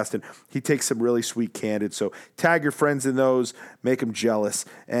podcast. And he takes some really sweet candid. So tag your friends in those, make them jealous.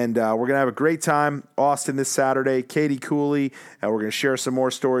 And we're going to have a great time. Austin this Saturday, Katie Cooley, and we're going to share some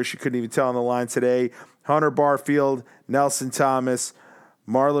more stories she couldn't even tell on the line today. Hunter Barfield, Nelson Thomas,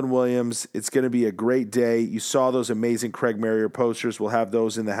 Marlon Williams. It's going to be a great day. You saw those amazing Craig Marrier posters. We'll have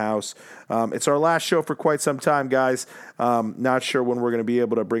those in the house. It's our last show for quite some time, guys. Not sure when we're going to be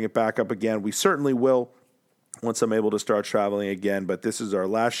able to bring it back up again. We certainly will once I'm able to start traveling again. But this is our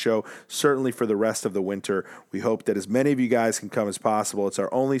last show, certainly for the rest of the winter. We hope that as many of you guys can come as possible. It's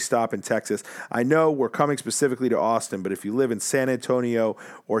our only stop in Texas. I know we're coming specifically to Austin, but if you live in San Antonio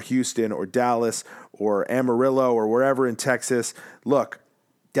or Houston or Dallas or Amarillo or wherever in Texas, look,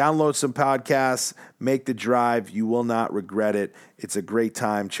 Download some podcasts, make the drive. You will not regret it. It's a great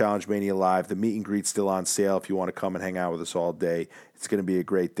time, Challenge Mania Live. The meet and greet's still on sale if you want to come and hang out with us all day. It's going to be a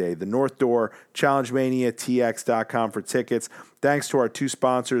great day. The North Door, ChallengeManiaTX.com for tickets. Thanks to our two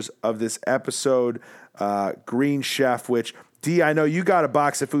sponsors of this episode, Green Chef, which, D, I know you got a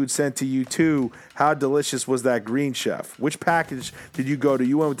box of food sent to you too. How delicious was that Green Chef? Which package did you go to?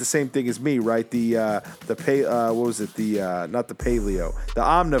 You went with the same thing as me, right? Not the paleo, the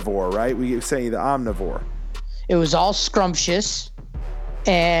omnivore, right? We were saying the omnivore. It was all scrumptious,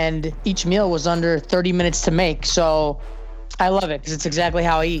 and each meal was under 30 minutes to make. So I love it because it's exactly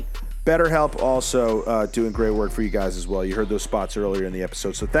how I eat. BetterHelp also doing great work for you guys as well. You heard those spots earlier in the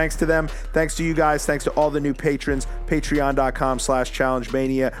episode. So thanks to them. Thanks to you guys. Thanks to all the new patrons.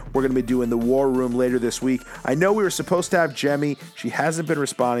 Patreon.com/ChallengeMania. We're going to be doing the War Room later this week. I know we were supposed to have Jemmy. She hasn't been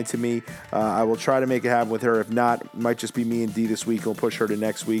responding to me. I will try to make it happen with her. If not, it might just be me and D this week. We'll push her to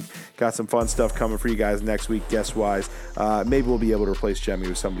next week. Got some fun stuff coming for you guys next week, guest-wise. Maybe we'll be able to replace Jemmy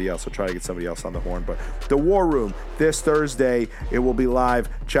with somebody else. We'll try to get somebody else on the horn. But the War Room, this Thursday, it will be live.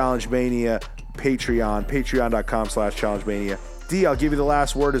 Challenge Mania, patreon.com/ChallengeMania. D, I'll give you the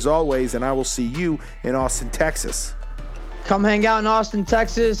last word as always, and I will see you in Austin, Texas. Come hang out in Austin,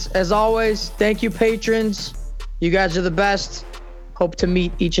 Texas. As always, thank you, patrons. You guys are the best. Hope to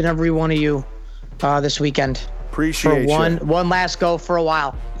meet each and every one of you this weekend. Appreciate you. One last go for a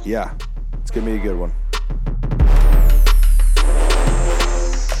while. Yeah, it's going to be a good one.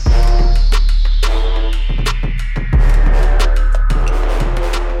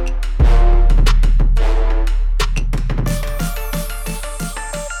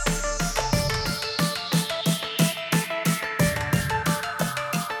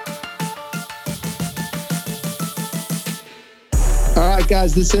 All right,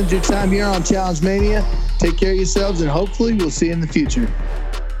 guys, this ends your time here on Challenge Mania. Take care of yourselves, and hopefully we'll see you in the future.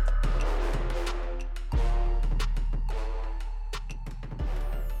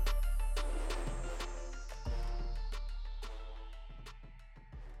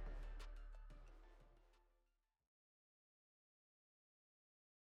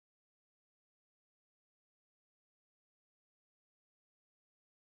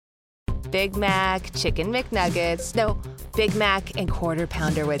 Big Mac, Chicken McNuggets, no, Big Mac and Quarter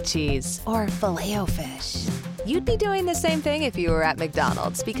Pounder with cheese, or Filet-O-Fish. You'd be doing the same thing if you were at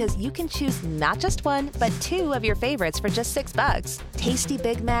McDonald's, because you can choose not just one, but two of your favorites for just $6. Tasty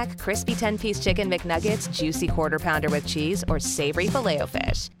Big Mac, crispy 10-piece Chicken McNuggets, juicy Quarter Pounder with cheese, or savory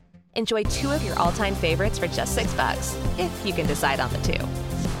Filet-O-Fish. Enjoy two of your all-time favorites for just $6, if you can decide on the two.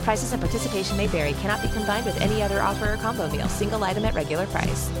 Prices and participation may vary, cannot be combined with any other offer or combo meal, single item at regular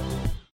price.